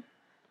this weekend?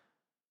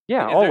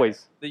 Yeah, Is there-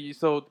 always. But is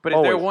there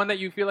Always. one that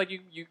you feel like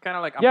you kind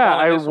of like? I'm Yeah,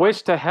 calling I this one?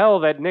 wish to hell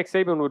that Nick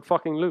Saban would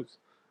fucking lose.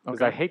 Because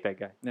Okay. I hate that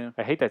guy. Yeah.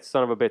 I hate that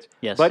son of a bitch.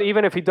 Yes. But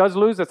even if he does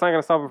lose, that's not going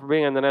to stop him from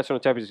being in the national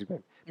championship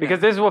game. Because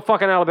this is what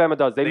fucking Alabama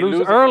does. They lose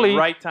lose at the early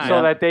right time. so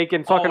Yeah. that they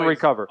can fucking Always-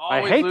 recover. I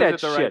always hate lose that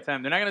at the shit. right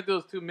time. They're not gonna do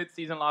those 2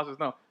 mid-season losses.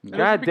 No.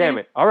 God damn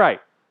it. All right.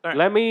 All right.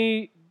 Let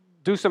me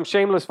do some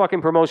shameless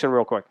fucking promotion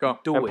real quick. Go.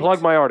 Do and it.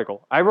 plug my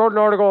article. I wrote an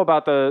article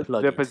about Plug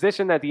the it.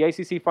 position that the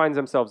ACC finds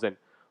themselves in.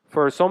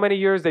 For so many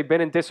years, they've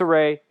been in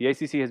disarray. The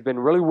ACC has been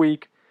really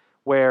weak,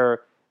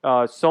 where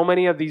so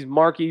many of these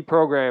marquee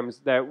programs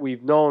that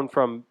we've known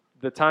from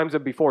the times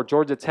of before,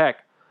 Georgia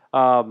Tech,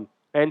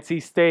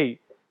 NC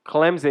State,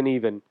 Clemson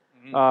even,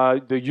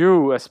 the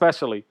U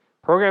especially,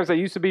 programs that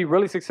used to be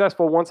really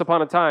successful once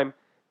upon a time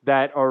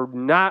that are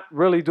not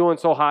really doing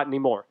so hot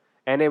anymore.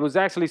 And it was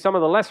actually some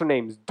of the lesser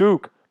names,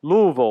 Duke,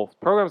 Louisville,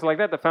 programs like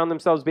that found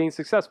themselves being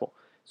successful.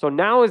 So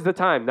now is the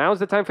time. Now is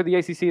the time for the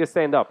ACC to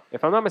stand up.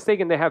 If I'm not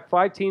mistaken, they have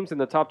 5 teams in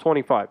the top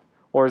 25.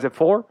 Or is it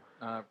 4?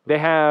 They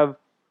have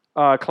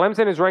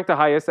Clemson is ranked the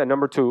highest at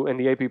number 2 in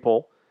the AP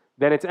poll.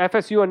 Then it's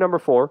FSU at number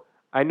 4.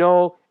 I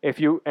know if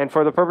you, and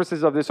for the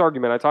purposes of this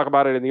argument, I talk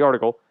about it in the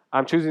article,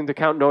 I'm choosing to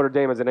count Notre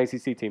Dame as an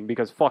ACC team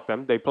because fuck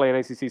them. They play an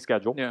ACC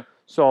schedule. Yeah.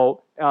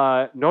 So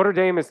Notre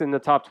Dame is in the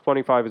top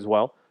 25 as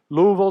well.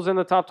 Louisville's in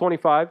the top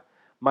 25.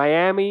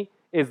 Miami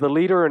is the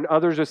leader in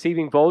others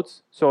receiving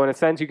votes. So in a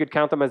sense, you could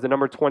count them as the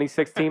number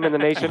 26 team in the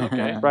nation.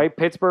 Okay. Right?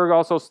 Pittsburgh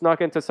also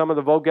snuck into some of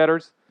the vote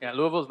getters. Yeah,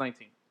 Louisville's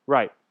 19.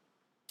 Right.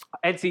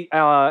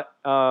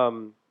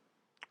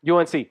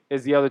 UNC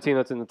is the other team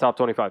that's in the top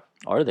 25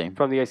 Are they?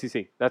 from the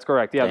ACC. That's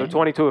correct. Yeah, they're Dang.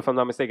 22 if I'm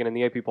not mistaken in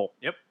the AP poll.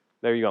 Yep.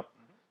 There you go.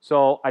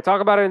 So I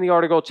talk about it in the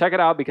article. Check it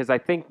out because I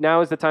think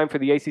now is the time for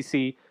the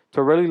ACC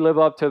to really live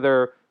up to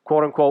their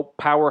quote-unquote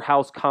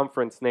powerhouse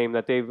conference name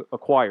that they've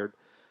acquired.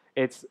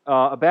 It's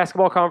a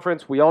basketball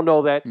conference. We all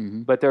know that.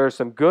 But there are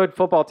some good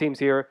football teams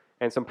here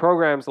and some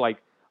programs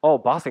like,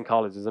 Boston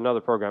College is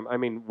another program. I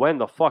mean, when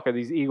the fuck are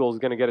these Eagles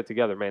going to get it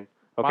together, man?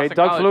 Okay, Boston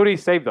Doug College. Flutie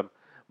saved them.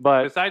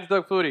 But Besides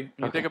Doug Flutie,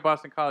 when you think of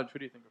Boston College, who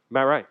do you think of?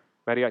 Matt Ryan,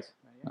 Matty Ice.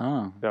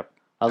 Oh. Yep.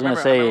 I was going to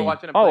I say, remember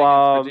watching him play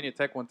against Virginia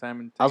Tech one time.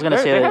 And I was gonna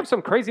They say, have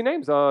some crazy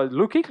names.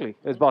 Luke Kuechly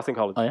is Boston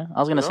College. oh yeah, I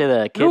was going to say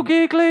that Luke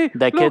kid, Kuechly.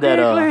 that Luke kid that,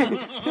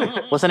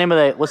 Kuechly. what's the name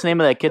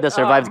of that kid that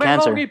survived Me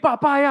cancer? pongo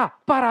papaya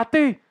para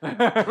ti. What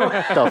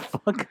the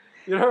fuck?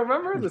 You don't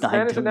remember the I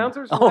Spanish do.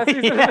 announcers from Oh, last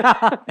season?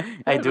 yeah.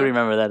 I do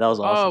remember that. That was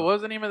Oh, awesome. what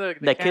was the name of the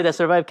That kid that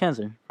survived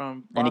cancer.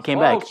 from And he Boston? came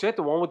Oh back. shit,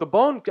 the one with the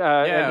bone,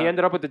 and he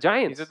ended up with the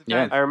Giants. He's at the Yeah.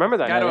 Giants. I remember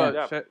that. Guy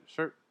to Yeah.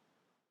 shirt.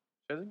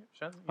 Shezzy?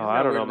 Oh,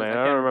 I don't know, man.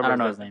 I don't remember. I don't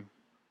know his his name.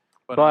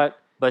 But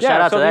But yeah,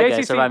 shout out so to that the guy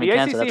ACC, surviving the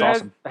cancer. ACC That's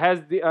awesome.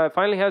 has the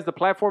finally has the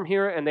platform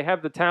here, and they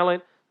have the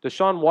talent.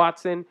 Deshaun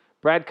Watson,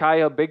 Brad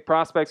Kaya, big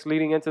prospects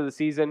leading into the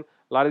season.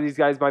 A lot of these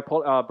guys might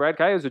pull. Brad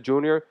Kaya is a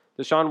junior.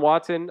 Deshaun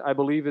Watson, I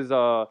believe, is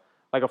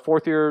like a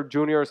 4th-year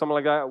junior or something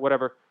like that.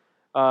 Whatever.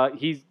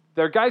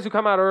 They're guys who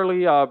come out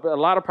early. A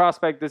lot of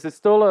prospect. This is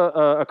still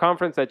a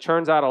conference that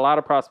churns out a lot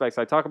of prospects.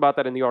 I talk about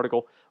that in the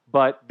article.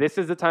 But this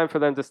is the time for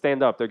them to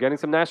stand up. They're getting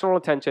some national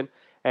attention,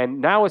 and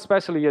now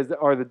especially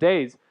are the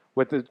days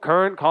with the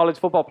current college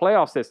football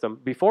playoff system.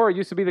 Before it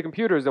used to be the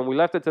computers, and we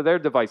left it to their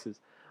devices.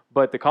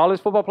 But the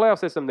college football playoff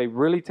system, they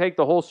really take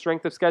the whole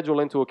strength of schedule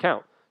into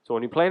account. So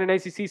when you play in an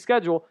ACC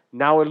schedule,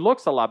 now it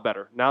looks a lot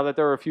better. Now that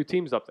there are a few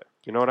teams up there,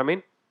 you know what I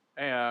mean?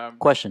 Hey,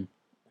 Question.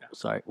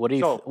 Sorry. What do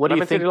you So what do you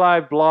Lemon think? City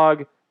Live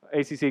blog,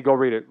 ACC, go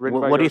read it. Written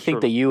by What do you yours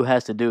think the truly. U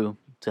has to do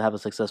to have a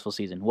successful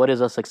season? What is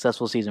a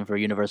successful season for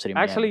University of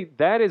Miami? Actually,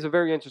 that is a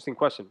very interesting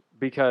question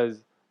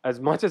because as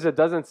much as it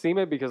doesn't seem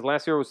it, because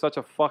last year was such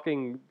a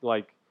fucking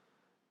like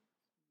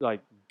I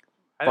think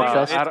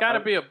Fuckfest? it's got to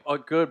be a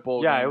good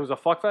bowl yeah, game. it was a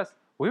fuck fest.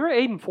 We were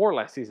 8-4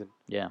 last season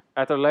yeah.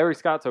 after Larry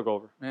Scott took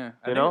over. Yeah,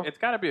 You know? it's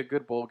got to be a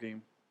good bowl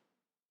game.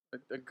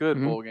 A good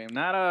Mhm. bowl game,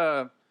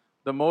 not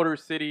the Motor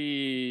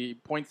City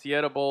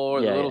Poinciana Bowl or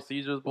Yeah, the Little yeah.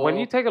 Caesars Bowl. When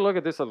you take a look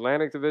at this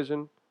Atlantic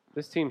division,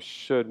 this team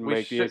should We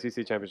make the should-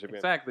 ACC championship game.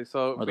 exactly,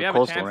 so Or if the we have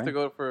Coastal, a chance right? to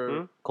go for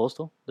Hmm?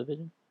 Coastal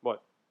Division?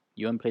 What?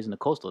 UM plays in the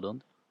Coastal, don't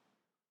they?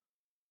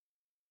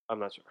 I'm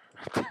not sure.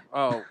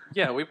 oh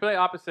yeah, we play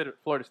opposite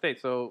Florida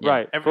State, so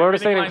Right, every- Florida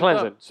everything State and lines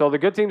Clemson. up. So the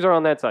good teams are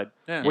on that side.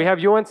 Yeah. We have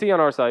UNC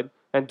on our side,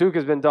 and Duke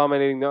has been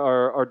dominating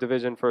our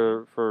division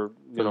for For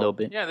a little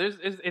bit. Yeah,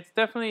 it's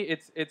definitely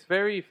it's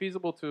very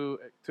feasible to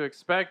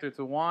expect or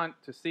to want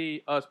to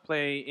see us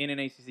play in an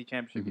ACC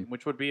championship game,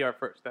 which would be our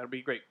first. That would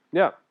be great.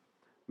 Yeah.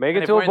 Make And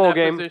it if to we're a in bowl that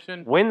game.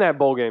 position- Win that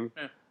bowl game.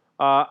 Yeah.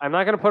 I'm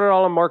not going to put it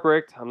all on Mark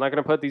Richt. I'm not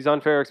going to put these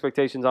unfair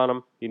expectations on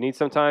him. He needs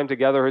some time to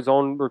gather his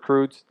own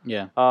recruits.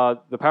 Yeah.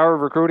 The power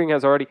of recruiting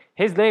has already...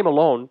 His name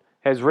alone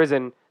has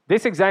risen.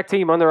 This exact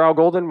team under Al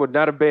Golden would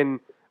not have been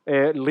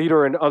a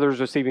leader in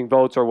others receiving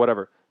votes or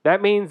whatever.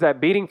 That means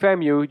that beating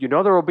FAMU, you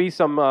know there will be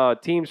some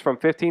teams from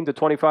 15 to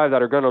 25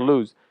 that are going to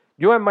lose.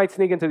 UM might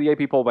sneak into the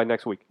AP poll by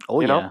next week.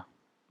 Oh, you yeah. know?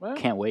 Well,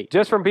 Can't wait.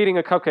 Just from beating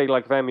a cupcake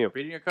like FAMU.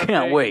 beating a Can't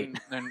cupcake wait.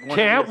 and one of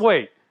Can't these-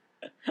 wait.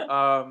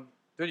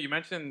 Dude, you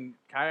mentioned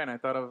Kaya, and I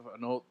thought of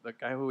the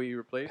guy who he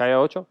replaced. Kaya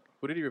Ocho?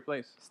 Who did he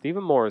replace?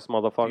 Stephen Morris,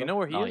 motherfucker. Do you know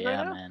where he Oh, is yeah,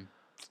 right now? man.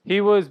 He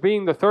was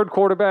being the third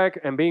quarterback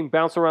and being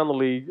bounced around the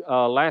league.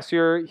 Last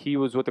year, he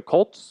was with the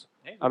Colts.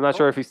 Hey, I'm not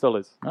sure if he still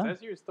is. Huh?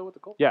 Last year he's still with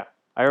the Colts. Yeah.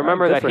 I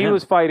remember good that for he him.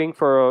 was fighting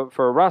for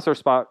a roster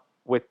spot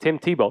with Tim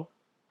Tebow.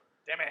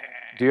 Damn it.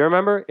 Do you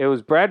remember? It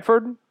was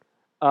Bradford.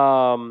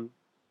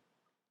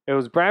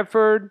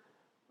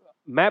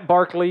 Matt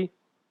Barkley,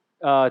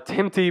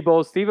 Tim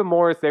Tebow, Stephen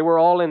Morris, they were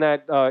all in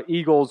that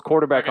Eagles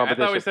quarterback Okay, I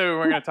competition. thought we said we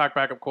weren't going to talk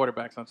backup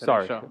quarterbacks on today's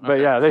Sorry, show. but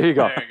yeah, there you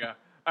go. There you go.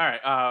 All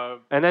right.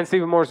 And then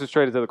Stephen Morris was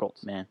traded to the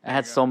Colts. Man, I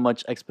had so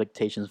much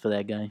expectations for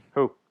that guy.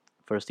 Who?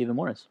 For Stephen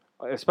Morris.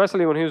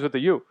 Especially when he was with the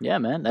U. Yeah,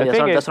 man. The That's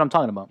thing what is- I'm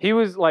talking about. He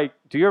was like,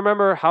 do you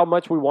remember how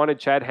much we wanted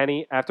Chad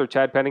Henne after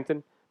Chad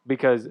Pennington?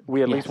 Because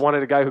we at least Yes.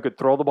 wanted a guy who could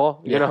throw the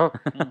ball, you Yeah. know?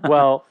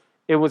 Well,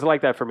 it was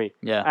like that for me.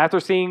 Yeah. After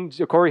seeing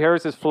Corey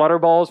Harris's flutter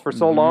balls for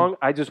so Mhm. long,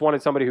 I just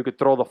wanted somebody who could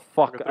throw the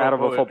fuck Could throw out a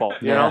of a bullet. football,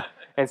 you Yeah. know?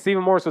 And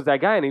Stephen Morris was that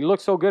guy, and he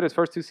looked so good his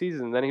first 2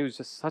 seasons, and then he was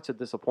just such a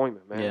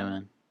disappointment, man. Yeah,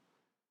 man.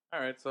 All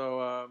right.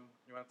 So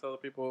you want to tell the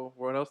people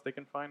what else they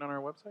can find on our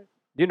website?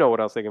 You know what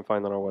else they can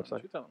find on our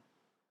website. You tell them.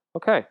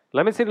 Okay.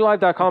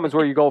 LemonCityLive.com is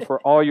where you go for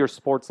all your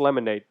sports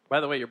lemonade. By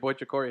the way, your boy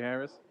Ja'Cory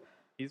Harris,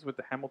 he's with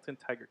the Hamilton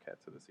Tiger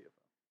Cats of the CFL.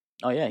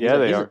 Oh, yeah. Yeah,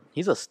 they he's are.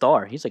 he's a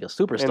star. He's like a In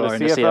superstar the in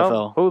the CFL?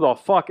 CFL. Who the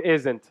fuck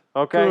isn't?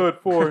 Okay.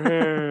 for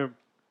him.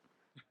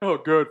 Oh,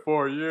 good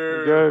for you.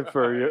 Good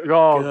for you.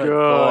 Oh, Good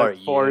good,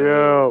 for for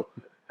you.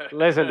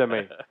 Listen to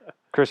me,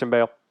 Christian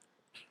Bale.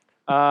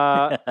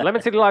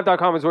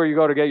 LemonCityLive.com is where you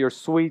go to get your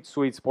sweet,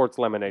 sweet sports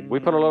lemonade. We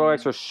put a little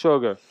extra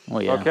sugar. Oh,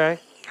 yeah. Okay.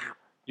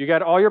 You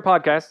got all your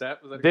podcasts.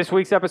 That was This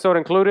week's episode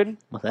included,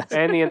 Well, that's,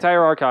 and the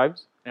entire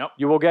archives. Yep.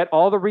 You will get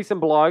all the recent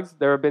blogs.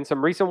 There have been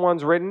some recent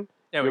ones written.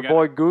 Yeah, we Your got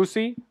boy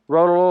Goosey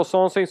wrote a little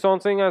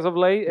something as of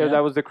late. Yeah. That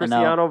was the And now-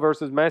 Cristiano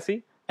versus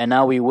Messi. and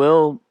now we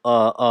will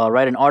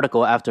write an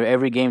article after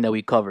every game that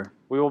we cover.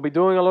 We will be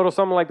doing a little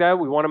something like that.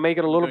 We want to make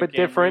it a little good bit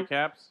game different.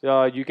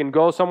 Recaps. You can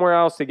go somewhere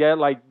else to get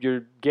like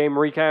your game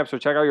recaps or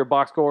check out your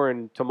box score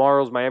in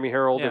tomorrow's Miami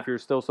Herald Yeah. if you're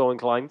still so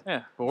inclined.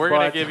 Yeah, but we're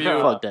gonna But- give you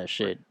Fuck that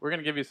shit. we're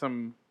gonna give you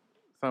some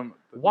Walk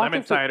lemon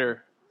into-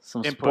 cider.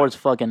 Some Input. sports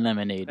fucking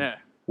lemonade. Yeah.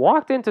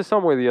 Walked into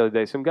somewhere the other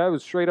day. Some guy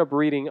was straight up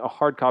reading a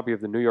hard copy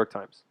of the New York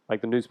Times, like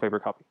the newspaper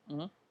copy.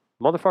 Mhm.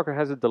 Motherfucker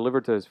has it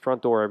delivered to his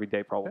front door every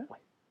day, probably.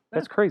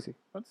 That's crazy.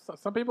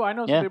 Some people I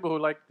know Yeah. some people who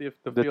like the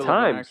The feel of an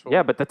Times, actual.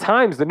 yeah, but the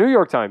Times, the New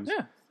York Times.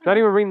 Yeah. Not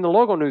even reading the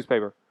local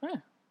newspaper. Yeah,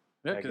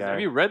 That 'cause guy. have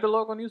you read the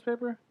local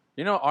newspaper?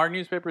 You know, our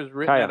newspaper is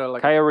written Kaya. at a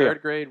Kaya Ria.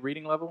 3rd grade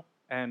reading level,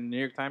 and New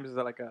York Times is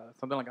at like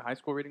something like a high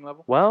school reading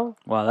level. Well,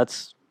 Wow,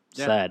 that's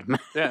Yeah. sad.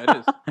 Yeah, it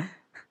is.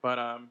 But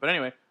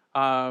anyway,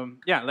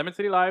 yeah,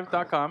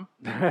 LemonCityLive.com.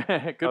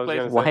 Good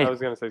place. Why- I was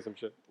gonna say some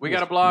shit. We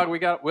got a blog. We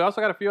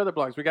also got a few other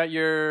blogs. We got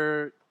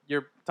your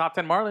top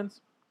 10 Marlins.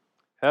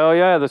 Hell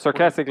yeah, the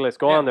sarcastic list.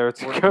 Go Yeah, on there.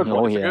 It's a we're- good one.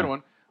 Oh, It's a yeah. good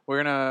one.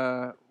 We're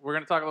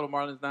gonna talk a little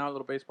Marlins now, a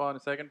little baseball in a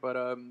second,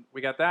 but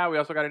we got that. We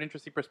also got an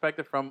interesting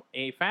perspective from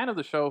a fan of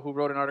the show who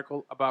wrote an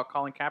article about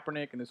Colin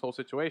Kaepernick and this whole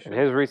situation In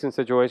his recent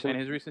situation, and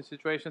his recent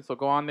situation. So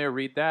go on there,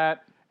 read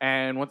that,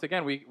 and once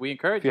again, we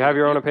encourage if you have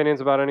your own opinions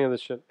about any of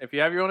this shit, If you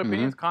have your own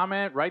opinions,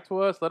 comment, write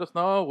to us, let us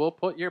know. We'll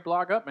put your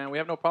blog up, man. We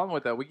have no problem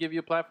with that. We give you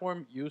a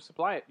platform, you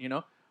supply it. You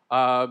know.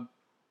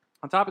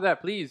 On top of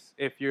that, please,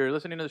 if you're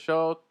listening to the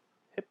show,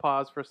 hit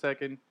pause for a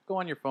second. Go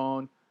on your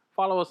phone.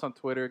 Follow us on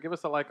Twitter. Give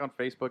us a like on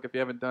Facebook if you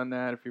haven't done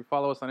that. If you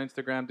follow us on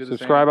Instagram, do the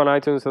subscribe same. on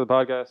iTunes to the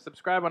podcast.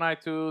 Subscribe on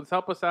iTunes.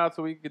 Help us out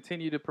so we can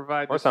continue to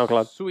provide Or this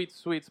SoundCloud. sweet,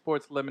 sweet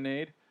sports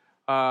lemonade.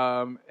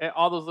 And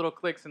all those little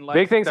clicks and likes.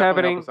 Big things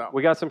definitely happening. help us out.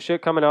 We got some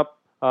shit coming up.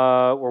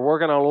 We're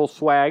working on a little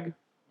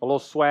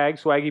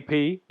swaggy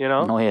P. You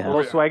know, Oh, yeah. a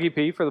little swaggy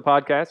P for the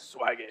podcast.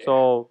 Swaggy.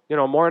 So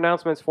more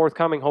announcements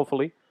forthcoming,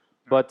 hopefully.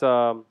 But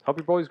help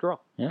your boys grow.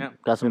 Yeah. Yeah.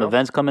 Got some You know?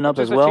 events coming up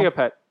Just as a well. chia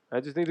pet. I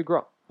just need to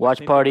grow. Watch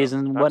need to parties go.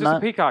 and I'm just a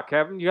whatnot. peacock,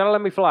 Kevin. You gotta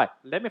let me fly.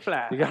 Let me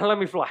fly. You gotta let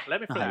me fly. Let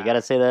me fly. You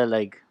gotta say that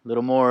like a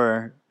little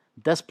more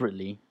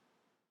desperately.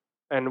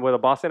 And with a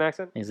Boston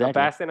accent, Exactly.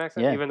 a Boston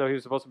accent, Yeah. even though he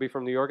was supposed to be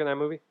from New York in that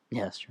movie.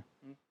 Yeah, that's true.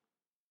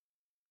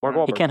 Mark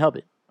He He Wahlberg. can't help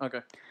it. Okay.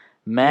 Do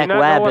you Mac not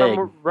know what I'm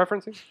Wabbig.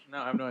 referencing? No,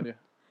 I have no idea.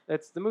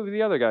 It's the movie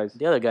The Other Guys.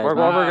 The other guys. Mark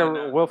man. Wahlberg and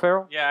no. Will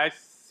Ferrell. Yeah, I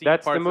see.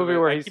 That's the parts movie of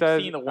it. where I he keep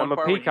says, seeing the one "I'm a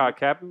part where he- peacock,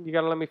 Captain. You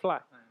gotta let me fly."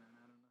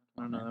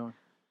 I don't know that one.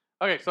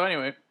 Okay, so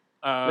anyway,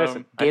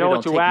 Listen, I Gator know don't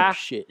what you take no are,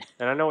 shit.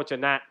 and I know what you're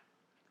not.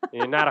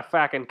 You're not a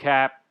fucking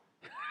cap.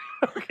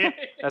 okay.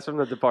 That's from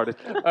The Departed.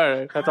 All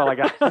right. That's all I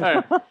got. All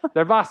right.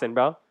 They're Boston,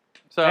 bro.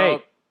 So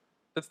Hey.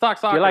 let's talk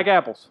Do soccer. you like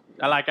apples?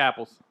 I like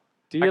apples.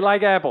 Do you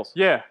like apples?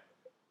 Yeah.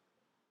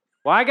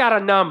 Well, I got a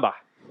number.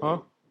 Huh?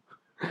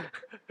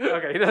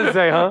 Okay, he doesn't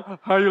say, huh?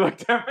 How you like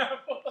them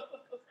apples?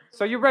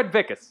 So you read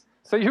Vicus.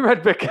 You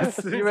read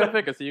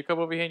Vicus, so you come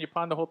over here and you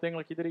pawn the whole thing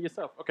like you did it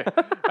yourself. Okay.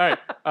 All right.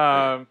 What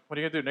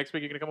are you gonna do next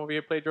week? You're gonna come over here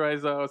and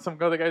plagiarize some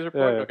other guy's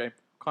report. Yeah. Okay.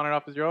 Calling it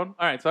off as your own.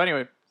 All right. So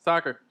anyway,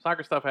 soccer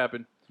stuff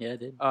happened. Yeah, it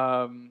did.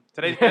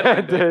 Today's Yeah, deadline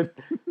it day. did.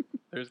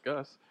 There's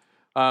Gus.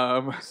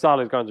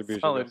 Solid contribution.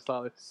 Solid.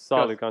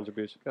 Solid Gus.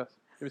 contribution. Gus,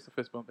 give me some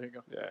fist bump. There you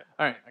go. Yeah.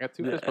 All right, I got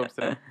 2 fist bumps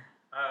today.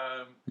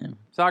 Yeah.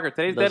 Soccer.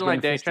 Today's Those deadline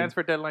getting day. fisted.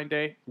 Transfer deadline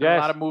day. Been Yes.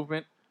 A lot of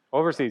movement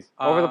Overseas.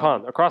 Over the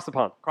pond. Across the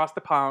pond. across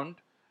the pound.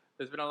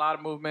 There's been a lot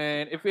of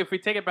movement. If we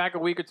take it back a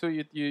week or two,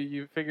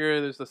 you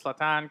figure there's the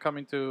Zlatan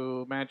coming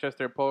to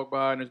Manchester,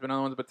 Pogba, and there's been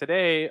other ones. But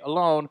today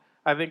alone,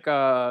 I think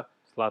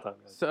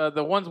Zlatan.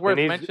 the ones worth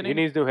he mentioning.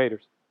 needs new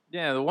haters.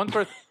 Yeah, the ones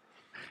worth.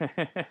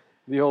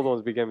 The old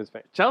ones became his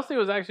fans. Chelsea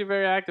was actually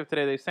very active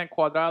today. They sent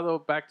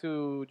Cuadrado back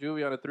to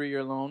Juve on a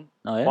 3-year loan.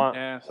 Oh yeah. Juan,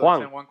 Yeah, so Juan.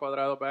 they sent Juan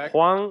Cuadrado back.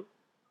 Juan,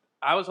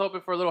 I was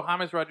hoping for a little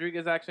James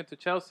Rodriguez action to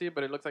Chelsea,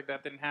 but it looks like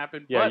that didn't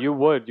happen. yeah, but, you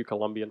would, you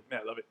Colombian. Yeah,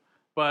 I love it.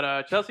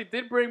 But Chelsea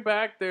did bring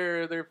back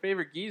their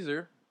favorite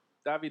geezer.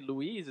 David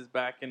Luiz is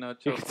back in You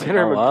Chelsea. consider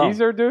him Oh, a wow.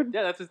 geezer, dude?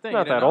 Yeah, that's his thing. Not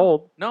You didn't that know?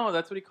 old. No,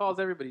 that's what he calls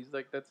everybody. He's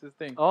like, that's his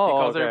thing. Oh, he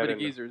calls okay, I everybody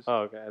didn't know. geezers. Oh,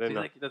 okay, I So didn't he's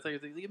know. like, that's like,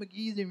 he's like, I'm a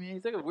geezer, man.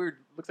 He's like a weird,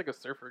 looks like a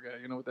surfer guy,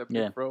 you know, with that big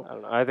Yeah. fro. I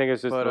don't know. I think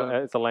it's just But,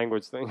 it's a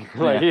language thing.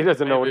 Like Yeah. he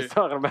doesn't know what Maybe. he's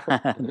talking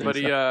about.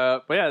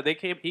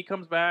 But he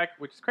comes back,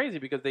 which is crazy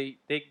because they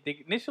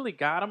initially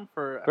got him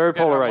for I Very forget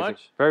how polarizing.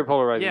 much. Very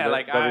polarizing. Yeah,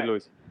 like, David I-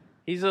 Luiz.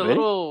 He's a Really?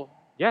 little,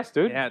 Yes,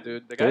 dude. yeah,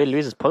 dude. The David guy's-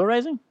 Luiz is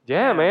polarizing.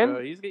 Yeah, man.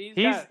 bro,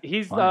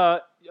 He's Wow.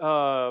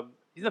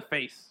 he's a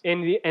face.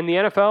 in the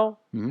NFL.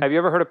 Mhm. Have you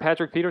ever heard of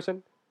Patrick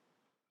Peterson?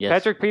 Yes.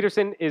 Patrick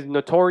Peterson is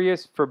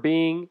notorious for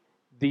being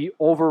the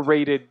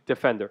overrated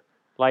defender.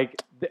 Like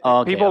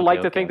Okay, people okay,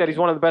 like to okay, think that he's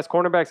okay. one of the best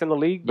cornerbacks in the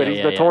league, but Yeah, he's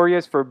yeah, yeah.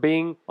 notorious for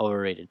being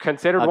Overrated.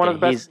 considered Okay, one of the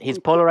best. he's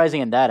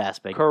polarizing in that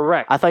aspect.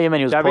 Correct. I thought you meant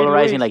he was David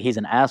polarizing Luiz- like he's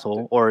an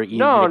asshole, or you,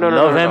 No, like, no, you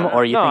no, love no, him, no.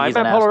 or you No, think I he's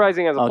an meant asshole.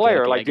 polarizing as a Okay,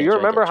 player. okay, I Like, do get you you, I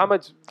remember get how you.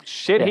 much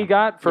shit he Yeah.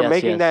 got for Yes,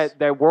 making yes.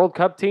 that World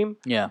Cup team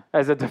Yeah.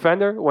 as a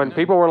defender when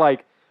people were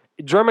like,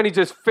 Germany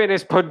just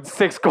finished putting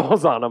 6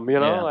 goals on him, you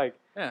know? Yeah. Like,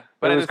 Yeah,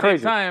 but It at was the same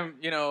crazy.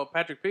 time,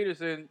 Patrick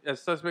Peterson,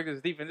 as suspect as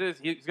his defense is,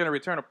 he's going to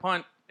return a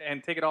punt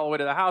and take it all the way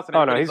to the house. And oh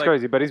no, everybody's he's like-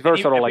 crazy, but he's and he-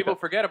 versatile and like people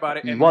that. forget about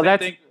it. And Well, same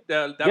that's- thing,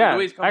 David Yeah,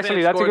 Luiz comes actually,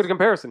 in, that's a scores, good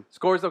comparison.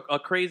 scores a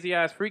crazy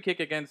ass free kick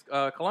against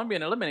Colombia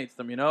and eliminates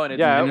them. And it's,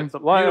 Yeah, and it's a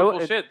well,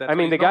 beautiful it- shit. That's I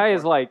mean, what the he's known guy for.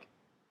 is like,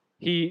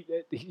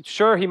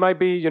 sure he might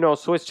be,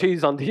 Swiss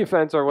cheese on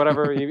defense or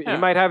whatever. He Yeah.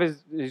 might have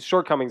his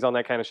shortcomings on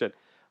that kind of shit,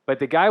 but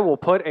the guy will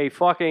put a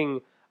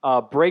fucking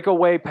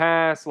breakaway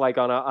pass like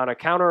on a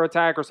counter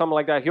attack or something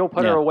like that. He'll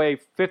put Yeah. her away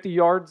 50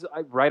 yards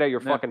right at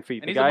your Yeah. fucking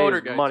feet. And The he's a guy motor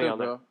is guy money too, on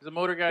bro. that, He's a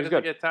motor guy. He's Doesn't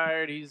good. get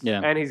tired. He's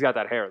Yeah. and he's got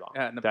that hair though.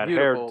 Yeah, and the that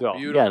beautiful, hair, though.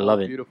 beautiful, Yeah, I love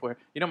it. beautiful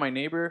hair. My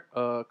neighbor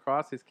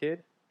across, his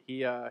kid,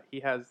 he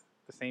has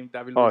the same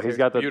David Oh, Luiz he's hair.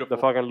 got It's the beautiful.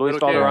 fucking Luis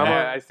Little kid, Valderrama.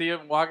 yeah, I see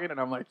him walking, and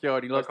I'm like, yo,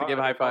 and he loves to give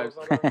high fives.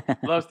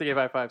 Loves to give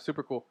high fives.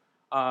 Super cool.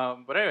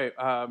 But anyway,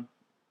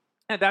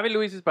 yeah, David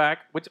Luiz is back.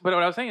 But what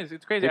I was saying is,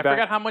 it's crazy. He's I back.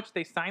 forgot how much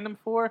they signed him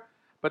for,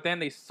 but then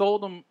they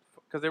sold him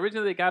because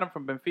originally they got him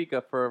from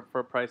Benfica for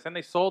a price, and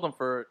they sold him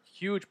for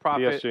huge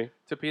profit PSG.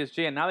 to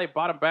PSG, and now they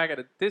bought him back at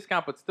a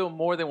discount, but still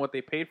more than what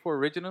they paid for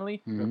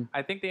originally. Mhm.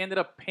 I think they ended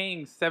up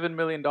paying $7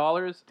 million.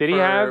 Did he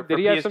have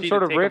some PSG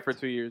sort to of take him rift for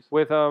 2 years?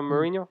 with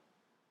Mourinho?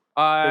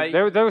 Uh,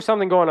 There was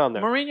something going on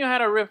there. Mourinho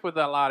had a rift with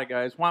a lot of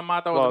guys. Juan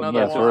Mata was Well, another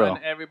yeah, one. for real.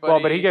 Everybody.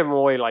 Well, but he gave him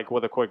away like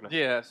with a quickness.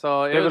 Yeah,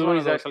 so it David was one Luiz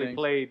of those actually things.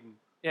 played.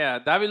 Yeah,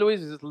 David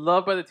Luiz is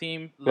loved by the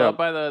team, Yeah. loved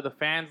by the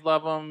fans.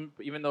 Love him,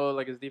 even though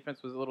like his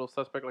defense was a little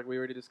suspect, like we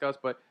already discussed.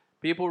 But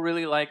people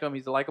really like him.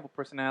 He's a likable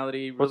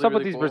personality. What's really, up with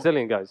really these cool.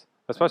 Brazilian guys,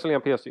 especially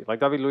on PSG, like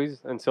David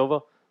Luiz and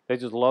Silva? They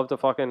just love to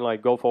fucking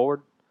like go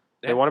forward.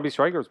 They Yeah. want to be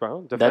strikers,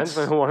 bro. That's-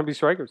 Defensemen want to be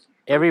strikers.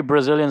 Every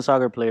Brazilian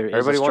soccer player is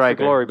Everybody a wants the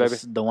striker. glory, baby.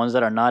 Just the ones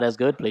that are not as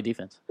good play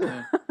defense.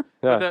 Yeah.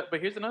 Yeah. But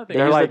here's another They thing.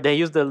 They're use, like- they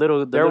use the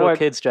little they're little what-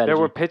 kid strategy. They're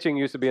where pitching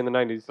used to be in the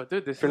 90s. But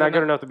dude, this If you're is not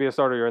good enough to be a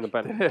starter, you're in the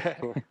pen.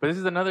 But this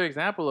is another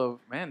example of,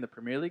 man, the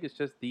Premier League is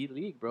just the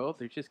league, bro.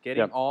 They're just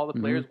getting Yep. all the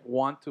Mhm. players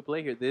want to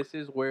play here. This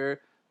is where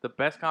the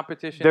best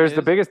competition There's is.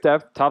 the biggest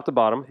depth, top to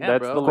bottom. Yeah,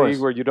 That's bro. the Of league course.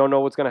 where you don't know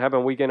what's going to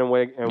happen week in and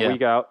week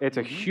Yeah. out. It's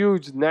a Mhm.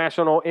 huge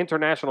national,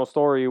 international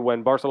story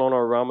when Barcelona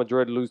or Real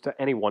Madrid lose to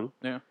anyone.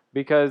 Yeah.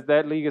 Because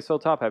that league is so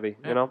top heavy,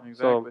 Yeah, you know. exactly.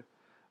 So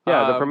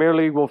yeah, the Uh, Premier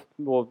League will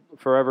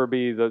forever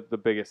be the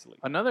biggest league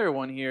Another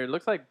one here.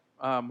 Looks like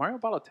Mario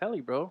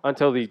Balotelli, bro.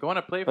 until He's the going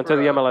to play for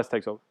MLS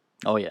takes over.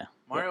 oh yeah,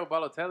 Mario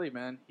Balotelli,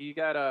 man. He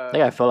got a. that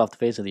guy fell off the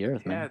face of the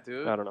earth, Yeah, man.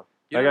 dude. I don't know.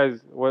 You That know-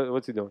 guy's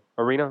what's he doing?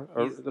 Arena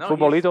or He's- the no,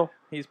 futbolito?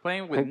 He's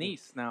playing with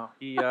Nice now.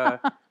 He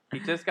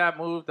just got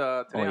moved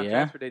today Oh, on yeah?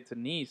 transfer day to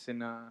Nice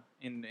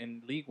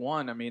in League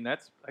One. I mean,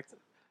 that's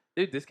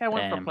dude. This guy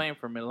went from Damn. playing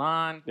for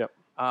Milan, Yep.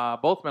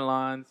 both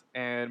Milans,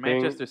 and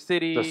Being Manchester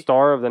City, The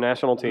star of the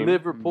national team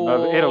Liverpool,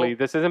 of Italy.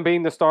 This isn't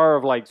being the star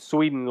of like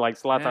Sweden, like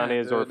Zlatan Yeah,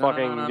 is, or dude. No,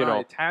 fucking no, you know.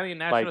 Italian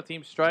national like-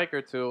 team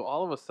striker to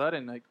all of a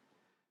sudden like.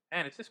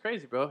 Man, it's just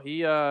crazy, bro.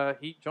 He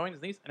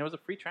joins Nice, and it was a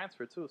free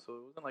transfer too, so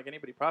it wasn't like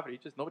anybody profited.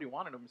 He just nobody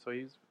wanted him, so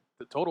he's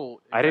the total.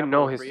 I didn't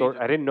know example of his free story.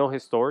 agent. I didn't know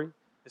his story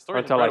His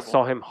story's until I incredible.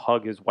 saw him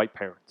hug his white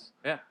parents.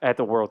 Yeah. At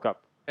the World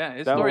Cup. Yeah,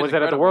 his That, story's was it at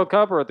the incredible. World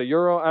Cup or at the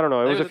Euro? I don't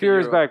know. It I was think a it was few at the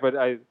years Euro. back,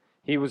 but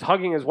he was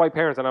hugging his white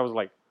parents, and I was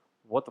like,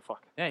 "What the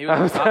fuck?" Yeah, he I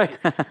was, was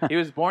like- he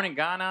was born in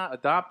Ghana,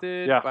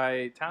 adopted Yeah. by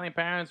Italian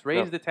parents,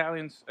 raised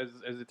Italians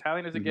as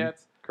Italian as it Mhm.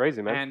 gets,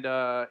 Crazy, man.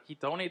 and he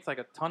donates like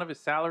a ton of his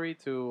salary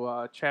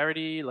to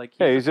charity. Like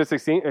Yeah, he's just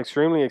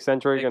extremely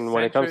eccentric, and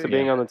when it comes to Eccentric,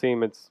 being yeah. on the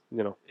team, it's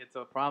it's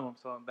a problem.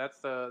 So that's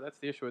the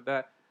issue with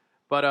that.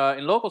 But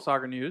in local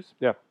soccer news,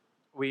 Yeah.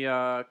 we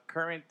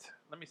current.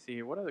 Let me see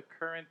here. What are the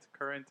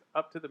current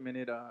up to the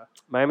minute?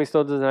 Miami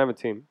still doesn't have a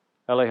team.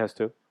 LA has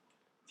two,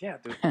 Yeah,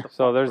 dude. what the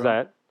so fuck, there's bro?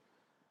 that.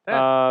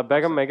 That-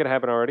 Beckham, make it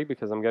happen already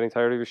because I'm getting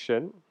tired of his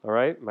shit. All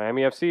right,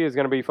 Miami FC is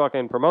going to be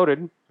fucking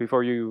promoted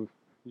before you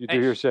You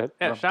do your shit.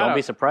 Yeah, Well, shout don't out.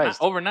 be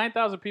surprised. Over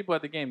 9,000 people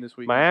at the game this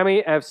week.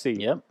 Miami FC.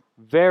 Yep.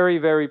 Very,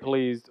 very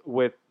pleased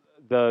with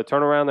the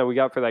turnaround that we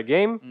got for that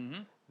game.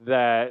 Mm-hmm.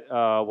 That,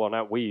 well,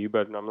 not we,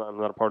 but I'm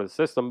not a part of the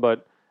system,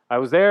 but I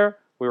was there.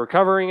 We were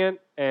covering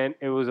it, and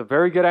it was a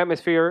very good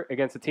atmosphere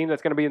against a team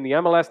that's going to be in the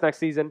MLS next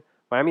season.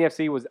 Miami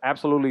FC was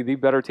absolutely the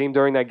better team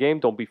during that game.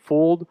 Don't be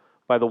fooled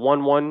by the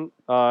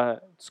 1-1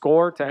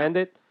 score to end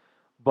it.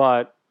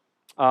 But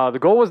the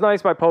goal was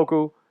nice by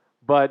Poku,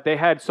 but they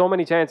had so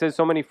many chances,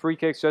 so many free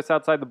kicks just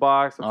outside the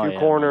box, a few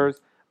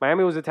corners.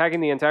 Miami was attacking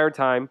the entire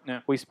time.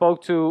 Yeah. We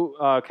spoke to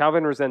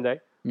Calvin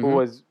Resende, who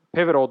was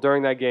pivotal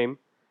during that game,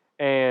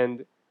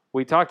 and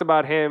we talked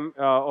about him,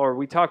 or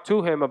we talked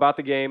to him about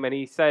the game, and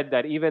he said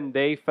that even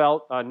they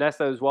felt,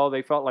 Nesta as well,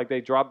 they felt like they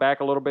dropped back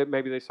a little bit.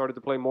 Maybe they started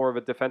to play more of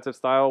a defensive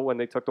style when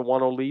they took the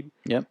 1-0 lead.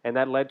 Yep. And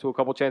that led to a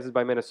couple chances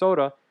by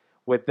Minnesota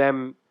with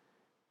them,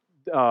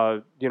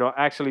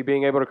 actually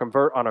being able to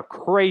convert on a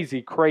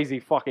crazy, crazy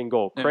fucking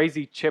goal. Yeah.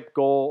 Crazy chip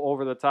goal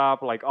over the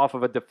top, like off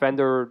of a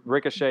defender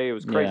ricochet. It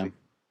was crazy.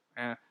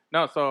 Yeah.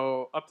 No,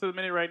 so up to the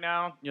minute right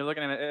now, you're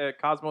looking at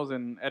Cosmos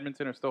and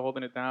Edmonton are still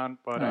holding it down,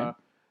 but Right.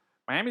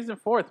 Miami's in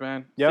fourth,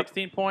 man. Yep.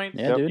 16 points.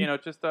 Yeah, dude. You know,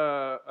 just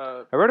I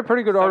read a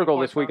pretty good 7 article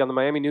points this week up. on the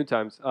Miami New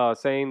Times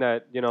saying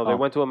that, they Oh.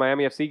 went to a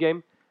Miami FC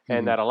game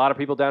and that a lot of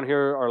people down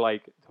here are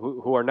like,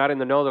 who are not in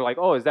the know, they're like,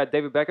 oh, is that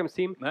David Beckham's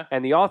team? Yeah.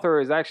 And the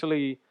author is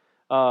actually,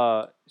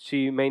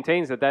 she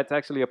maintains that that's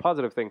actually a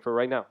positive thing for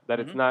right now, that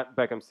it's not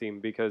Beckham's team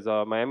because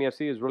Miami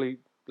FC is really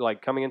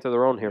like coming into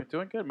their own You're here.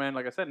 doing good, man.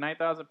 Like I said,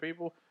 9,000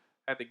 people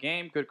at the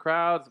game, good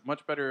crowds,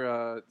 much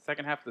better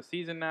second half of the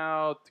season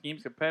now.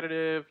 Team's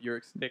competitive. The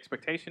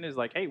expectation is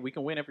like, hey, we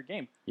can win every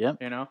game.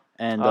 Yep. You know?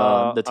 And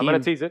I'm the team. going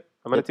to tease it.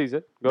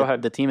 Go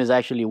ahead. The team is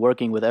actually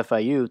working with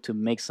FIU to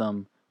make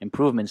some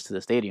improvements to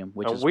the stadium,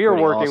 which And is we are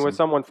pretty working awesome. with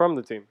someone from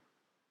the team.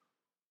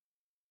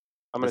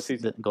 I'm going to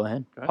tease it. Go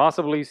ahead.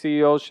 Possibly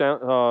CEO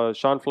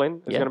Sean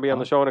Flynn is Yeah. going to be on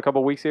the show in a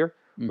couple of weeks here.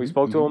 We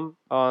spoke to him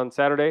on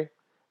Saturday,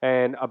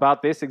 and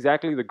about this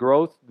exactly, the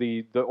growth,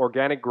 the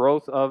organic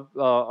growth of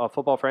a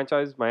football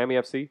franchise, Miami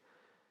FC.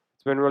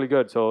 It's been really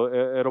good. So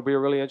it'll be a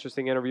really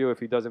interesting interview if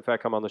he does in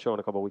fact come on the show in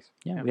a couple of weeks.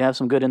 Yeah, we have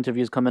some good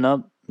interviews coming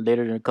up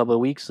later in a couple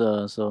of weeks.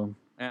 So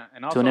Yeah,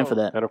 and also, tune in for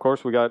that. And of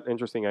course, we got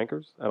interesting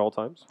anchors at all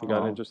times. We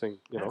got Oh. interesting,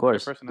 Of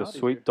course. the personalities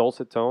sweet here.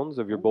 dulcet tones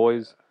of your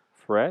boys,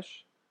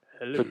 Fresh,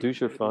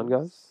 producer fun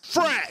guys.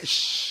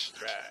 Fresh.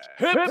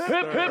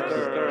 Hipster.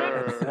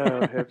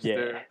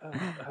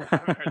 I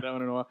haven't heard that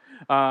one in a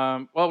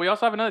while. Well, we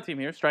also have another team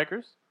here,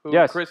 Strikers, who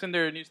Yes. christened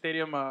their new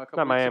stadium a couple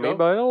Not weeks Miami, ago.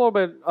 but a little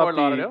bit Fort up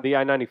Lauderdale. the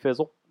I-90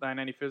 fizzle.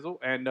 990 Fizzle.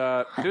 And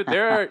dude,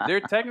 they're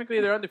technically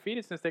they're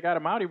undefeated since they got a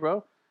Maori,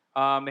 bro.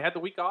 They had the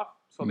week off,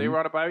 so they were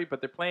on a bye week,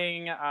 but they're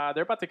playing.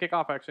 They're about to kick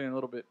off actually in a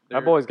little bit.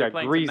 That boy's they're got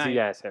playing greasy tonight.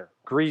 ass hair.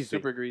 Greasy.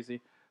 Super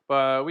greasy.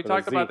 But we With a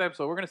talked about Z. them,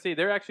 so we're gonna see.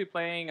 They're actually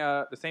playing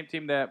the same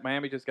team that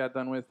Miami just got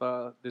done with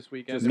this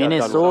weekend. Just got done with.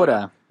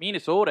 Minnesota.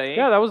 Minnesota, eh?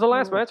 Yeah, that was the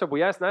last matchup.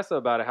 We asked Nesta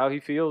about it, how he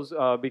feels,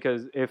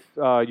 because if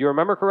you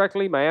remember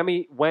correctly,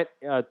 Miami went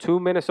to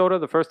Minnesota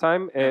the first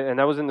time, and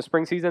that was in the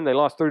spring season. They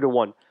lost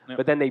 3-1, Yep.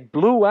 but then they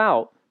blew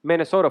out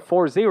Minnesota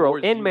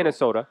 4-0 in 4-0.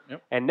 Minnesota,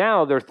 Yep. and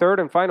now their third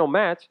and final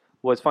match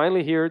was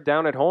finally here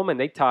down at home, and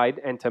they tied.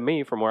 And to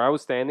me, from where I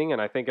was standing,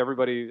 and I think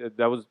everybody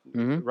that was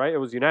right, it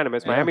was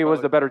unanimous. Yeah, Miami was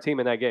probably. the better team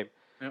in that game.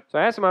 Yep. So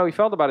I asked him how he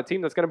felt about a team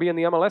that's going to be in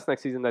the MLS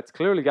next season. That's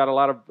clearly got a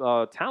lot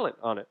of talent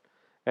on it,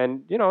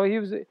 and he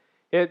was.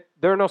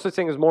 There are no such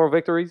thing as moral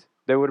victories.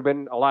 They would have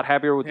been a lot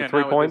happier with Yeah, the 3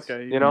 not with points. this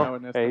guy. You Not know,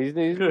 with Nesta. and he's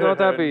not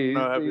happy.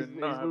 Not happy. He's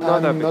Not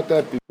not happy. Not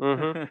that big.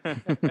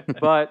 Mhm.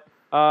 But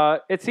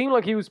it seemed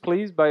like he was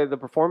pleased by the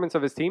performance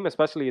of his team,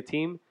 especially a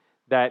team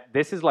that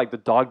this is like the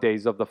dog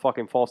days of the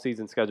fucking fall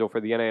season schedule for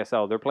the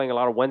NASL. They're playing a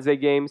lot of Wednesday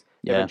games.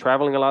 They've Yeah. been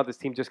traveling a lot. This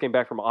team just came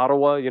back from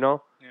Ottawa. Yeah.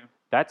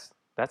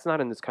 That's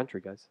not in this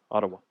country, guys.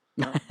 Ottawa.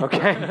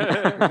 Okay.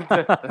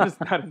 That's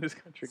not in this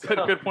country.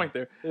 Good point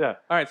there. Yeah.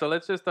 All right, so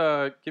let's just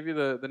give you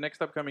the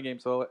next upcoming game.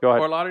 So Go ahead.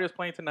 Fort Lauderdale is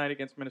playing tonight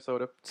against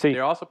Minnesota. See.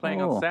 They're also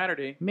playing Oh. on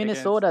Saturday.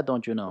 Minnesota,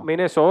 don't you know?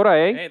 Minnesota,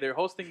 eh? Hey, they're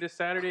hosting this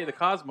Saturday the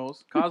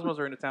Cosmos. Cosmos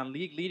are in the town.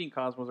 Leading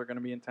Cosmos are going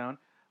to be in town.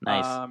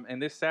 Nice.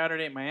 And this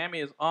Saturday, Miami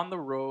is on the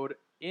road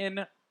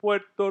in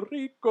Puerto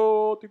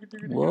Rico.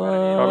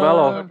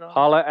 Carmelo,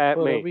 holla at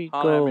me.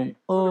 Holla at me.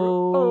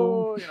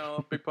 Oh.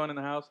 Oh, big pun in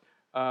the house.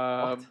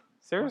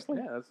 Seriously?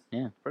 Yeah, that's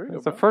Yeah. Puerto Rico,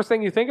 That's the bro. first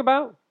thing you think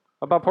about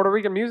Puerto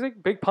Rican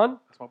music? Big pun?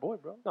 That's my boy,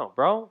 bro. No,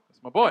 bro.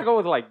 That's my boy. I go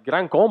with like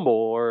Gran Combo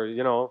or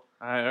All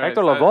right,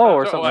 Hector Lavoe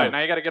or so something. what,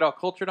 now you got to get all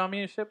cultured on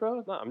me and shit,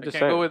 bro. No, I'm I just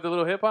can't saying. go with the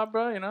little hip hop,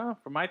 bro.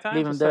 For my time.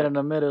 Leave him Just dead say- in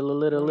the middle, a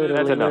little,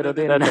 That's little, enough.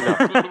 little.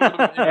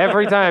 That's enough.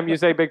 Every time you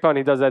say big pun,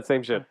 he does that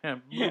same shit. Yeah.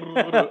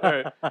 All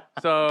right.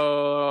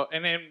 So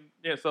and then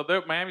so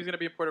Miami's gonna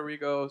be in Puerto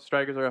Rico.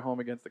 Strikers are at home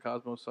against the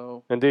Cosmos.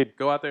 So Indeed.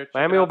 go out there. check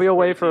Miami it will out, be support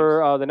away your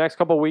for the next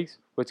couple of weeks,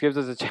 which gives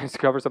us a chance to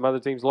cover some other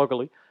teams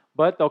locally.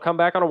 But they'll come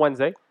back on a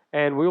Wednesday,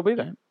 and we will be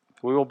there. Okay.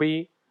 We will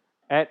be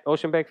at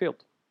Ocean Bank Field,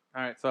 teams.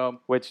 All right. So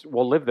which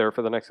will live there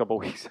for the next couple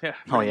of weeks. yeah.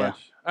 Oh, pretty yeah.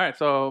 much. All right.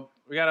 So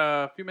we got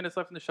a few minutes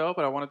left in the show,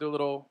 but I want to do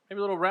maybe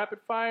a little rapid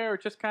fire, or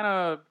just kind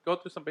of go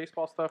through some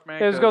baseball stuff, man.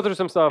 Yeah, let's go 'cause through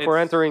some stuff. We're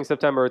it's- entering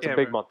September. It's a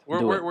big month. We're,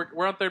 Do we're,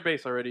 we're on third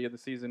base already in the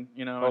season,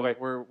 you know. and Okay.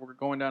 We're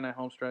going down that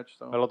home stretch.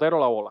 So. Pelotero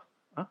la bola.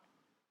 Huh?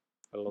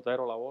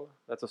 Pelotero la bola.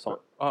 That's a song.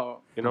 Oh,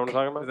 You know what I'm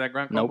talking about? is that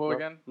Gran Nope. Combo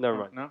again? Never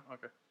No? mind. No.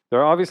 Okay. There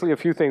are obviously a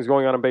few things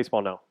going on in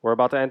baseball now. We're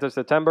about to enter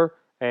September,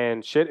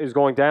 and shit is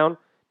going down.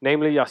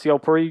 Namely,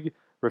 Yasiel Puig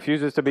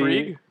refuses to be.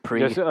 Puig?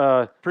 Puig.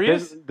 This,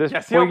 Prius? This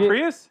Yasiel Puig-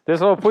 Prius? This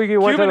little Puig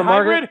went to Cuban the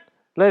market. hybrid?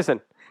 Listen,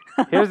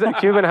 here's the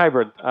Cuban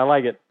hybrid. I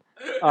like it.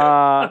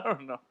 I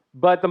don't know.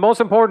 But the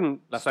most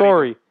important Lazarito.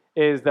 story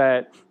is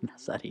that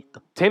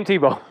Nazarito. Tim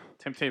Tebow.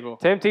 Tim Tebow.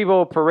 Tim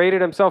Tebow paraded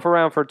himself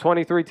around for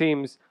 23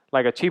 teams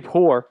like a cheap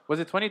whore.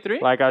 Was it 23?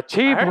 Like a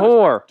cheap I heard it was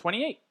whore.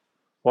 28.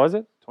 Was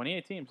it?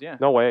 28 teams, yeah.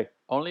 No way.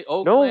 Only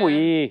Oakland. No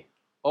way.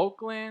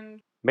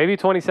 Oakland. Maybe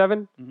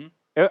 27? Mhm.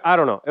 I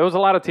don't know. It was a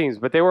lot of teams,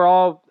 but they were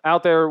all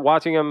out there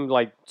watching him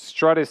like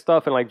strut his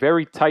stuff in like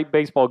very tight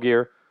baseball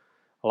gear.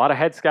 A lot of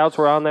head scouts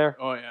were on there.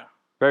 Oh, yeah.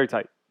 Very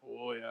tight.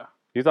 Oh, yeah.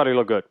 You thought he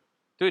looked good.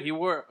 Dude,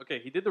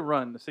 he did the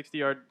run, the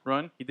 60-yard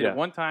run. He did Yeah. it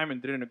one time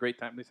and did it in a great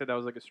time. They said that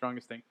was like his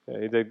strongest thing. Yeah,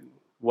 he did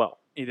well.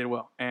 He did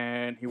well.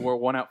 And he wore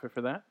one outfit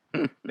for that.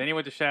 Then he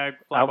went to shag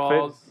fly Outfit?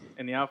 balls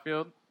in the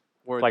outfield.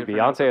 Wore a Like different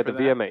Beyonce outfit at the for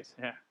that. VMAs.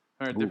 Yeah.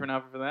 Or a different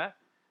outfit for that.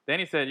 Then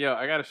he said, yo,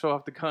 I got to show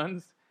off the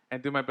guns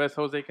and do my best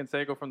Jose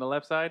Canseco from the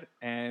left side.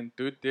 And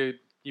dude, he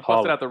busted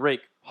Holla. out the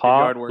rake. Did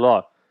yard work.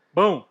 Holla.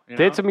 Boom. You know?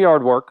 Did some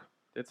yard work.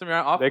 Did some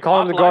yard off. They call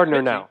him off the live gardener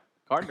pitching. now.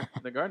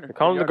 The gardener. They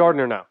call him the Yard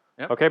gardener work. now.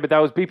 Yep. Okay, but that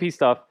was BP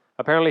stuff.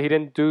 Apparently, he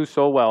didn't do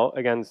so well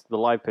against the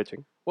live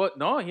pitching. What?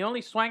 No, he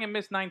only swung and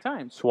missed 9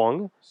 times.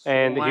 Swung,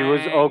 and he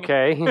was Swang.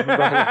 okay.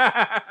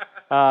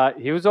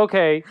 He was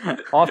okay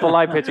off the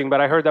live pitching,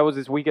 but I heard that was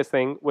his weakest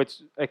thing.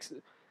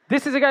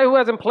 This is a guy who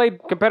hasn't played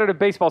competitive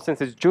baseball since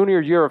his junior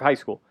year of high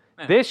school.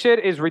 Yeah. This shit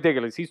is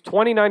ridiculous. He's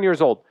 29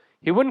 years old.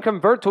 He wouldn't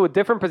convert to a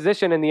different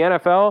position in the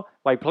NFL,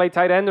 like play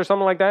tight end or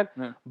something like that.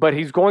 Yeah. But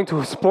he's going to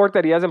a sport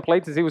that he hasn't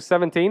played since he was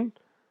 17.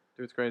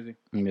 Dude's crazy.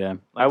 Yeah.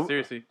 Like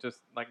seriously, just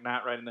like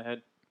not right in the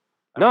head.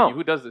 I No. mean,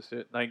 who does this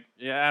shit? Like,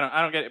 yeah,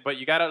 I don't get it. But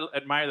you gotta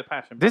admire the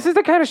passion. This is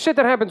the kind of shit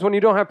that happens when you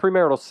don't have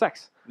premarital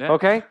sex. Yeah.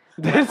 Okay,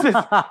 this is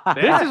what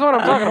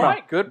I'm talking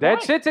about. Good That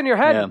point. shit's in your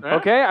head. Yeah.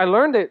 Okay, I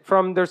learned it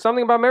from There's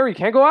Something About Mary. You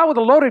can't go out with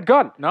a loaded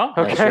gun. No,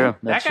 Okay. That's true. that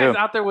That's guy's true.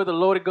 out there with a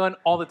loaded gun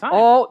all the time.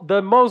 All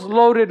the most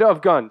loaded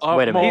of guns.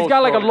 Wait a minute. He's Most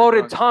got like a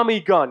loaded gun. Tommy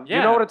gun. You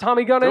Yeah. know what a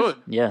Tommy gun is?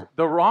 Dude, Yeah.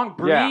 the wrong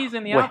breeze Yeah.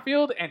 in the Wait.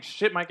 outfield and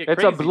shit might get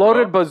It's crazy. a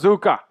loaded bro.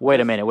 bazooka. Wait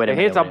a minute. Wait a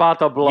minute. He's wait a about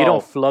to minute. blow. You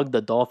don't flug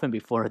the dolphin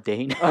before a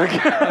date. I'm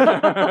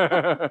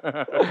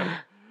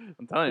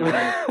telling you,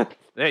 man.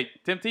 Hey,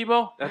 Tim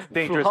Tebow, that's a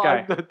dangerous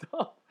guy.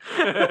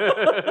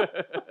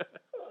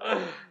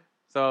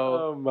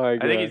 So Oh my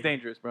god. I think he's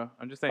dangerous, bro.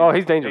 I'm just saying. Oh,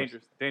 he's dangerous.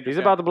 Dangerous He's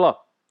guy. about to blow. All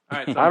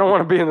right, so I don't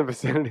want to be in the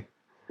vicinity.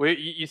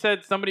 You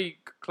said somebody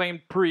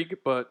claimed Puig,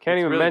 but Can't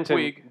it's even really mention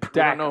Puig. We Dak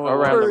don't know who it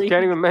around was. him.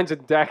 Can't even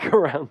mention Dak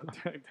around him.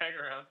 Tag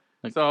around.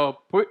 So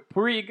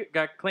Puig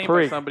got claimed by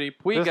Puig. somebody.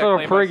 Puig This got little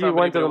claimed by Puig, he somebody,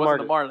 went to but the it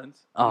wasn't the Marlins.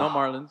 Oh. No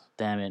Marlins.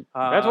 Damn it.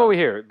 That's what we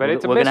hear, but We're-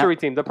 it's a we're gonna- mystery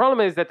team. The problem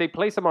is that they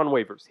place him on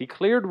waivers. He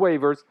cleared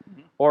waivers,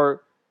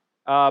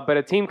 but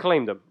a team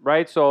claimed him,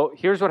 right? So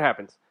here's what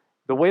happens.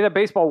 The way that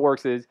baseball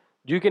works is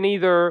you can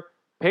either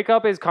pick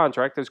up his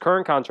contract, his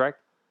current contract,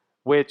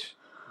 which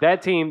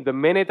that team, the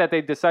minute that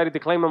they decided to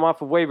claim him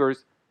off of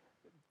waivers,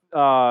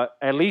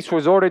 at least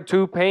resorted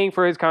to paying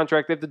for his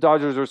contract if the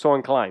Dodgers are so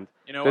inclined.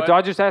 You know The what?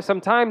 Dodgers have some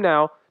time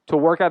now to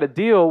work out a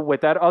deal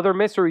with that other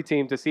mystery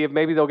team to see if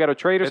maybe they'll get a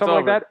trade or It's something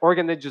over. like that, or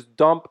can they just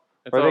dump,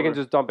 It's or they over. can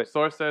just dump it.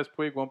 Source says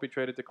Puig won't be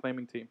traded to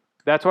claiming team.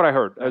 That's what I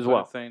heard That's as what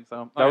well. it's saying.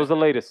 So That was the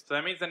latest. So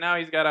that means that now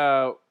he's got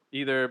to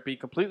either be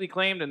completely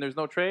claimed and there's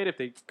no trade if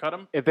they cut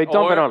him. If they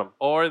dump it on him.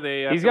 Or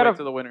they have He's to gotta- wait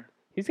to the winner.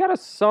 He's got a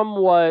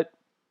somewhat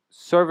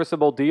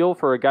serviceable deal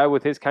for a guy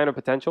with his kind of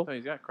potential. So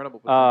he's got incredible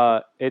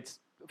potential. It's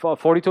a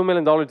 $42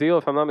 million deal,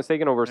 if I'm not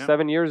mistaken, over Yeah.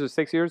 7 years or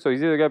 6 years. So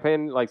he's either going to pay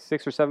like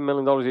 $6 or $7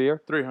 million a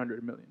year.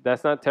 $300 million.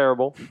 That's not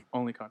terrible.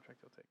 Only contract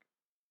he'll take.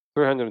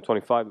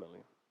 325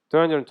 million.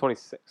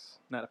 326.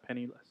 Not a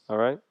penny less. All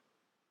right.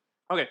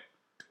 Okay.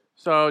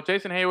 So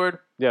Jason Hayward,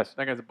 Yes.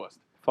 that guy's a bust.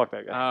 Fuck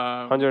that guy.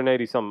 100.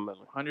 180 something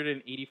million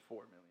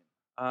 184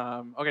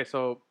 million. Okay,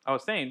 so I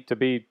was saying, to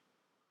be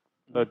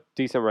a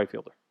decent right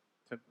fielder.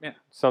 yeah,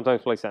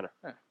 Sometimes play center.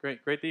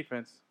 great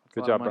defense. That's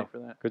Good a lot job, of money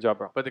bro. for that. Good job,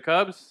 bro. But the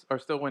Cubs are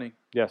still winning.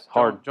 Yes.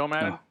 Hard. Joe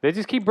Madden. They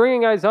just keep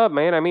bringing guys up,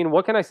 man. I mean,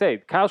 what can I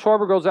say? Kyle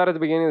Schwarber goes out at the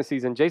beginning of the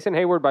season. Jason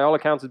Hayward, by all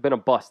accounts, has been a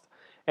bust.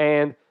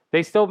 And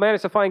they still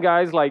manage to find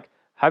guys like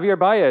Javier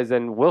Baez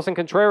and Wilson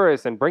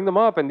Contreras and bring them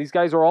up, and these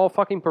guys are all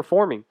fucking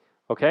performing,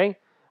 okay?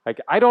 Like,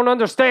 I don't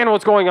understand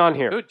what's going on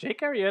here. Dude,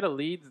 Jake Arrieta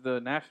leads the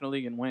National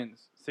League in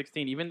wins,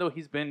 16, even though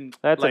he's been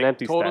That's an like,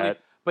 empty totally, stat.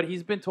 But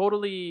he's been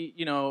totally,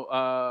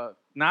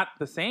 not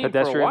the same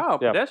Pedestrian? for a while.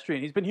 Yeah.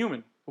 Pedestrian. He's been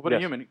human. We'll put it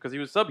Yes. human because he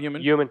was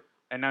subhuman, Human.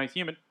 and now he's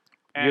human.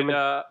 And,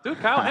 Human. Dude,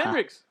 Kyle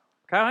Hendricks.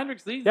 Kyle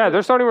Hendricks leads Yeah, the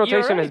their starting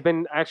rotation ERA. has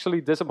been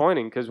actually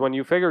disappointing because when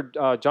you figured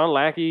John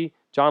Lackey,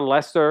 John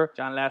Lester.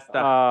 John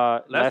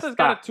Lester. Lester's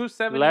got a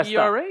 2.70 Lester.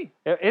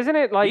 ERA. Isn't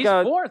it like He's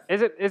fourth.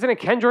 Isn't it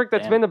Kendrick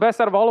that's Damn. been the best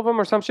out of all of them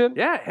or some shit?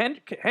 Yeah,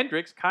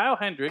 Hendricks, Kyle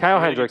Hendricks. Kyle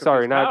You're Hendricks, getting confused.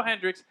 sorry, not- Kyle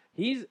Hendricks.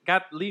 He's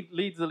got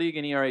leads the league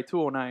in ERA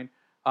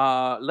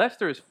 2.09.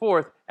 Lester is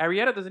fourth.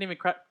 Arrieta doesn't even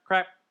crack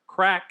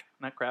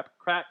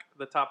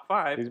the top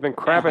 5. He's been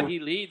Yeah, crapping. but he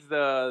leads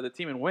the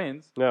team in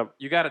wins. Yeah.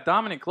 You got a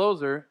dominant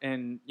closer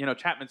in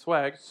Chapman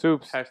Swag.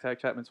 Soups. Hashtag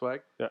Chapman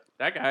Swag. Yeah.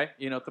 That guy,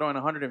 throwing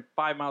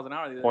 105 miles an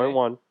hour the other Point day.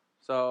 one.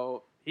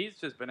 So he's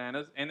just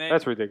bananas. And then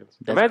That's ridiculous.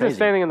 That's Imagine crazy.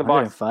 standing in the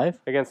box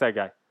 105? against that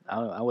guy.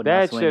 I would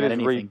That not swing shit at is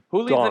anything. who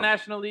leads the Dog.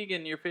 National League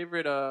in your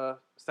favorite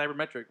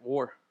cybermetric?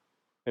 WAR.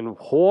 And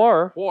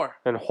whore. WAR.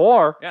 And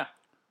whore. Yeah.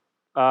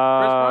 Chris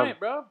Uh, Bryant,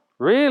 bro.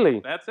 really?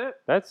 That's it.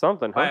 That's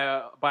something,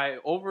 huh? By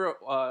over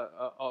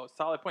a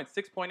solid point,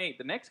 6.8.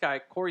 The next guy,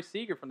 Corey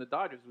Seager from the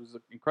Dodgers, was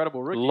an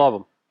incredible rookie. Love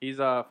him. He's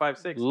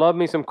 5'6". Love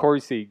me some Corey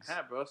Seags.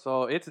 Yeah, bro.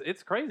 So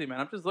it's crazy, man.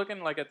 I'm just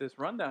looking at this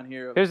rundown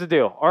here. Of, Here's the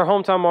deal. Our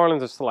hometown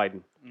Marlins are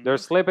sliding. They're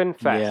slipping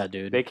fast. Yeah,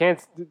 dude. They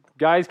can't.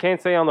 Guys can't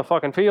stay on the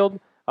fucking field.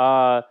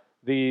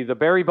 The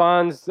Barry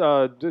Bonds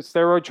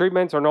steroid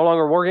treatments are no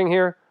longer working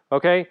here.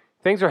 Okay,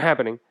 things are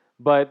happening,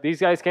 but these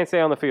guys can't stay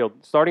on the field.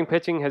 Starting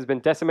pitching has been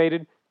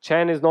decimated.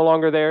 Chen is no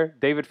longer there.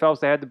 David Phelps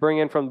they had to bring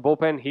in from the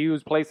bullpen. He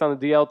was placed on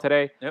the DL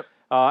today. Yep.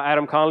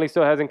 Adam Conley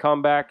still hasn't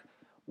come back.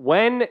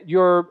 When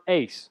your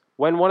ace,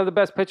 when one of the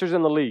best pitchers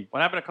in the league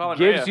what happened to Colin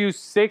gives Rea? you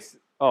 6.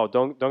 Oh,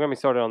 don't get me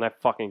started on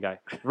that fucking guy.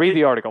 Read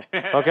the article,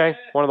 okay?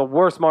 One of the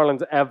worst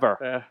Marlins ever.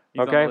 Yeah,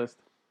 he's Okay. on the list.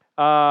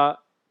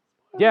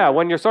 Yeah,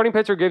 when your starting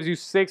pitcher gives you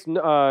 6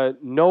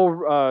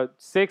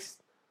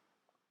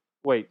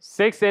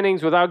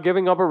 innings without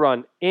giving up a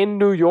run in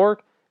New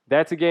York,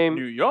 that's a game.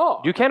 New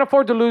York. You can't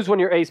afford to lose when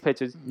your ace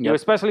pitches. You Yep.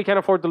 especially can't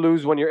afford to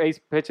lose when your ace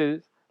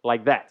pitches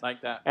like that.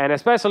 like that. And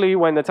especially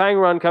when the tying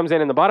run comes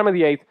in the bottom of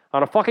the 8th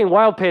on a fucking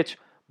wild pitch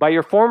by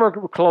your former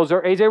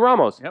closer, AJ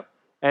Ramos. Yep.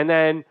 And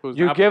then Who's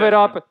you not give it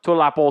pedestrian. up to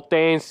La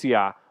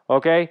Potencia,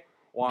 okay?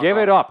 Walk Give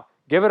off. it up.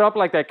 Give it up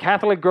like that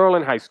Catholic girl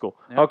in high school,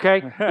 Yep.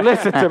 okay?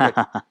 Listen to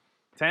me.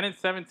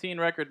 10-17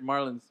 record.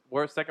 Marlins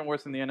second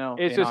worst in the NL.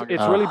 It's in just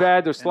August. it's really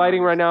bad. They're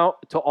sliding August. right now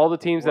to all the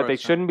teams that they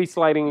Worst, shouldn't be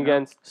sliding Yeah.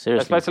 against,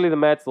 Seriously. especially the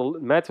Mets. The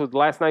Mets with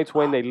last night's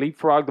win, they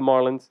leapfrogged the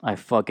Marlins. I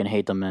fucking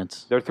hate the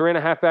Mets. They're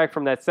 3.5 back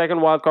from that second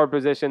wild card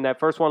position. That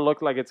first one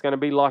looked like it's going to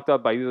be locked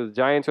up by either the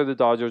Giants or the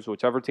Dodgers,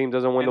 whichever team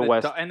doesn't win And the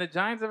West. And the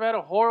Giants have had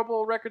a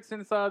horrible record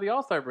since the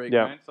All-Star break,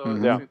 Yeah. man. So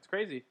Mhm. Yeah. it's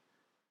crazy.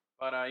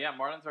 But yeah,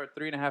 Marlins are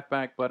 3.5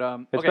 back. But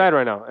It's okay. bad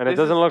right now, and it This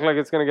doesn't is- look like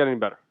it's going to get any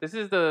better. This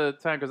is the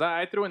time because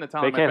I threw in the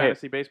towel They on my can't hit.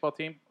 fantasy baseball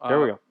team.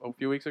 There we go. A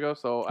few weeks ago,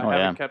 so I Oh, haven't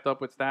yeah. kept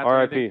up with stats. or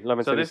R.I.P. anything.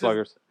 Lemon So City this is-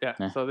 Sluggers. Yeah.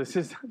 Yeah. So this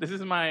is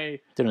my.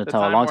 Didn't the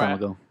tell a time long where time I-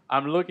 ago.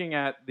 I'm looking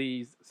at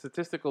these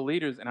statistical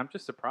leaders, and I'm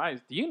just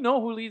surprised. Do you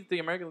know who leads the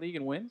American League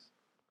in wins?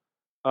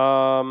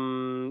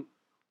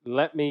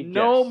 Let me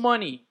No guess.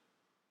 money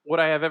would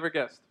I have ever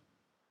guessed.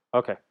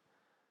 Okay.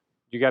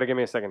 You got to give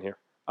me a second here.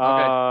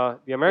 Okay.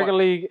 The American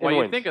League in While you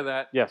wins. think of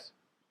that, Yes.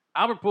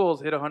 Albert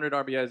Pujols hit 100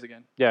 RBIs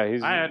again. Yeah,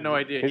 he's. I had no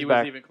idea he's he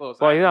back. was even close.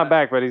 Well, I- he's not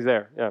back, but he's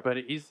there. Yeah. But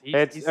he's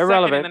It's he's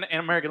irrelevant. second in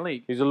American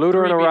League. He's a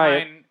looter and a Three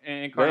riot. behind The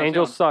Encarnacion.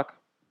 Angels suck.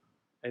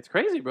 It's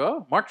crazy,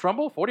 bro. Mark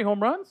Trumbull, 40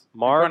 home runs.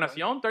 Mark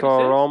Encarnacion, 36.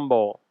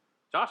 Torombo.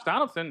 Josh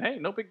Donaldson, hey,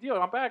 no big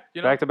deal. I'm back.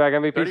 You know, Back-to-back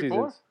MVP 34?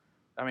 seasons.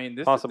 I mean,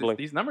 Possibly.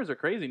 these numbers are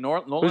crazy.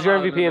 Nolan Who's your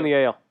MVP in the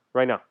AL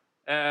right now?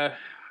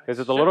 Is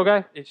it the little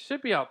guy? It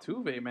should be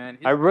Altuve, man.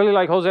 I really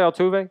like Jose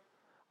Altuve.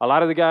 A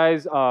lot of the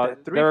guys, there are a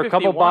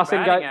couple 351 Boston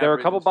guys. batting There are a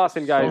average couple is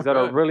Boston so guys that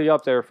are good. really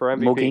up there for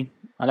MVP. Mookie.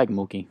 I like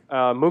Mookie.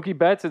 Mookie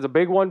Betts is a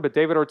big one, but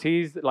David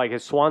Ortiz, like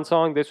his swan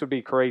song, this would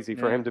be crazy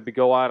for Yeah. him to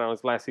go out on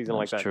his last season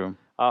like That's that. true.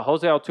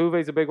 Jose Altuve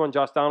is a big one.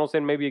 Josh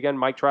Donaldson, maybe again.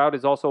 Mike Trout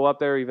is also up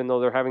there, even though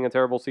they're having a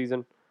terrible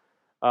season.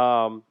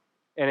 And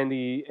in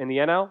the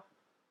NL,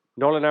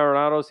 Nolan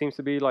Arenado seems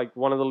to be like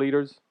one of the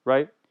leaders,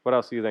 right? What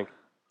else do you think?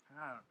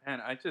 Ah,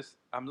 man,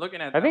 I'm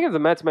looking at. I think if the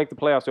Mets make the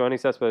playoffs,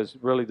 Yoenis Cespedes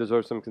really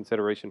deserves some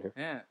consideration here.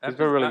 yeah, he's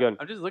been really good.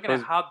 I'm just looking For at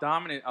his how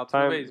dominant Altuve's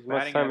how much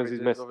batting time has average he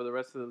is missed? over the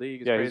rest of the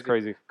league. It's Yeah, crazy. he's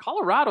crazy.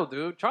 Colorado,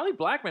 dude. Charlie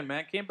Blackmon,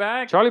 man, came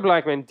back. Charlie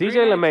Blackmon, DJ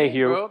 319,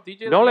 LeMahieu, bro.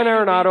 DJ Nolan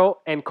LeMahieu Arenado,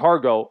 and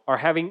Cargo are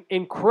having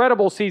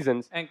incredible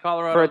seasons and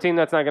Colorado for a team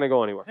that's not going to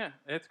go anywhere. Yeah,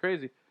 it's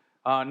crazy.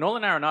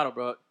 Nolan Arenado,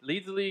 bro,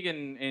 leads the league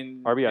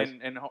in RBIs.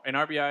 in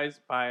RBIs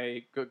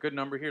by good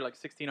number here, like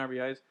 16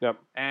 RBIs. Yep.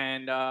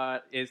 And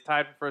is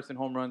tied for first in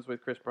home runs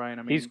with Chris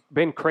Bryant. I mean, He's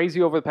been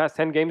crazy over the past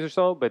 10 games or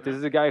so, but this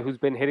is a guy who's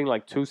been hitting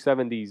like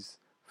 270s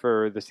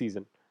for the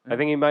season. I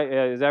think he might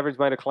his average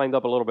might have climbed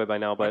up a little bit by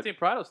now, but Martin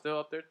Prado's still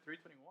up there,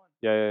 321.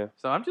 yeah.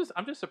 So I'm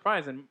just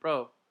surprised, and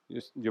bro,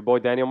 Just your boy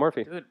Daniel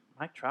Murphy, dude,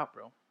 Mike Trout,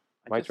 bro.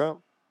 Mike Trout.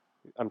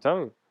 I'm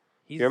telling you.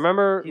 He's, You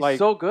remember, he's like,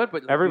 so good,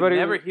 but like, everybody-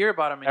 you never hear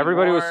about him anymore.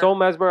 Everybody was so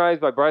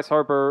mesmerized by Bryce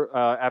Harper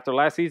after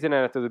last season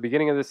and after the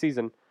beginning of the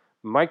season.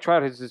 Mike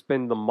Trout has just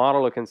been the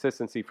model of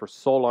consistency for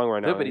so long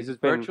right now. Dude, but He's he's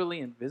just been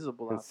virtually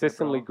invisible.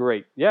 consistently out there,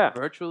 great. Yeah.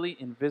 bro. Virtually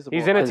invisible.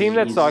 He's in a team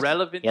that He's sucks.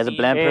 Relevant He has a team,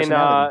 bland And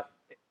personality.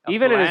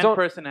 even in his bland own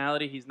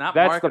personality, he's not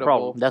That's the marketable.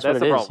 problem. That's that's what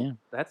the it is. problem.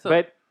 Yeah. That's a,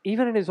 But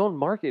even in his own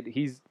market,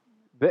 he's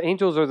The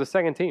Angels are the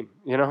second team.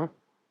 You know.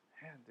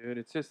 Yeah, dude,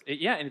 it's just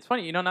yeah, and it's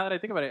funny. You know, now that I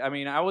think about it, I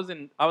mean, I was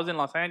in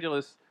Los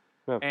Angeles,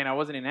 Yeah. and I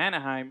wasn't in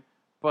Anaheim,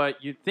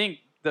 but you'd think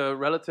the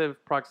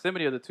relative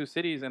proximity of the two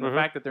cities and the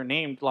fact that they're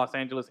named Los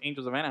Angeles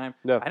Angels of Anaheim.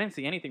 Yeah. I didn't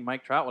see anything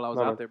Mike Trout while I was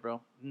No, out no. there,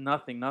 bro.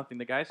 Nothing.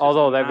 The guys. Just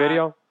Although that not-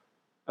 video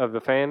of the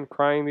fan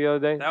crying the other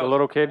day, That the was-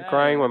 little kid yeah,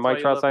 crying when that's why Mike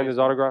you Trout love signed his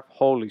baseball. autograph.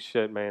 Holy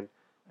shit, man!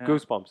 Yeah.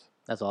 Goosebumps.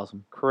 That's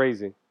awesome.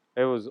 Crazy.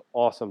 It was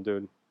awesome,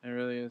 dude. It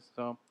really is.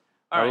 So,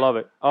 I love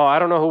it. Oh, I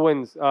don't know who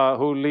wins,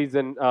 who leads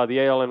in the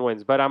AL and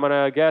wins, but I'm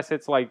gonna guess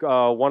it's like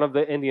one of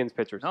the Indians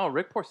pitchers. No,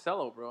 Rick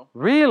Porcello, bro.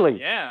 Really?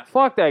 Yeah,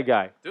 Fuck that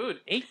guy. dude,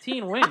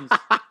 18 wins.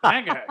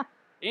 That guy.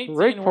 18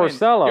 Rick wins.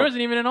 Porcello. He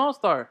wasn't even an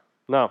All-Star.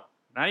 No.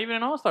 Not even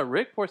an All-Star.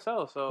 Rick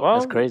Porcello. So, Well,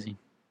 That's crazy.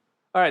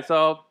 all right.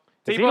 So,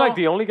 is he Tebow- like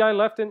the only guy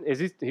left in? Is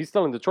he's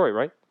still in Detroit,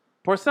 right?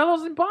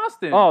 Porcello's in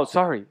Boston. Oh,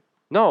 sorry.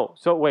 No.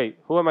 So wait,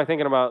 who am I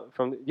thinking about?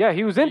 Yeah,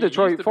 he was in He used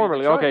to Detroit be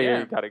formerly. Detroit, Okay, yeah.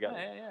 yeah, got it.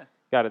 Yeah.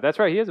 Got it. That's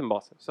right. He is in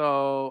Boston.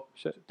 So,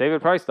 Shit.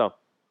 David Price, though.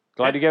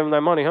 Glad Yeah. you gave him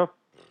that money, huh?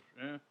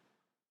 yeah. Let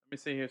me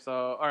see here.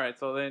 So, all right.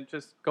 So then,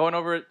 just going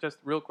over it, just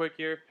real quick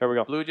here. Here we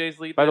go. Blue Jays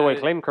lead. By the way,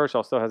 Clayton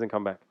Kershaw still hasn't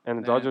come back, and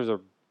the Yeah. Dodgers are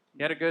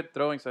He had a good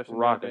throwing session the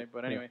Rocket. other day.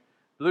 But anyway,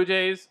 Blue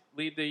Jays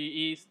lead the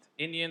East.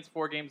 Indians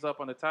 4 games up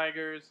on the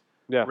Tigers.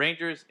 Yeah.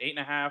 Rangers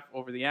 8.5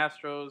 over the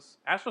Astros.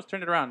 Astros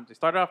turned it around. They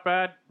started off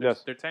bad.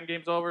 Yes. They're 10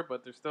 games over,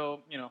 but they're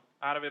still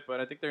out of it. But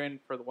I think they're in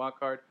for the wild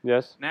card.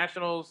 yes.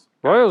 Nationals.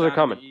 Royals down are in the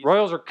coming. East.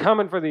 Royals are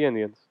coming for the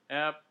Indians.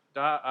 Yep.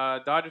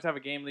 Dodgers have a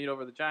game lead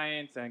over the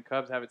Giants, and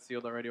Cubs have it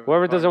sealed already. Over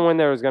Whoever the doesn't Cardinals. win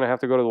there is going to have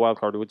to go to the wild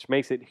card, which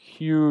makes it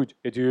huge.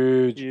 It's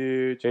huge.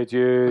 Huge. It's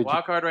huge.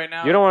 Wild card right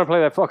now. You don't want to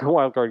play that fucking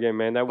wild card game,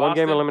 man. That one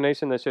game Boston-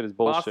 elimination, that shit is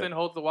bullshit. Boston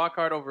holds the wild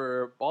card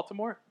over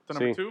Baltimore to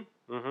number See. 2.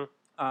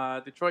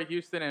 Mm-hmm. Detroit,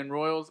 Houston, and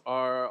Royals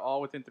are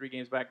all within 3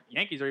 games back.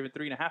 Yankees are even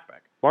 3.5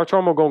 back. Mark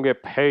Trumbo going to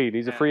get paid.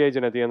 He's a Yeah. free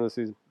agent at the end of the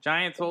season.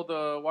 Giants hold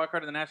the wild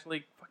card in the National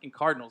League. Fucking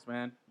Cardinals,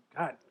 man.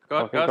 God,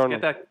 Fucking Gus, Cardinals.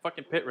 get that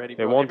fucking pit ready.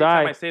 They bro. won't Every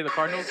time die. I say the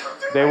Cardinals,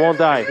 They won't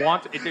die.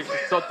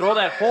 so throw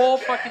that whole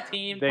fucking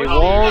team. They put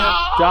won't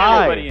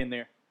everybody die. in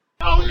there.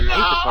 Oh, hate the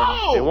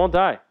Cardinals. They won't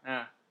die.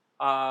 Yeah.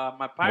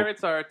 My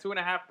Pirates are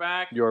 2.5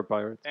 back, Your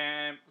Pirates.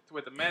 and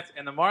with the Mets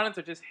and the Marlins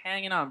are just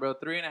hanging on, bro.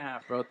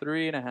 3.5, bro.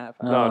 3.5.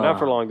 No, not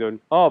for long, dude.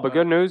 Oh, but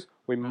good news.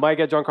 We might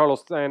get Giancarlo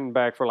Stanton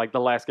back for like the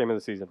last game of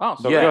the season. Oh,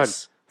 so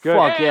Yes. Good.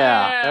 Fuck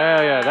yeah.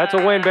 Yeah, yeah, that's a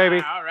win, baby.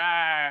 All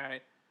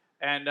right.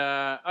 And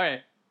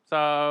okay,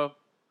 so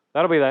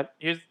That'll be that.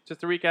 here's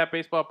just to recap: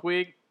 baseball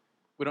Puig.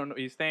 We don't know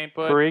he's staying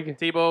put. Puig.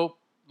 Tebow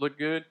looked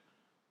good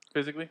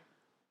physically.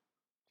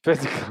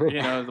 Physically.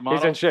 You know, as a He's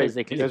model. in shape.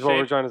 Physically. That's He's in what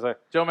we're shape. trying to say.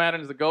 Joe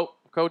Madden is the GOAT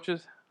of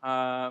coaches.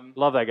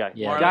 Love that guy.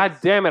 Yeah. God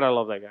damn it, I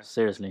love that guy.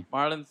 Seriously.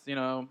 Marlins,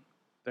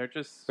 they're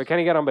just But can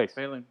he get on base?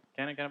 failing.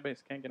 Can't get on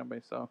base. Can't get on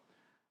base. So,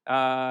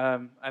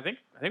 I think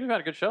we've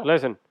had a good show.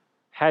 Listen,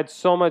 had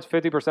so much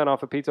 50%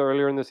 off a pizza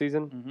earlier in the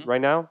season. Mhm.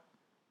 Right now,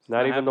 not not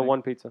even the happening.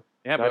 one pizza.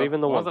 Yeah, not bro.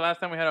 even the when one. was the last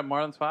time we had a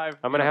Marlins 5?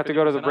 I'm gonna have to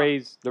go to the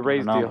 50% off?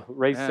 Rays know. deal.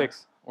 Rays Yeah.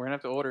 6. We're gonna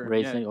have to order.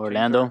 Racing change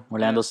Orlando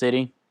our-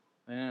 City.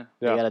 Yeah. Yeah.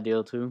 They got a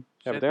deal too.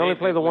 Yeah, but Shit, they only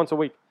play the once a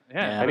week. Yeah,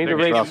 Yeah, but I need they're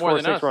the getting Rays it more score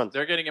than 6 us. runs.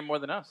 They're getting it more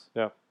than us.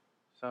 Yeah.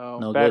 So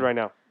No Bad good. right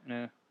now.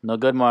 yeah, No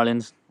good,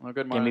 Marlins. well,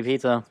 good. Give me Marlins.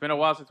 pizza. It's been a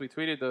while since we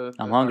tweeted the.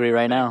 I'm the hungry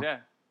right now. Yeah,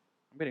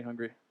 I'm getting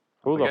hungry.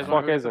 Who You the guys wanna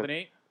fuck go get is something it? to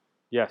eat?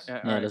 Yes. all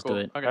Yeah, right, let's cool.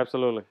 do it. Okay.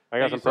 Absolutely. I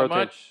got Thank some you so protein.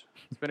 much.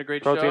 It's been a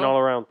great Protein show. all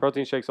around.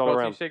 Protein shakes all Protein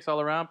around. shakes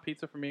all around.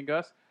 Pizza for me and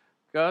Gus.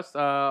 Gus,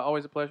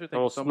 always a pleasure. Thank And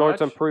we'll you so snort much.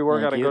 some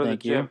pre-workout Thank and you, go to the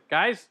thank you. gym.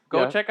 Guys,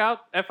 go Yeah. check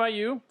out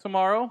FIU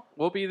tomorrow.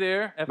 We'll be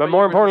there. But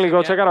more importantly,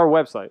 go check out our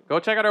website. Go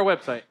check out our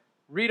website.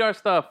 Read our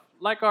stuff.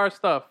 Like our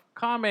stuff.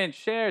 Comment,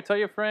 share, tell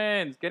your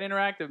friends. Get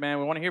interactive, man.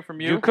 We want to hear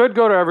from you. You could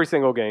go to every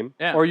single game,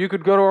 Yeah. or you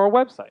could go to our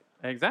website,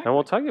 Exactly. and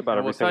we'll tell you about And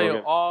every we'll tell single you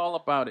game. all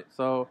about it.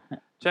 So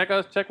check with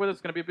us.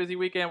 It's gonna be a busy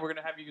weekend. We're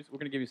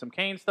gonna give you some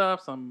Kane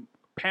stuff, some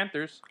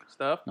Panthers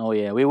stuff. Oh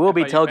yeah, we will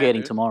be FIU tailgating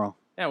Panthers. tomorrow.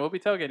 Yeah, we'll be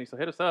tailgating. So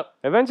hit us up.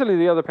 Eventually,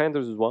 the other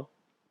Panthers as well.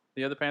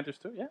 The other Panthers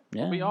too. Yeah.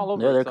 Yeah, We'll be all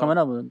over. yeah, it, they're so- coming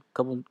up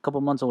a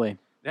couple months away.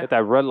 Yeah. At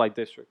that red light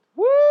district.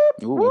 Whoop,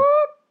 Ooh. whoop,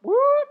 whoop.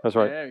 That's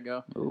right. There you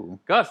go. Ooh.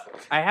 Gus,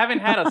 I haven't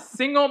had a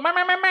single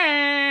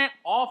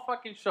all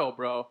fucking show,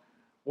 bro.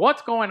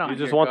 What's going on? You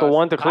just here, want the Gus?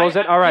 one to close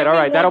it? All right, give all me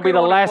right. one That'll be good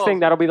the one to last close thing. it.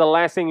 That'll be the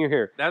last thing you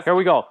hear. That's- Here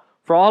we go.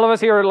 For all of us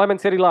here at Lemon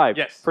City Live.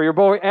 Yes. For your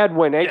boy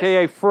Edwin,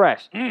 a.k.a.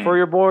 Fresh. For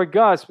your boy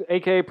Gus,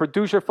 a.k.a.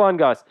 Producer Fun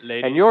Gus.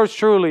 Ladies. And yours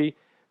truly,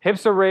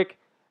 Hipster Rick.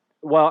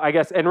 Well, I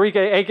guess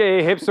Enrique,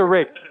 a.k.a. Hipster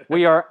Rick.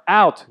 We are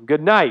out.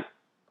 Good night.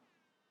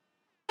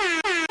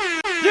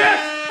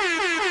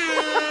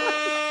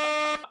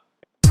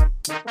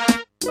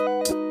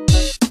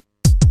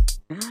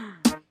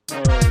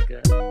 Oh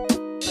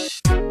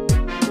god.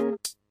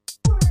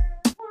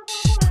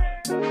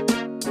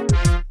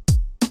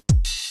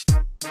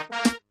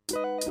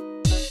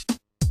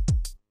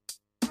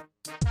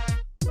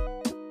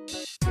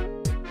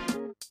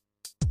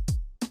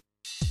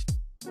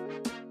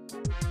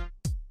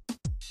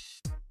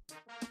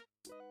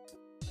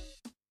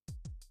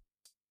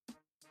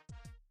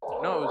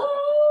 No, it was